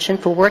comprehension,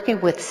 for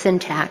working with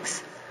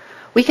syntax,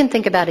 we can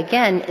think about,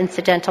 again,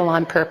 incidental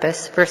on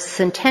purpose versus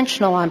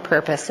intentional on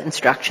purpose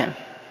instruction.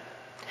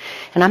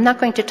 And I'm not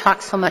going to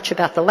talk so much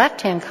about the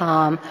left-hand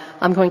column.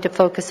 I'm going to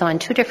focus on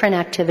two different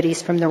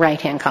activities from the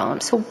right-hand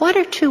column. So what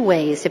are two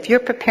ways, if you're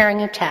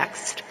preparing a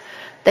text,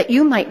 that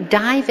you might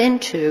dive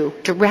into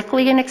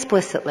directly and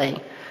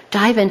explicitly,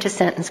 dive into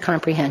sentence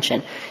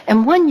comprehension?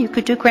 And one, you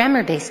could do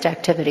grammar-based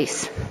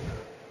activities.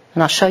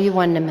 And I'll show you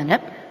one in a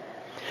minute.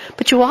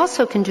 But you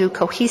also can do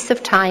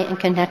cohesive tie and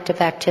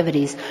connective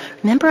activities.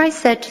 Remember I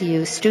said to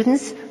you,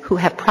 students who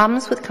have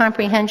problems with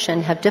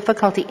comprehension have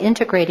difficulty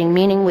integrating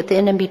meaning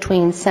within and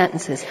between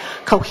sentences.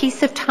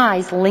 Cohesive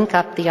ties link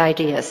up the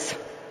ideas.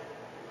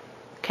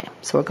 Okay,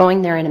 so we're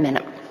going there in a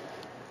minute.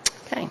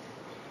 Okay.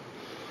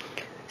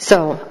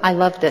 So I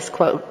love this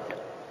quote.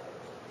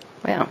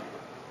 Well,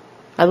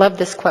 I love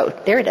this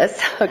quote. There it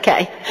is.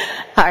 Okay.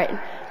 All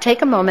right.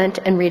 Take a moment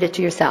and read it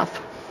to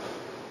yourself.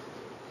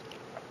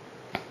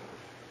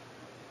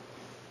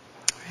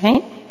 All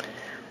right?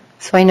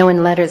 So I know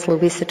in letters,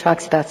 Louisa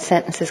talks about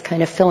sentences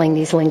kind of filling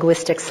these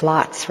linguistic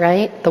slots,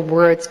 right? The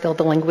words fill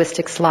the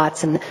linguistic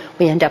slots and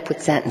we end up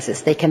with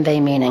sentences. They convey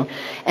meaning.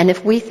 And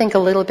if we think a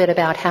little bit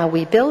about how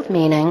we build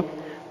meaning,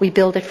 we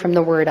build it from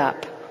the word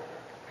up,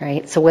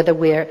 right? So whether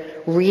we're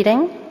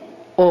reading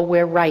or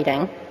we're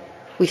writing,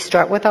 we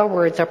start with our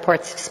words, our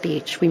parts of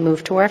speech. We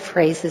move to our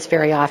phrases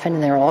very often,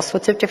 and there are all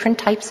sorts of different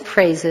types of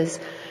phrases.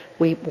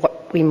 We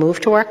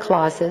move to our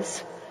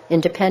clauses,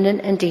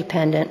 independent and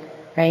dependent.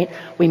 Right?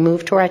 We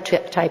move to our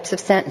types of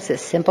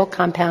sentences, simple,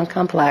 compound,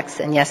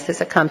 complex, and yes,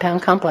 there's a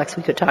compound complex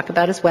we could talk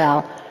about as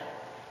well.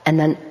 And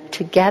then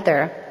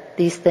together,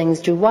 these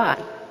things do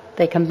what?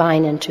 They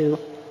combine into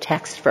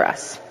text for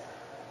us.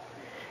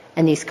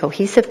 And these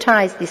cohesive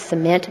ties, these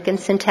semantic and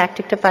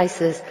syntactic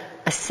devices,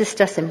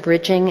 assist us in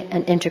bridging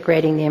and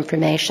integrating the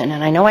information.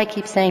 And I know I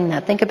keep saying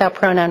that. Think about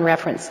pronoun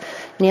reference.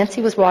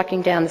 Nancy was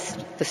walking down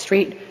the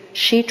street.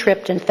 She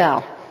tripped and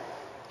fell.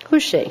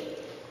 Who's she?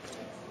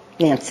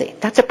 Nancy.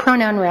 That's a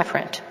pronoun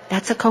referent.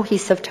 That's a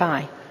cohesive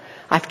tie.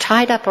 I've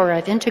tied up or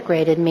I've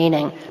integrated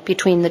meaning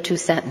between the two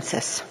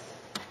sentences.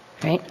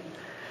 Right?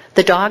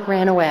 The dog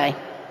ran away.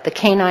 The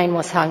canine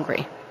was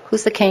hungry.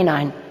 Who's the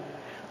canine?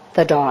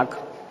 The dog.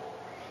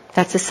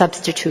 That's a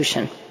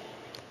substitution.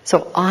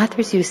 So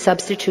authors use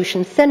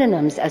substitution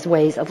synonyms as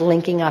ways of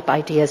linking up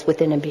ideas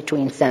within and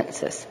between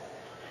sentences.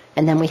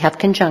 And then we have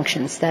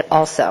conjunctions that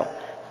also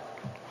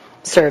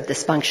serve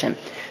this function.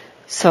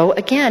 So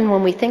again,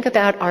 when we think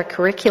about our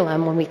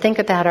curriculum, when we think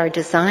about our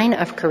design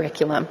of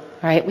curriculum,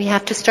 right, we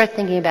have to start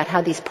thinking about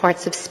how these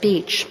parts of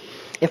speech,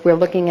 if we're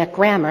looking at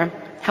grammar,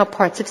 how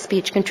parts of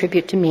speech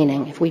contribute to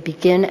meaning. If we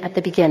begin at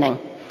the beginning.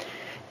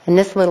 And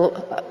this little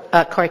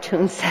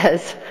cartoon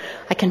says,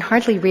 I can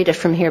hardly read it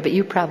from here, but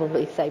you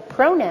probably say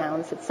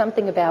pronouns. It's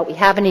something about, we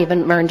haven't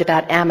even learned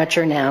about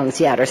amateur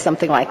nouns yet, or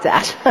something like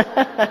that.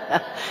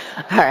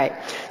 All right.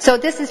 So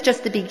this is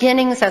just the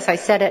beginnings. As I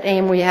said at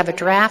AIM, we have a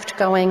draft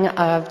going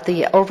of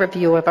the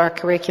overview of our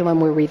curriculum.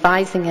 We're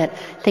revising it,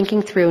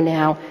 thinking through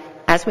now,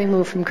 as we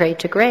move from grade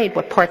to grade,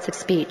 what parts of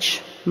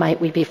speech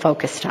might we be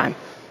focused on.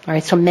 All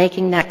right, so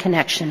making that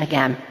connection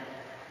again.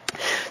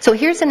 So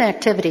here's an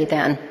activity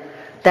then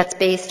that's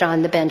based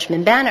on the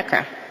Benjamin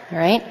Banneker, all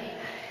right?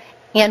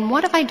 And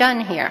what have I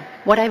done here?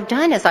 What I've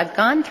done is I've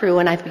gone through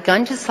and I've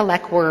begun to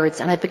select words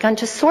and I've begun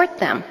to sort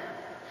them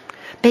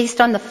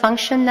based on the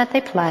function that they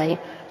play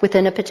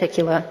within a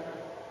particular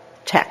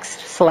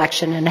text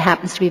selection, and it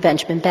happens to be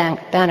Benjamin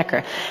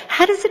Banneker.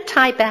 How does it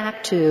tie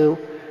back to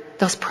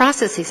those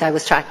processes I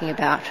was talking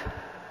about?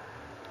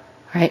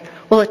 Right?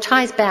 Well, it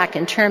ties back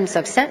in terms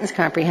of sentence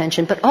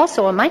comprehension, but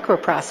also a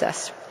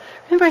microprocess.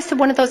 Remember I said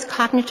one of those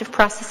cognitive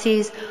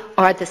processes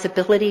are this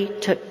ability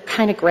to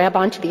kind of grab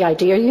onto the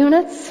idea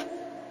units,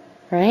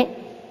 right?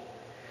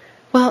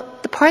 Well,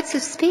 the parts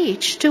of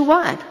speech do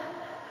what?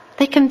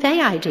 They convey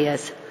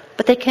ideas,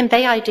 but they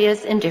convey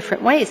ideas in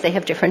different ways. They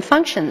have different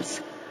functions.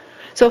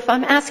 So if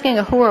I'm asking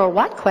a who or a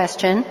what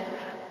question,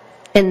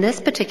 in this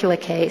particular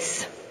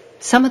case,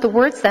 some of the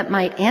words that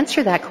might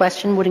answer that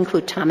question would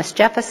include Thomas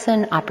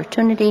Jefferson,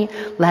 opportunity,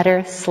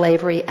 letter,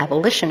 slavery,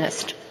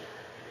 abolitionist.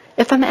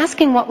 If I'm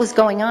asking what was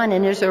going on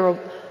and Israel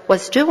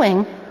was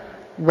doing,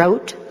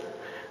 wrote,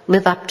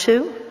 live up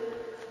to,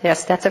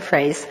 yes, that's a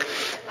phrase,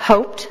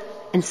 hoped,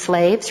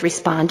 enslaves,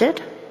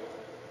 responded.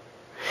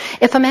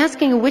 If I'm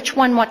asking which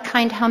one, what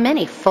kind, how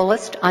many,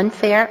 fullest,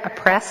 unfair,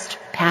 oppressed,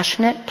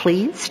 passionate,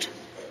 pleased,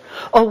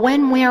 or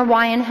when, where,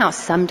 why, and how,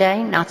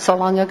 someday, not so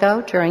long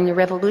ago, during the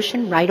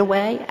Revolution, right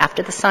away,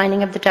 after the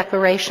signing of the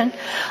Declaration,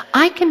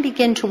 I can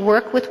begin to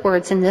work with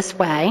words in this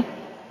way.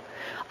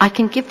 I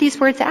can give these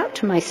words out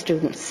to my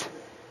students.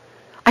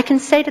 I can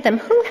say to them,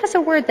 who has a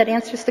word that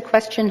answers the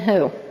question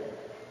who?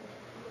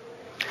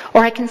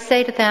 Or I can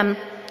say to them,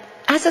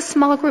 as a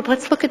small group,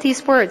 let's look at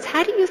these words.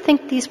 How do you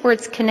think these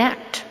words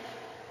connect?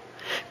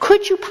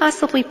 Could you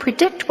possibly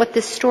predict what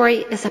this story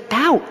is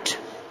about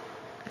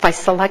if I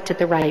selected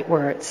the right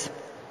words?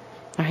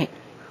 All right.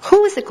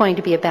 Who is it going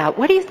to be about?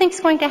 What do you think is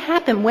going to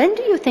happen? When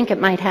do you think it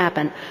might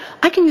happen?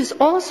 I can use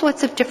all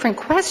sorts of different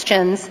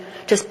questions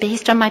just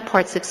based on my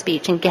parts of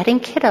speech and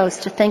getting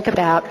kiddos to think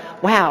about,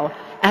 wow,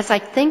 as I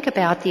think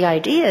about the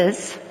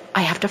ideas,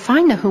 I have to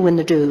find the who and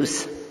the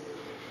do's.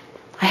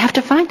 I have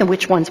to find the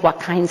which ones, what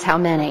kinds, how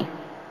many,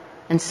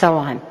 and so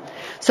on.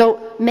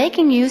 So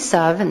making use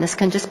of, and this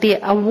can just be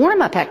a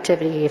warm-up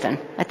activity even,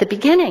 at the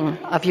beginning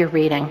of your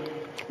reading,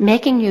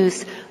 making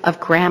use of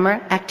grammar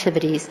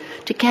activities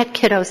to get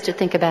kiddos to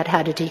think about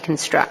how to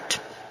deconstruct.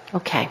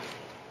 Okay.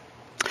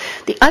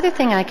 The other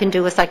thing I can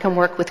do is I can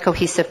work with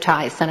cohesive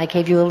ties, and I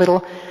gave you a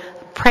little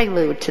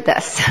prelude to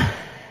this.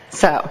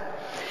 So,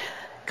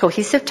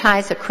 Cohesive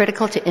ties are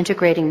critical to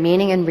integrating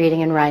meaning in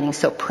reading and writing.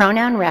 So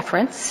pronoun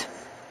reference,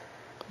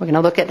 we're going to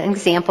look at an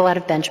example out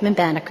of Benjamin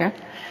Banneker,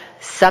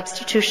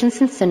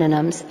 substitutions and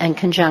synonyms, and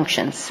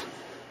conjunctions.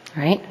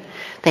 All right?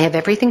 They have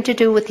everything to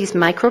do with these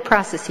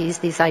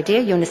microprocesses, these idea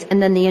units,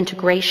 and then the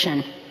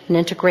integration, an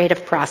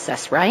integrative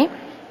process, right?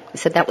 We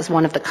said that was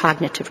one of the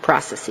cognitive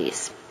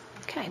processes.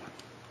 Okay.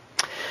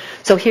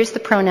 So here's the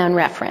pronoun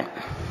referent.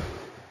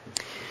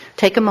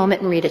 Take a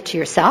moment and read it to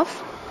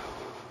yourself.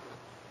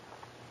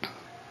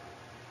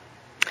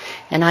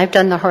 And I've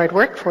done the hard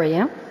work for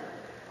you.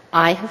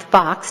 I have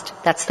boxed.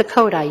 That's the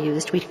code I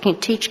used. We can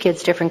teach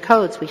kids different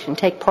codes. We can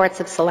take parts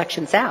of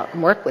selections out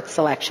and work with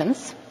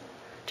selections.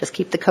 Just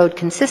keep the code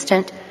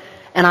consistent.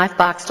 And I've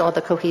boxed all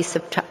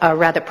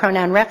the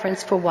pronoun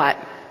reference for what?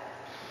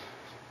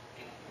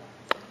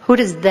 Who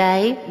does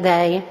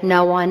they,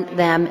 no one,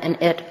 them, and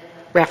it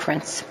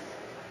reference?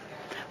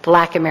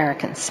 Black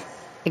Americans.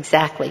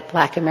 Exactly,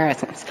 Black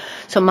Americans.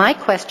 So my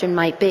question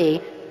might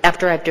be,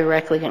 after I've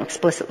directly and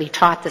explicitly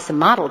taught this and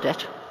modeled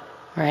it,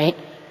 right?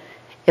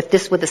 If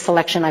this were the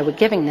selection I were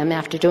giving them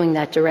after doing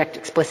that direct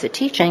explicit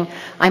teaching,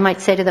 I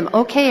might say to them,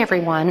 okay,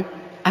 everyone,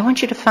 I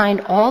want you to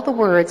find all the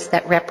words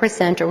that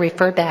represent or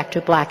refer back to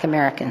Black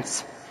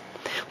Americans.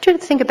 I want you to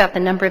think about the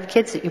number of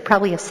kids that you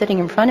probably have sitting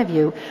in front of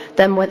you.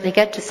 Then when they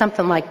get to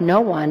something like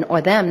no one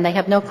or them, they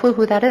have no clue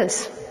who that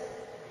is.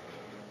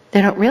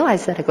 They don't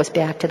realize that it goes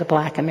back to the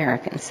Black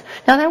Americans.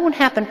 Now, that won't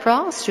happen for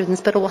all students,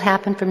 but it will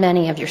happen for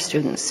many of your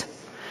students.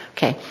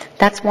 Okay,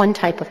 that's one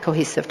type of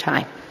cohesive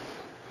tie.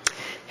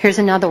 Here's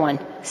another one,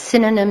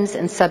 synonyms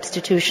and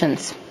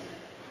substitutions.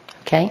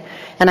 Okay,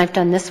 and I've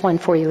done this one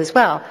for you as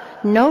well.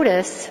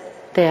 Notice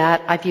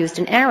that I've used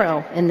an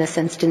arrow in this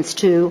instance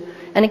too,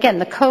 and again,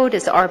 the code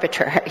is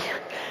arbitrary.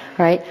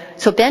 Right?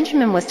 So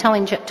Benjamin was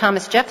telling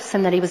Thomas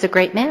Jefferson that he was a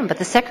great man, but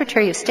the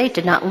Secretary of State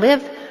did not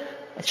live,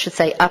 I should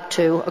say, up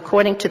to,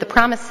 according to the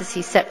promises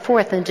he set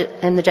forth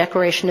in the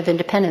Declaration of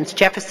Independence.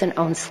 Jefferson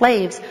owned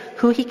slaves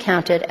who he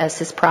counted as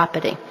his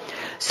property.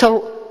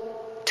 So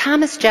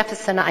Thomas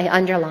Jefferson, I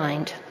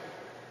underlined.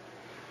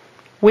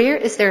 Where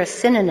is there a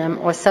synonym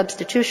or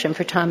substitution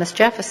for Thomas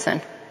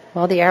Jefferson?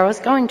 Well, the arrow's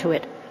going to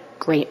it.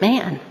 Great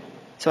man.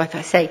 So if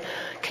I say,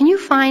 can you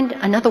find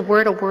another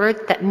word or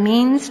word that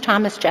means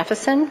Thomas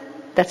Jefferson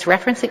that's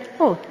referencing,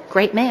 oh,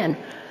 great man.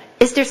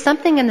 Is there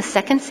something in the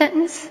second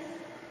sentence?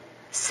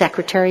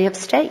 Secretary of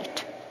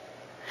State.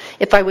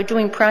 If I were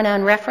doing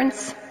pronoun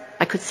reference,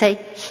 I could say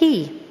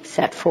he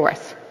set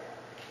forth.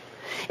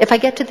 If I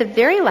get to the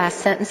very last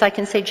sentence, I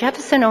can say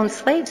Jefferson owned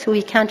slaves who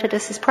he counted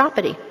as his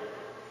property.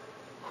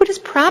 Who does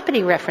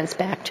property reference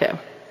back to?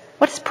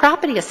 What is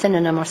property a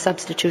synonym or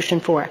substitution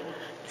for?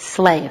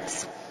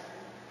 Slaves.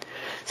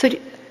 So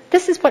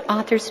this is what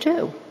authors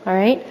do, all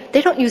right?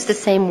 They don't use the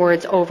same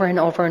words over and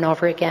over and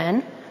over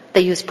again.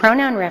 They use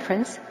pronoun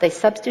reference. They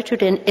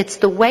substitute in. It's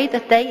the way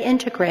that they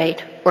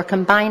integrate or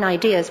combine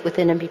ideas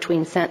within and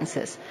between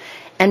sentences.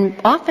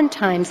 And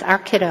oftentimes our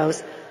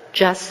kiddos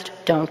just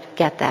don't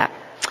get that.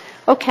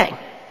 Okay,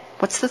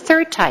 what's the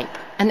third type?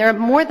 And there are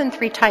more than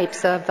 3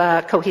 types of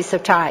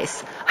cohesive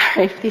ties. All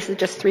right, these are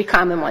just 3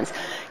 common ones.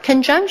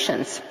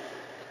 Conjunctions.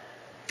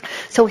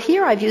 So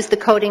here I've used the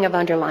coding of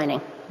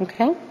underlining,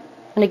 okay?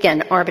 And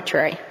again,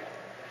 arbitrary.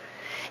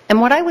 And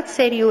what I would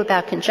say to you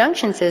about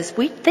conjunctions is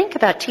we think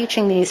about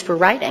teaching these for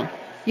writing.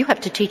 You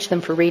have to teach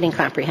them for reading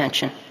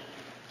comprehension.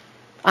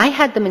 I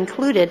had them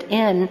included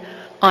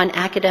on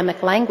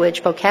academic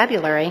language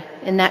vocabulary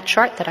in that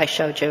chart that I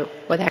showed you,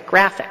 or that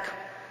graphic,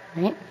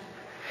 right?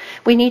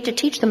 We need to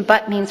teach them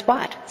but means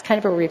what? It's kind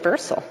of a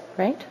reversal,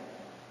 right?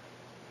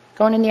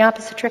 Going in the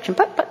opposite direction.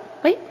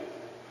 But, wait.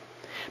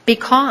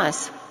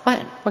 Because, what?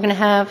 We're going to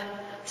have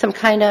some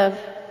kind of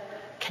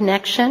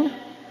connection,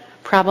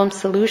 problem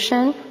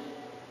solution,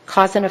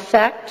 cause and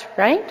effect,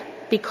 right?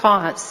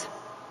 Because.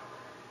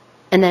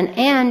 And then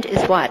and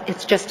is what?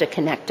 It's just a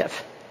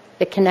connective.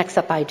 It connects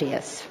up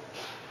ideas,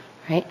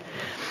 right?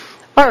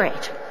 All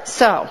right,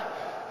 so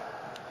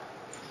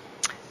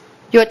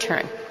your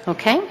turn,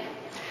 okay?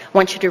 I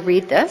want you to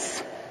read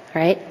this,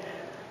 right?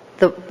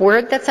 The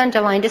word that's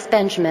underlined is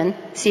Benjamin.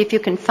 See if you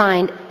can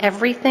find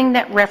everything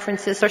that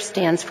references or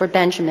stands for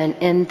Benjamin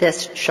in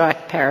this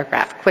short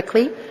paragraph.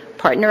 Quickly,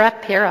 partner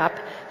up, pair up,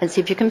 and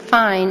see if you can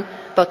find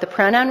both the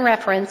pronoun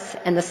reference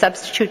and the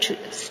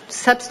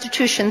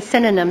substitution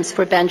synonyms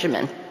for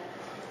Benjamin.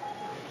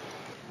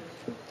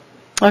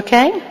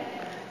 Okay?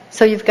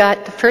 So you've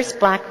got the first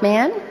black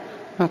man,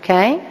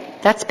 okay?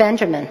 That's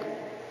Benjamin.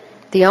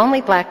 The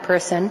only black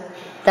person,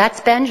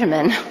 that's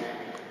Benjamin.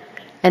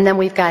 And then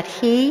we've got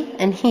he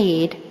and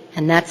he'd,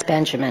 and that's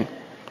Benjamin.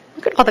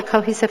 Look at all the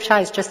cohesive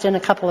ties just in a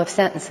couple of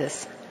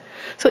sentences.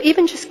 So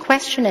even just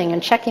questioning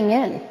and checking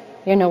in,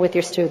 with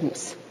your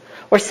students.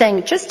 Or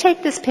saying, just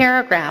take this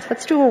paragraph.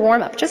 Let's do a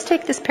warm-up. Just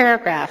take this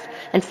paragraph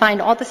and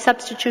find all the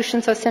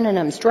substitutions or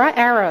synonyms. Draw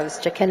arrows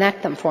to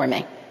connect them for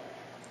me.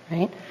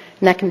 Right?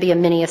 And that can be a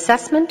mini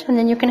assessment, and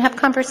then you can have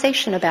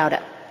conversation about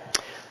it.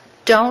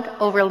 Don't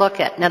overlook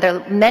it. Now, there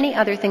are many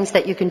other things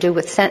that you can do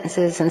with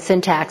sentences and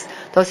syntax.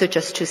 Those are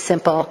just 2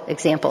 simple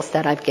examples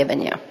that I've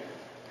given you.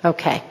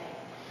 Okay.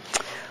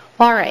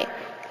 All right.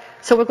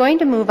 So we're going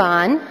to move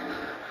on,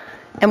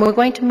 and we're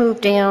going to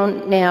move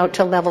down now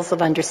to levels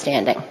of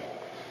understanding.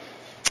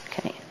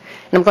 Okay.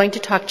 And I'm going to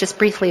talk just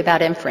briefly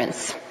about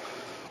inference.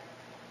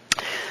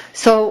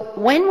 So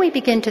when we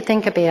begin to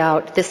think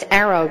about this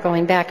arrow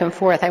going back and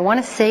forth, I want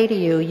to say to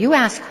you, you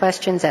ask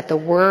questions at the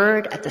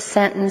word, at the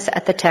sentence,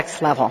 at the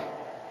text level.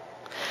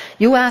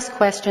 You ask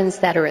questions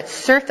that are at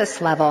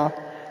surface level,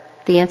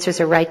 the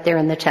answers are right there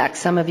in the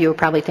text. Some of you are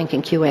probably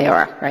thinking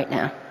QAR right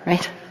now,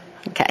 right?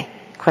 Okay.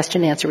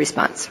 Question, answer,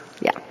 response.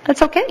 Yeah,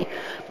 that's okay.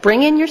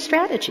 Bring in your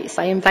strategies.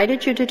 I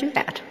invited you to do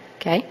that,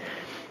 okay?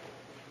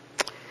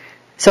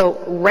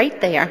 So right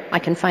there, I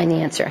can find the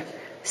answer.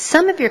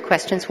 Some of your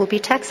questions will be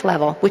text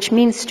level, which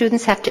means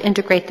students have to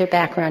integrate their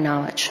background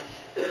knowledge.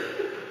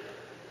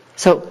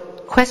 So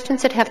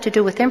questions that have to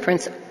do with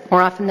inference,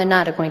 more often than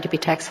not, are going to be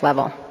text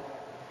level.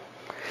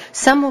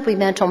 Some will be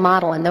mental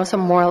model, and those are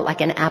more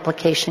like an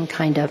application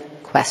kind of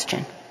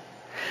question.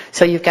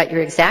 So you've got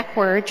your exact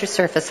words, your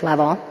surface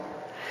level.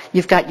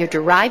 You've got your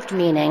derived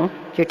meaning,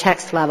 your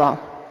text level.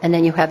 And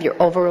then you have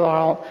your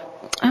overall,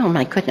 oh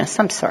my goodness,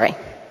 I'm sorry.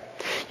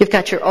 You've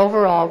got your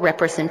overall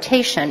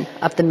representation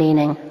of the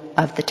meaning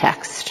of the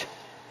text.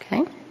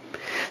 Okay?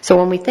 So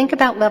when we think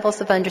about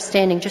levels of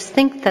understanding, just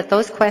think that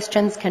those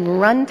questions can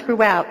run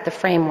throughout the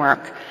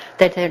framework,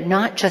 that they're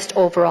not just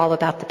overall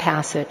about the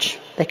passage.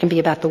 They can be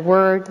about the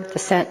word, the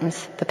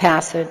sentence, the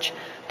passage,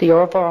 the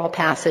overall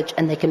passage,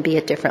 and they can be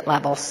at different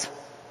levels.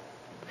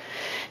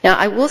 Now,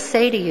 I will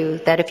say to you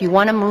that if you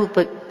want to move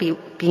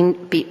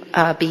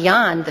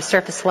beyond the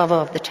surface level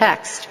of the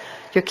text,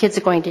 your kids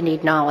are going to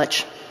need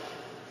knowledge.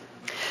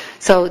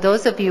 So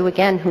those of you,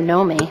 again, who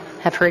know me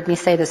have heard me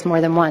say this more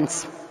than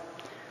once.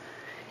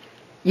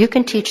 You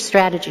can teach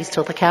strategies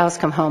till the cows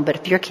come home, but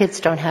if your kids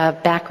don't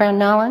have background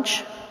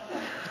knowledge,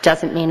 it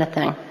doesn't mean a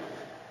thing.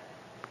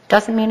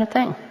 Doesn't mean a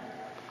thing.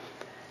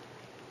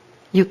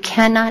 You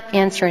cannot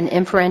answer an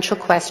inferential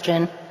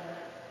question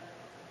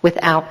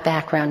without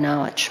background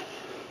knowledge.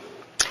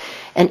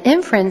 And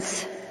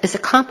inference is a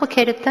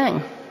complicated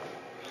thing.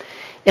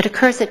 It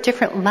occurs at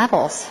different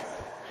levels.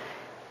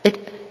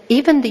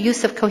 Even the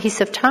use of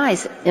cohesive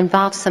ties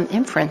involves some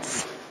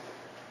inference.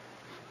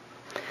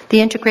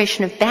 The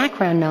integration of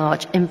background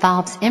knowledge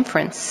involves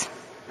inference.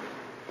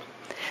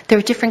 There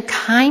are different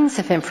kinds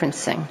of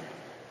inferencing,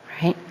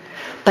 right?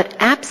 But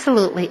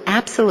absolutely,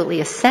 absolutely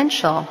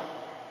essential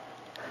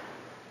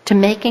to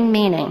making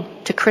meaning,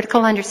 to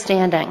critical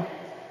understanding,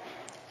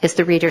 is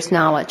the reader's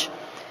knowledge.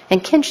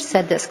 And Kinch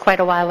said this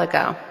quite a while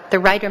ago. The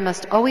writer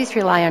must always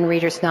rely on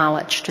reader's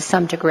knowledge to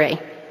some degree.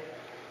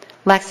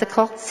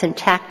 Lexical,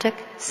 syntactic,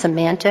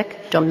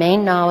 semantic,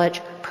 domain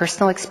knowledge,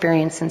 personal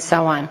experience, and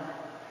so on.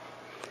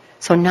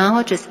 So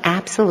knowledge is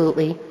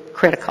absolutely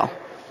critical.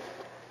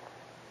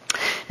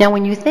 Now,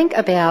 when you think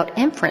about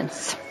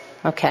inference,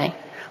 okay,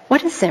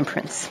 what is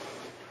inference?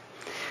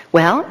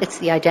 Well, it's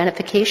the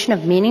identification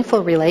of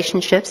meaningful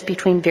relationships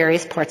between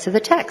various parts of the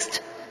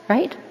text,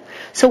 right?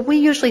 So we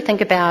usually think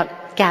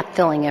about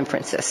gap-filling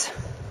inferences,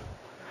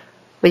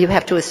 where you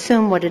have to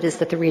assume what it is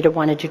that the reader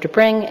wanted you to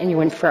bring, and you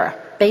infer.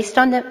 Based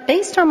on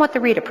what the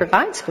reader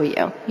provides for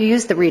you, you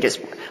use the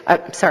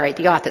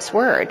author's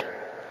word,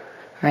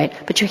 right?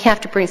 But you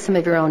have to bring some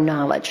of your own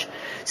knowledge.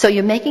 So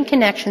you're making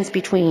connections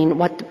between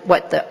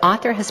what the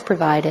author has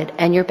provided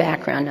and your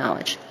background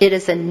knowledge. It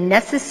is a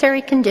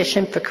necessary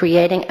condition for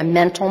creating a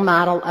mental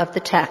model of the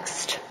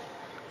text.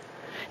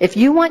 If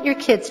you want your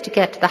kids to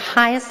get to the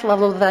highest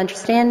level of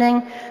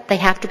understanding, they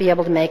have to be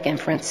able to make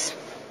inference.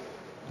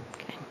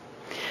 Okay.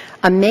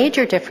 A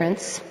major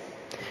difference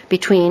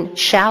between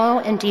shallow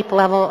and deep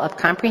level of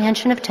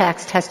comprehension of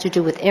text has to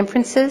do with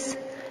inferences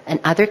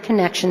and other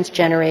connections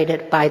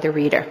generated by the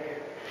reader.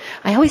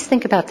 I always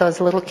think about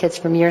those little kids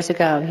from years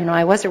ago. You know,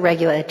 I was a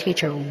regular ed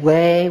teacher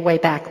way, way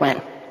back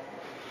when.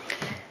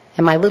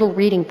 And my little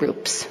reading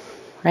groups,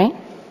 right?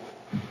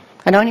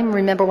 I don't even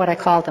remember what I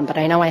called them, but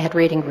I know I had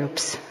reading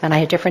groups, and I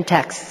had different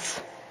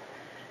texts.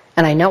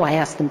 And I know I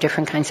asked them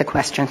different kinds of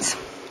questions.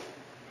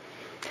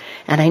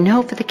 And I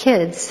know for the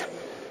kids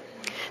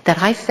that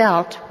I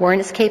felt weren't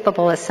as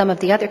capable as some of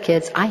the other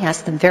kids, I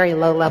asked them very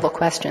low-level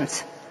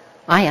questions.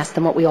 I asked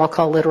them what we all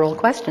call literal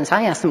questions.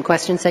 I asked them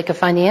questions they could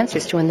find the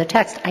answers to in the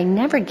text. I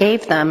never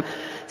gave them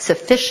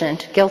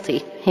sufficient,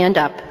 guilty, hand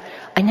up.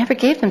 I never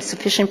gave them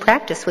sufficient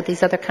practice with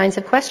these other kinds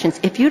of questions.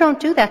 If you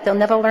don't do that, they'll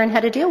never learn how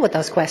to deal with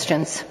those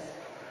questions.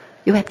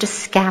 You have to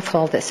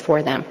scaffold this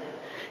for them.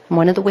 And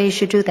one of the ways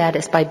you do that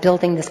is by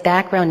building this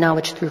background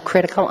knowledge through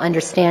critical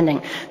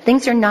understanding.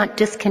 Things are not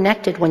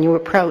disconnected when you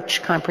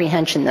approach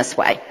comprehension this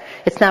way.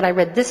 It's not, I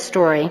read this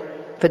story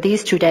for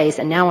these 2 days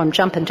and now I'm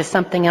jumping to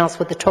something else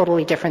with a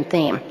totally different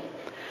theme.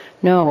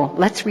 No,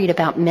 let's read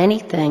about many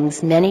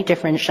things, many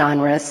different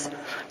genres,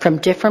 from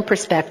different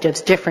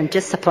perspectives, different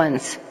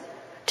disciplines,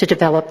 to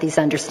develop these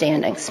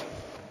understandings.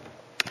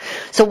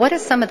 So what are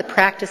some of the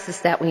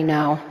practices that we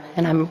know?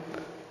 And I'm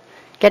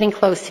getting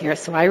close here,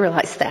 so I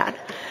realize that.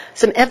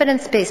 Some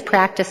evidence-based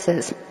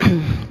practices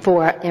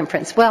for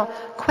inference? Well,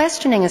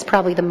 questioning is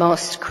probably the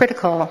most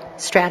critical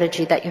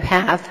strategy that you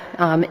have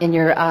in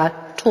your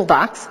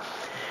toolbox.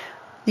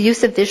 The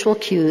use of visual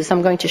cues,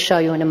 I'm going to show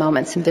you in a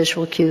moment some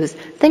visual cues.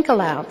 Think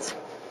alouds.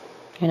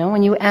 You know,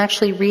 when you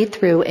actually read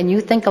through and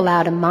you think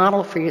aloud and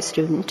model for your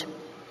student.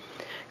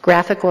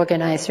 Graphic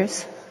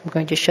organizers. I'm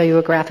going to show you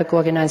a graphic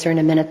organizer in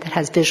a minute that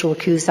has visual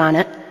cues on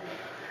it,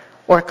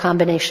 or a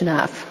combination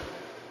of.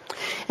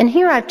 And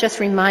here I've just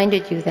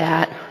reminded you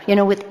that, you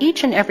know, with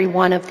each and every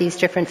one of these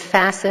different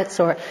facets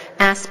or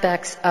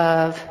aspects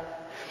of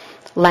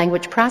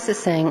language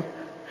processing,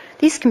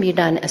 these can be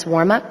done as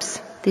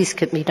warm-ups. These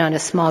could be done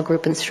as small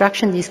group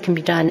instruction. These can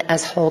be done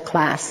as whole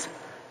class.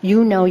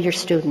 You know your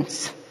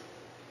students.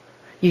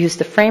 You use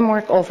the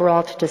framework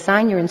overall to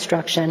design your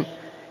instruction.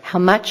 How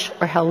much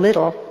or how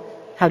little,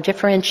 how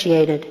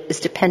differentiated is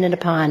dependent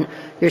upon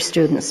your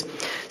students.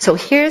 So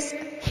here's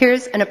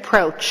an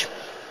approach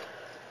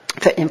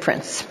for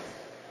inference.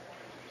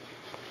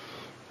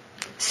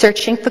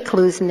 Searching for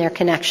clues in their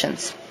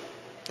connections.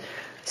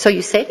 So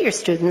you say to your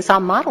students, I'll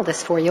model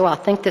this for you. I'll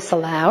think this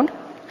aloud.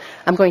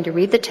 I'm going to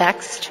read the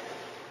text.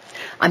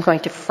 I'm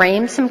going to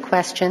frame some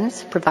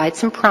questions, provide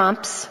some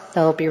prompts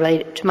that will be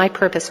related to my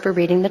purpose for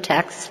reading the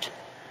text.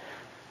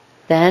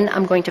 Then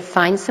I'm going to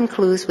find some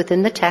clues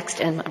within the text,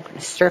 and I'm going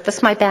to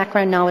surface my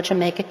background knowledge and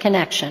make a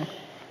connection,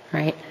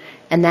 right?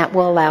 And that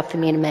will allow for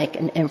me to make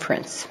an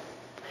inference.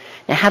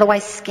 Now, how do I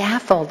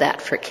scaffold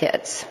that for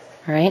kids,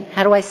 right?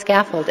 How do I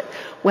scaffold it?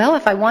 Well,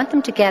 if I want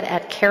them to get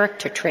at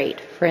character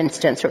trait, for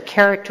instance, or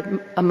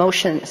character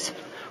emotions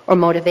or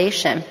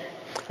motivation,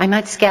 I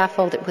might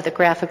scaffold it with a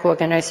graphic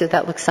organizer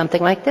that looks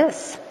something like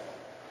this.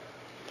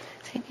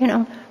 You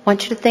know, I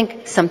want you to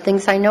think some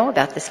things I know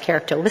about this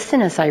character.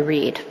 Listen as I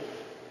read.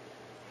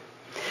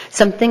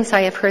 Some things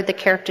I have heard the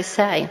character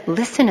say.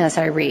 Listen as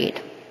I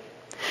read.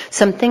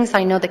 Some things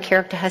I know the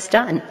character has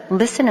done.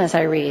 Listen as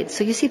I read.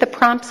 So you see the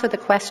prompts or the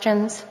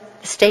questions,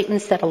 the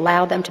statements that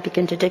allow them to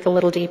begin to dig a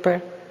little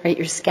deeper, right?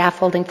 You're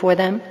scaffolding for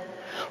them.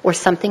 Or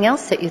something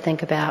else that you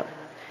think about.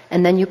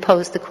 And then you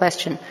pose the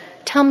question,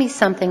 tell me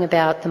something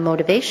about the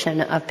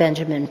motivation of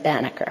Benjamin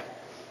Banneker.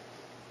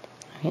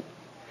 Right?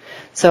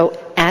 So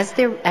as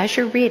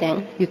you're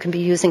reading, you can be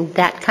using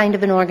that kind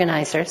of an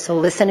organizer. So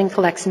listen and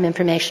collect some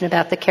information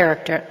about the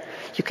character.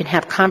 You can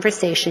have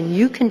conversation.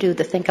 You can do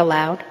the think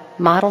aloud,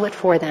 model it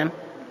for them,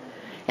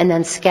 and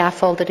then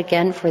scaffold it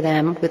again for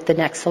them with the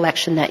next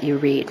selection that you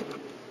read.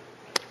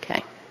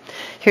 Okay.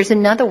 Here's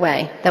another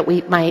way that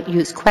we might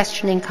use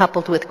questioning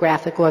coupled with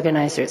graphic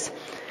organizers.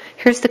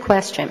 Here's the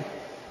question.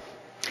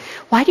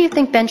 Why do you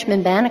think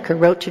Benjamin Banneker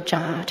wrote to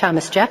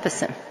Thomas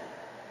Jefferson?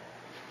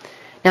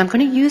 Now I'm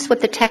going to use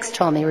what the text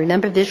told me.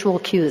 Remember visual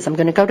cues. I'm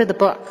going to go to the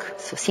book.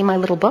 So see my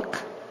little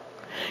book?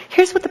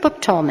 Here's what the book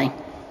told me.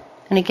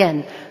 And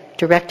again,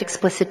 direct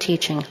explicit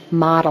teaching,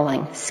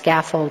 modeling,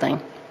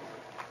 scaffolding.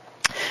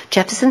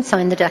 Jefferson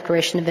signed the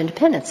Declaration of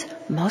Independence.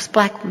 Most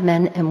black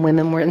men and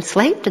women were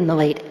enslaved in the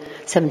late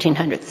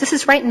 1700s. This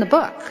is right in the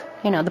book.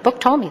 You know, the book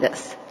told me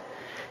this.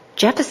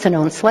 Jefferson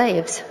owned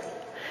slaves.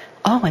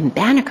 Oh, and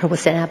Banneker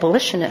was an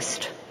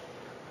abolitionist.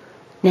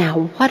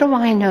 Now, what do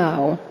I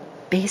know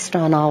based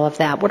on all of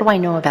that? What do I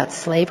know about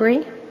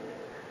slavery?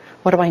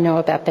 What do I know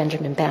about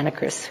Benjamin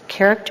Banneker's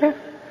character?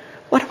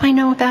 What do I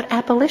know about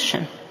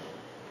abolition?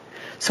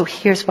 So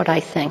here's what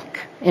I think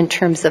in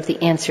terms of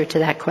the answer to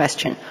that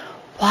question.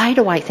 Why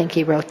do I think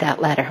he wrote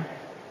that letter?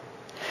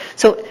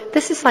 So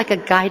this is like a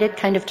guided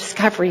kind of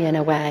discovery in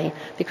a way,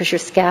 because you're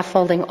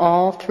scaffolding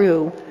all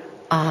through.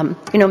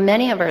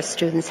 Many of our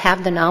students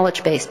have the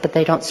knowledge base, but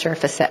they don't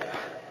surface it.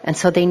 And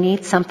so they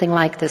need something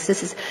like this.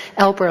 This is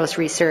Elbrough's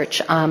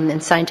research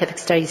in Scientific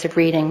Studies of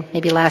Reading,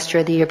 maybe last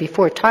year or the year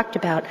before, talked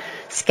about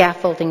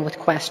scaffolding with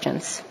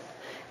questions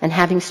and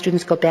having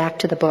students go back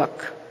to the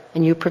book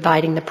and you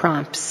providing the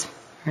prompts,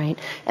 right,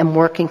 and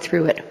working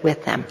through it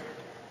with them.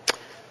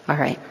 All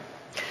right.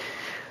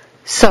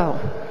 So,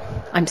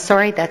 I'm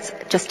sorry, that's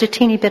just a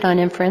teeny bit on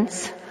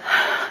inference.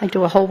 I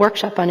do a whole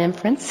workshop on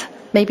inference,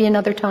 maybe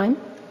another time.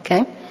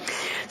 Okay?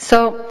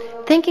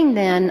 So thinking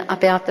then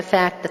about the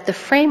fact that the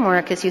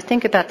framework, as you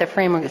think about the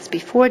framework, it's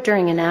before,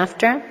 during, and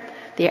after.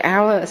 The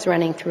arrow is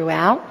running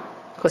throughout.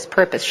 Of course,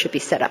 purpose should be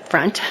set up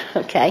front.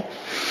 Okay?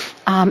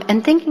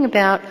 And thinking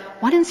about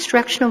what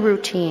instructional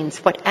routines,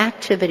 what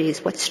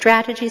activities, what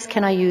strategies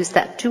can I use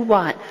that do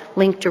what?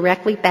 Link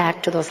directly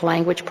back to those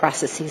language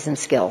processes and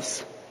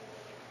skills.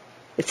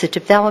 It's a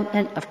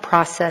development of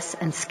process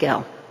and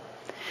skill.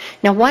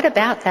 Now, what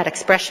about that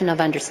expression of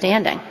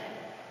understanding?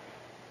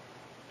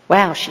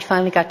 Wow, she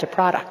finally got to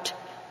product.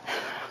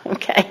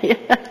 Okay.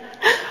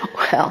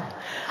 Well,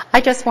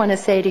 I just want to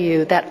say to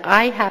you that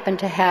I happen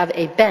to have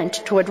a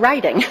bent toward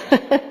writing.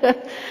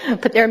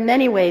 But there are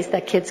many ways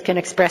that kids can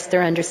express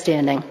their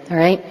understanding, all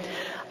right?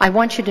 I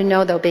want you to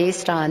know, though,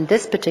 based on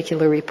this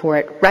particular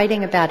report,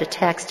 writing about a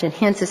text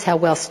enhances how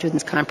well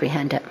students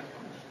comprehend it.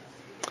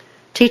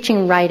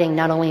 Teaching writing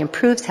not only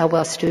improves how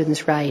well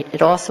students write,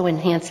 it also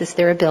enhances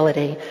their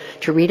ability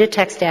to read a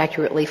text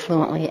accurately,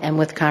 fluently, and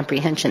with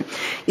comprehension.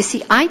 You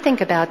see, I think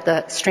about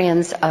the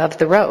strands of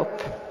the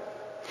rope,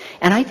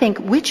 And I think,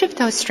 which of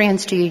those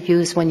strands do you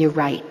use when you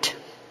write?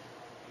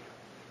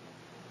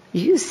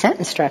 You use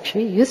sentence structure,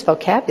 you use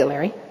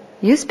vocabulary,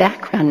 you use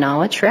background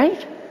knowledge,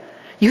 right?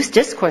 Use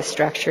discourse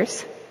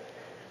structures.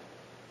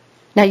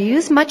 Now, you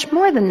use much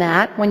more than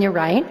that when you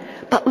write,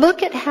 but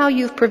look at how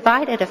you've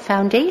provided a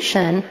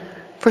foundation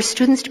for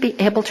students to be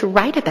able to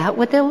write about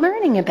what they're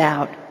learning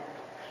about.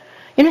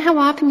 You know how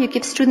often you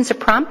give students a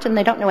prompt and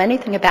they don't know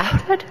anything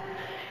about it?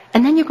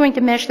 And then you're going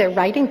to measure their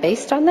writing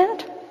based on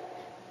that?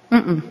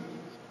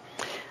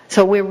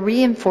 So we're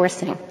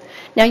reinforcing.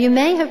 Now, you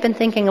may have been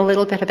thinking a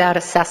little bit about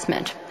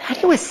assessment. How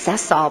do you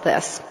assess all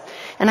this?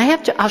 And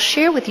I'll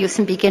share with you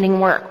some beginning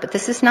work, but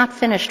this is not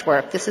finished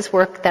work. This is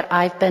work that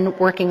I've been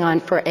working on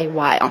for a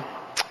while.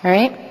 All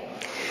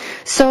right?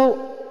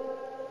 So,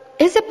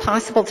 is it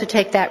possible to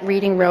take that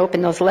reading rope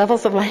and those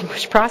levels of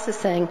language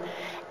processing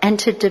and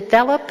to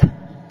develop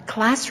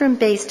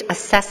classroom-based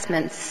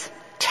assessments,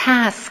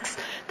 tasks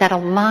that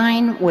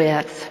align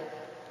with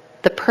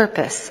the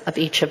purpose of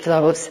each of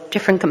those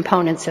different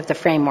components of the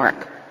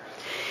framework?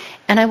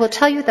 And I will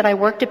tell you that I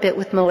worked a bit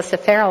with Melissa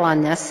Farrell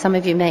on this. Some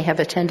of you may have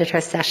attended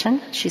her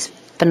session. She's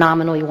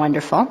phenomenally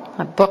wonderful.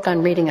 A book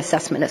on reading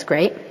assessment is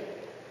great.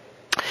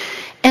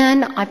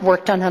 And I've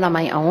worked on it on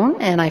my own,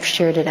 and I've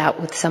shared it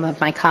out with some of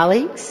my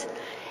colleagues.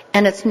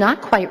 And it's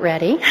not quite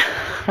ready,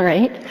 all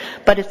right?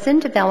 But it's in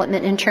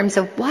development in terms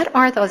of what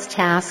are those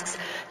tasks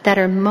that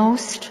are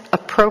most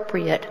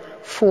appropriate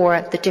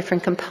for the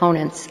different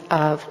components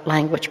of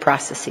language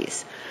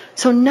processes.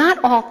 So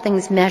not all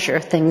things measure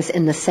things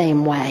in the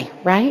same way,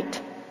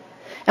 right?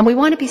 And we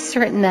want to be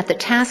certain that the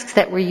tasks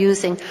that we're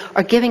using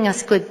are giving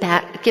us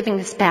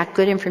back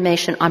good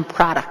information on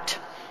product,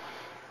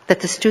 that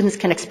the students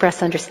can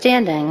express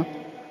understanding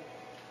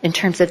in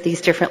terms of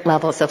these different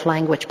levels of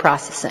language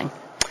processing.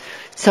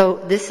 So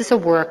this is a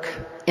work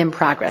in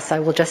progress. I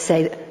will just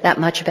say that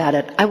much about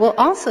it. I will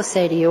also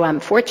say to you,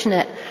 I'm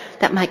fortunate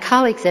that my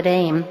colleagues at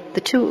AIM,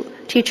 the two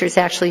teachers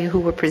actually who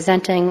were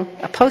presenting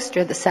a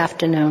poster this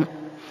afternoon,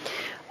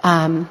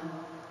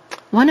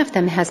 one of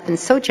them has been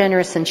so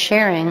generous in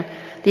sharing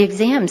the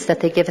exams that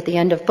they give at the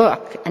end of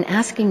book and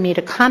asking me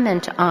to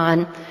comment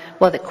on,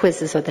 well, the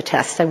quizzes or the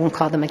tests, I won't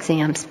call them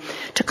exams,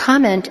 to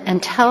comment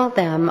and tell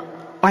them,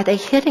 are they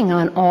hitting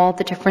on all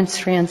the different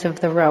strands of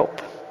the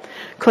rope?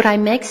 Could I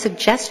make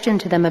suggestion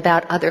to them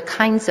about other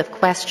kinds of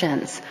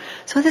questions?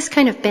 So this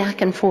kind of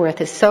back and forth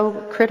is so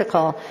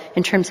critical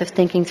in terms of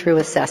thinking through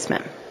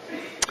assessment.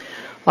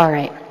 All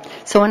right.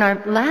 So in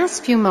our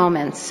last few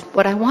moments,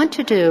 what I want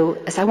to do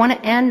is I want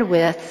to end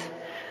with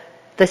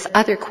this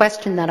other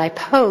question that I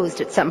posed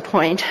at some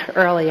point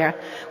earlier,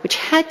 which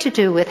had to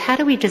do with how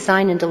do we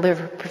design and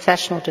deliver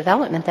professional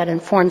development that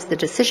informs the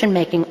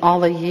decision-making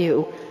all of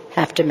you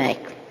have to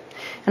make.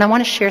 And I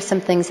want to share some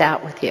things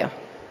out with you.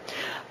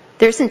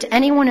 There isn't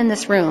anyone in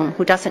this room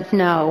who doesn't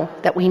know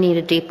that we need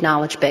a deep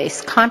knowledge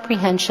base.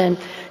 Comprehension,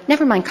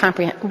 never mind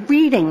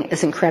reading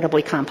is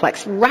incredibly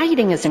complex.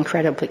 Writing is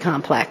incredibly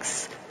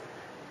complex.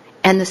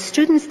 And the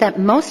students that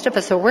most of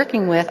us are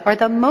working with are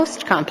the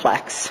most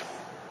complex.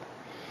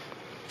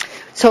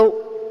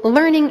 So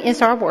learning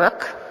is our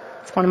work.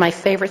 It's one of my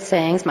favorite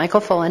sayings,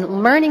 Michael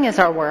Fullen. Learning is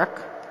our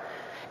work,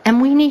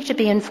 and we need to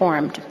be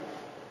informed.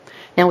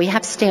 Now, we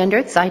have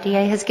standards.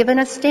 IDA has given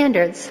us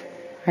standards,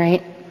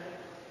 right,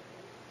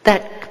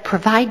 that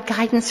provide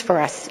guidance for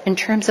us in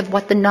terms of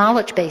what the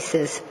knowledge base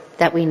is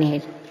that we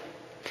need.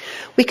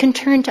 We can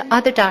turn to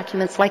other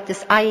documents like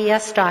this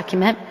IES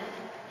document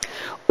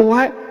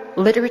or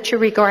literature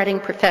regarding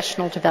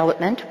professional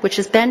development, which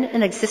has been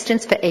in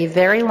existence for a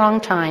very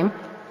long time.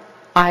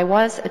 I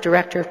was a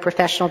director of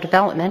professional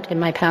development in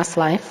my past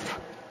life,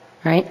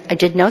 right? I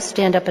did no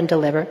stand up and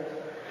deliver.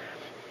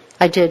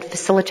 I did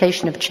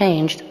facilitation of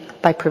change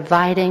by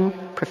providing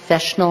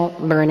professional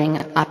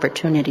learning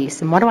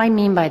opportunities. And what do I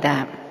mean by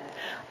that?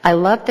 I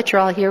love that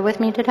you're all here with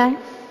me today,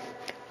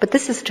 but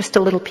this is just a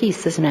little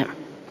piece, isn't it?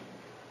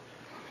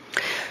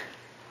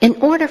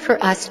 In order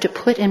for us to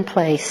put in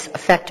place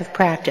effective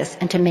practice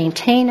and to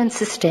maintain and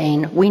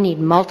sustain, we need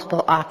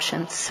multiple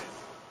options.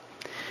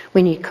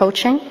 We need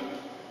coaching.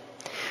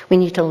 We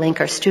need to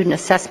link our student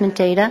assessment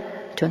data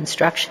to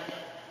instruction.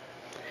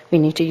 We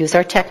need to use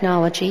our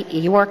technology,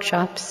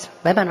 e-workshops,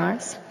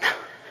 webinars.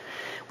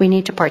 We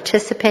need to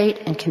participate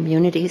in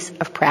communities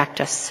of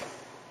practice.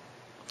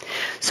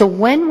 So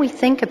when we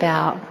think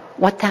about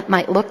what that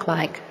might look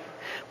like,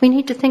 we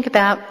need to think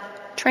about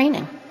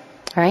training,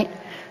 right?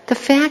 The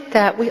fact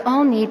that we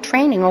all need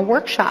training or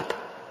workshop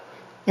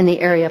in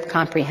the area of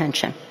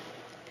comprehension.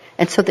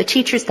 And so the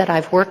teachers that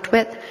I've worked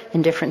with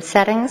in different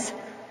settings,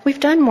 we've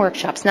done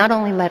workshops, not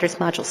only LETRs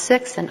Module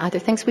 6 and other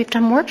things, we've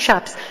done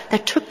workshops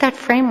that took that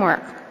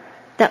framework,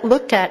 that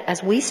looked at,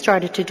 as we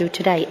started to do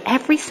today,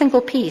 every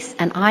single piece,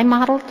 and I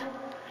modeled,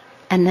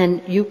 and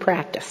then you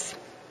practice,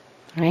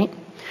 right?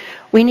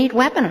 We need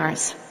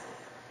webinars.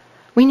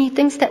 We need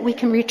things that we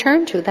can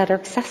return to that are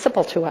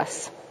accessible to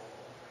us,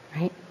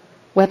 right?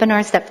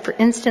 Webinars that, for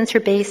instance,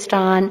 are based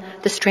on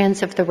the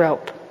strands of the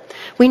rope.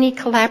 We need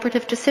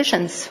collaborative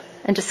decisions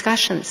and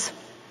discussions.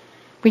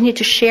 We need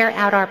to share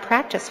out our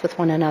practice with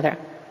one another.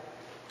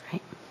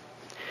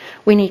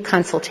 We need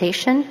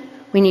consultation.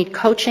 We need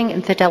coaching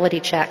and fidelity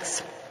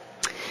checks.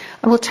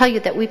 I will tell you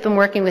that we've been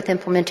working with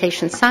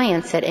implementation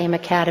science at AIM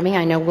Academy.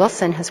 I know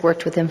Wilson has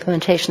worked with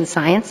implementation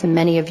science, and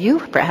many of you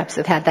perhaps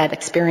have had that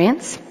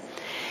experience.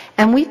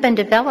 And we've been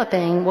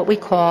developing what we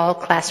call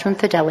classroom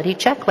fidelity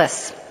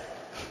checklists.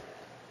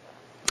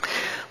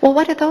 Well,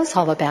 what are those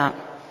all about?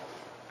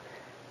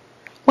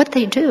 What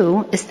they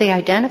do is they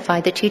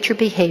identify the teacher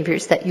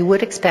behaviors that you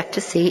would expect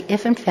to see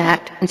if, in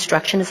fact,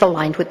 instruction is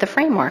aligned with the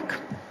framework.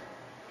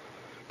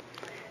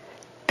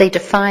 They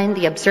define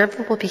the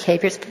observable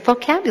behaviors for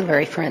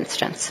vocabulary, for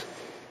instance.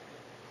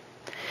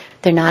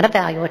 They're not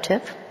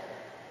evaluative.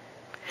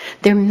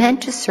 They're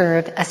meant to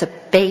serve as a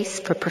base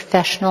for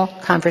professional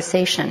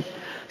conversation.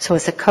 So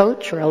as a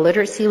coach or a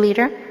literacy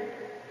leader,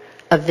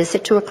 a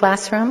visit to a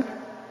classroom,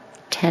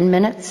 10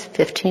 minutes,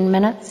 15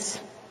 minutes.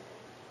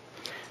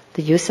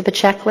 The use of a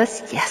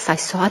checklist, yes, I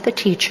saw the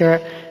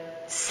teacher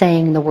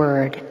saying the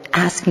word,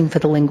 asking for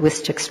the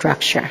linguistic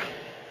structure,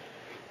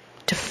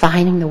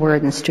 defining the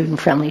word in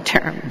student-friendly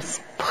terms,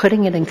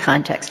 putting it in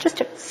context,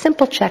 just a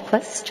simple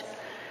checklist.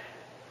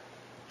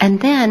 And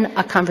then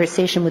a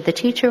conversation with the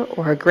teacher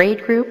or a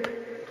grade group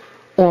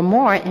or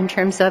more in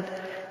terms of,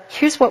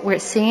 here's what we're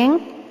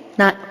seeing,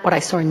 not what I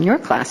saw in your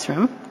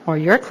classroom or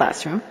your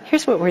classroom.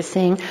 Here's what we're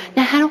seeing.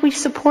 Now, how do we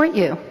support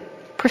you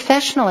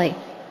professionally?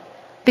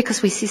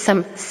 Because we see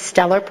some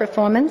stellar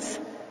performance,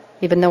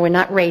 even though we're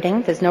not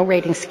rating, there's no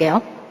rating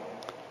scale,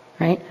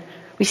 right?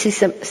 We see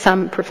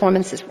some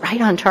performances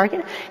right on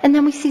target, and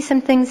then we see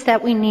some things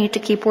that we need to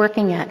keep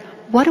working at.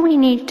 What do we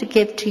need to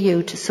give to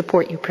you to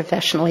support you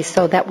professionally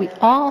so that we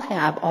all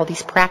have all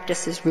these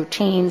practices,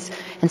 routines,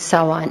 and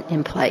so on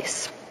in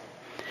place?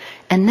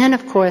 And then,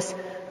 of course,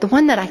 the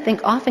one that I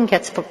think often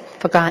gets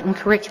forgotten,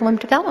 curriculum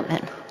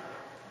development.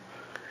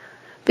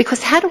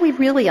 Because how do we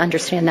really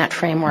understand that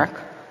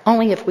framework?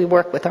 Only if we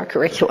work with our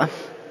curriculum.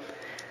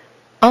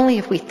 Only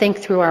if we think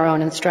through our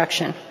own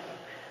instruction.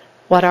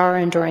 What are our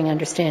enduring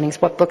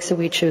understandings? What books are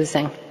we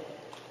choosing?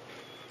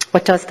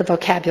 What does the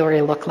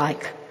vocabulary look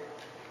like?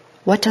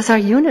 What does our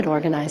unit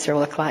organizer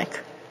look like?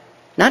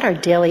 Not our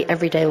daily,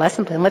 everyday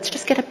lesson plan. Let's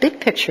just get a big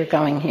picture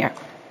going here.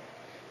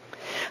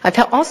 I've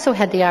also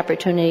had the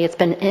opportunity, it's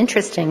been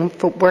interesting,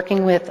 for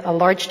working with a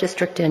large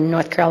district in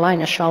North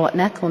Carolina,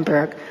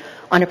 Charlotte-Mecklenburg,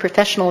 on a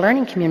professional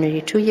learning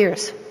community, 2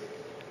 years,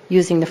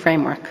 using the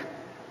framework.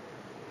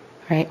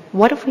 Right?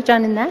 What have we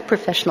done in that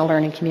professional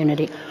learning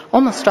community?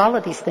 Almost all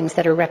of these things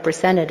that are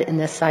represented in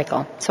this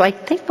cycle. So I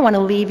think I want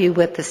to leave you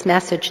with this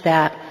message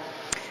that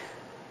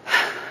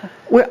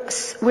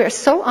we're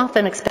so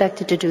often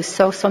expected to do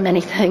so many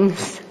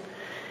things,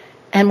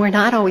 and we're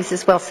not always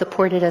as well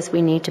supported as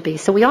we need to be.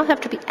 So we all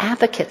have to be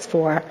advocates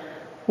for,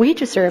 we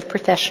deserve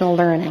professional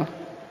learning.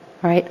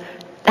 Right?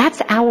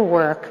 That's our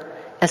work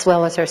as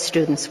well as our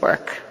students'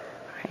 work.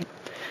 Right?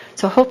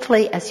 So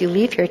hopefully as you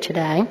leave here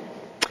today,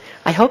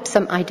 I hope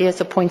some ideas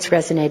or points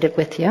resonated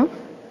with you.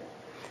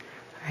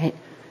 Right?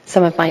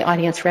 Some of my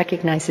audience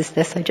recognizes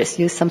this. I just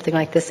used something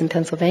like this in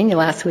Pennsylvania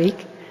last week.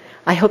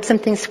 I hope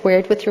something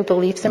squared with your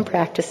beliefs and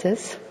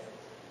practices.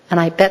 And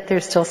I bet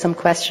there's still some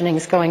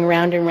questionings going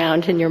round and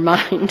round in your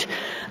mind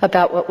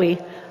about what we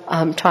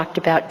talked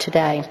about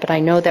today. But I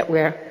know that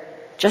we're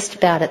just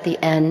about at the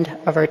end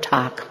of our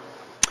talk.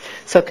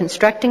 So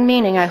constructing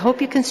meaning, I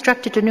hope you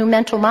constructed a new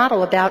mental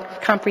model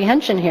about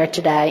comprehension here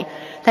today.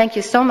 Thank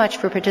you so much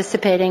for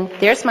participating.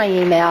 There's my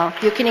email.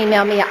 You can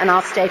email me and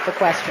I'll stay for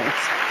questions.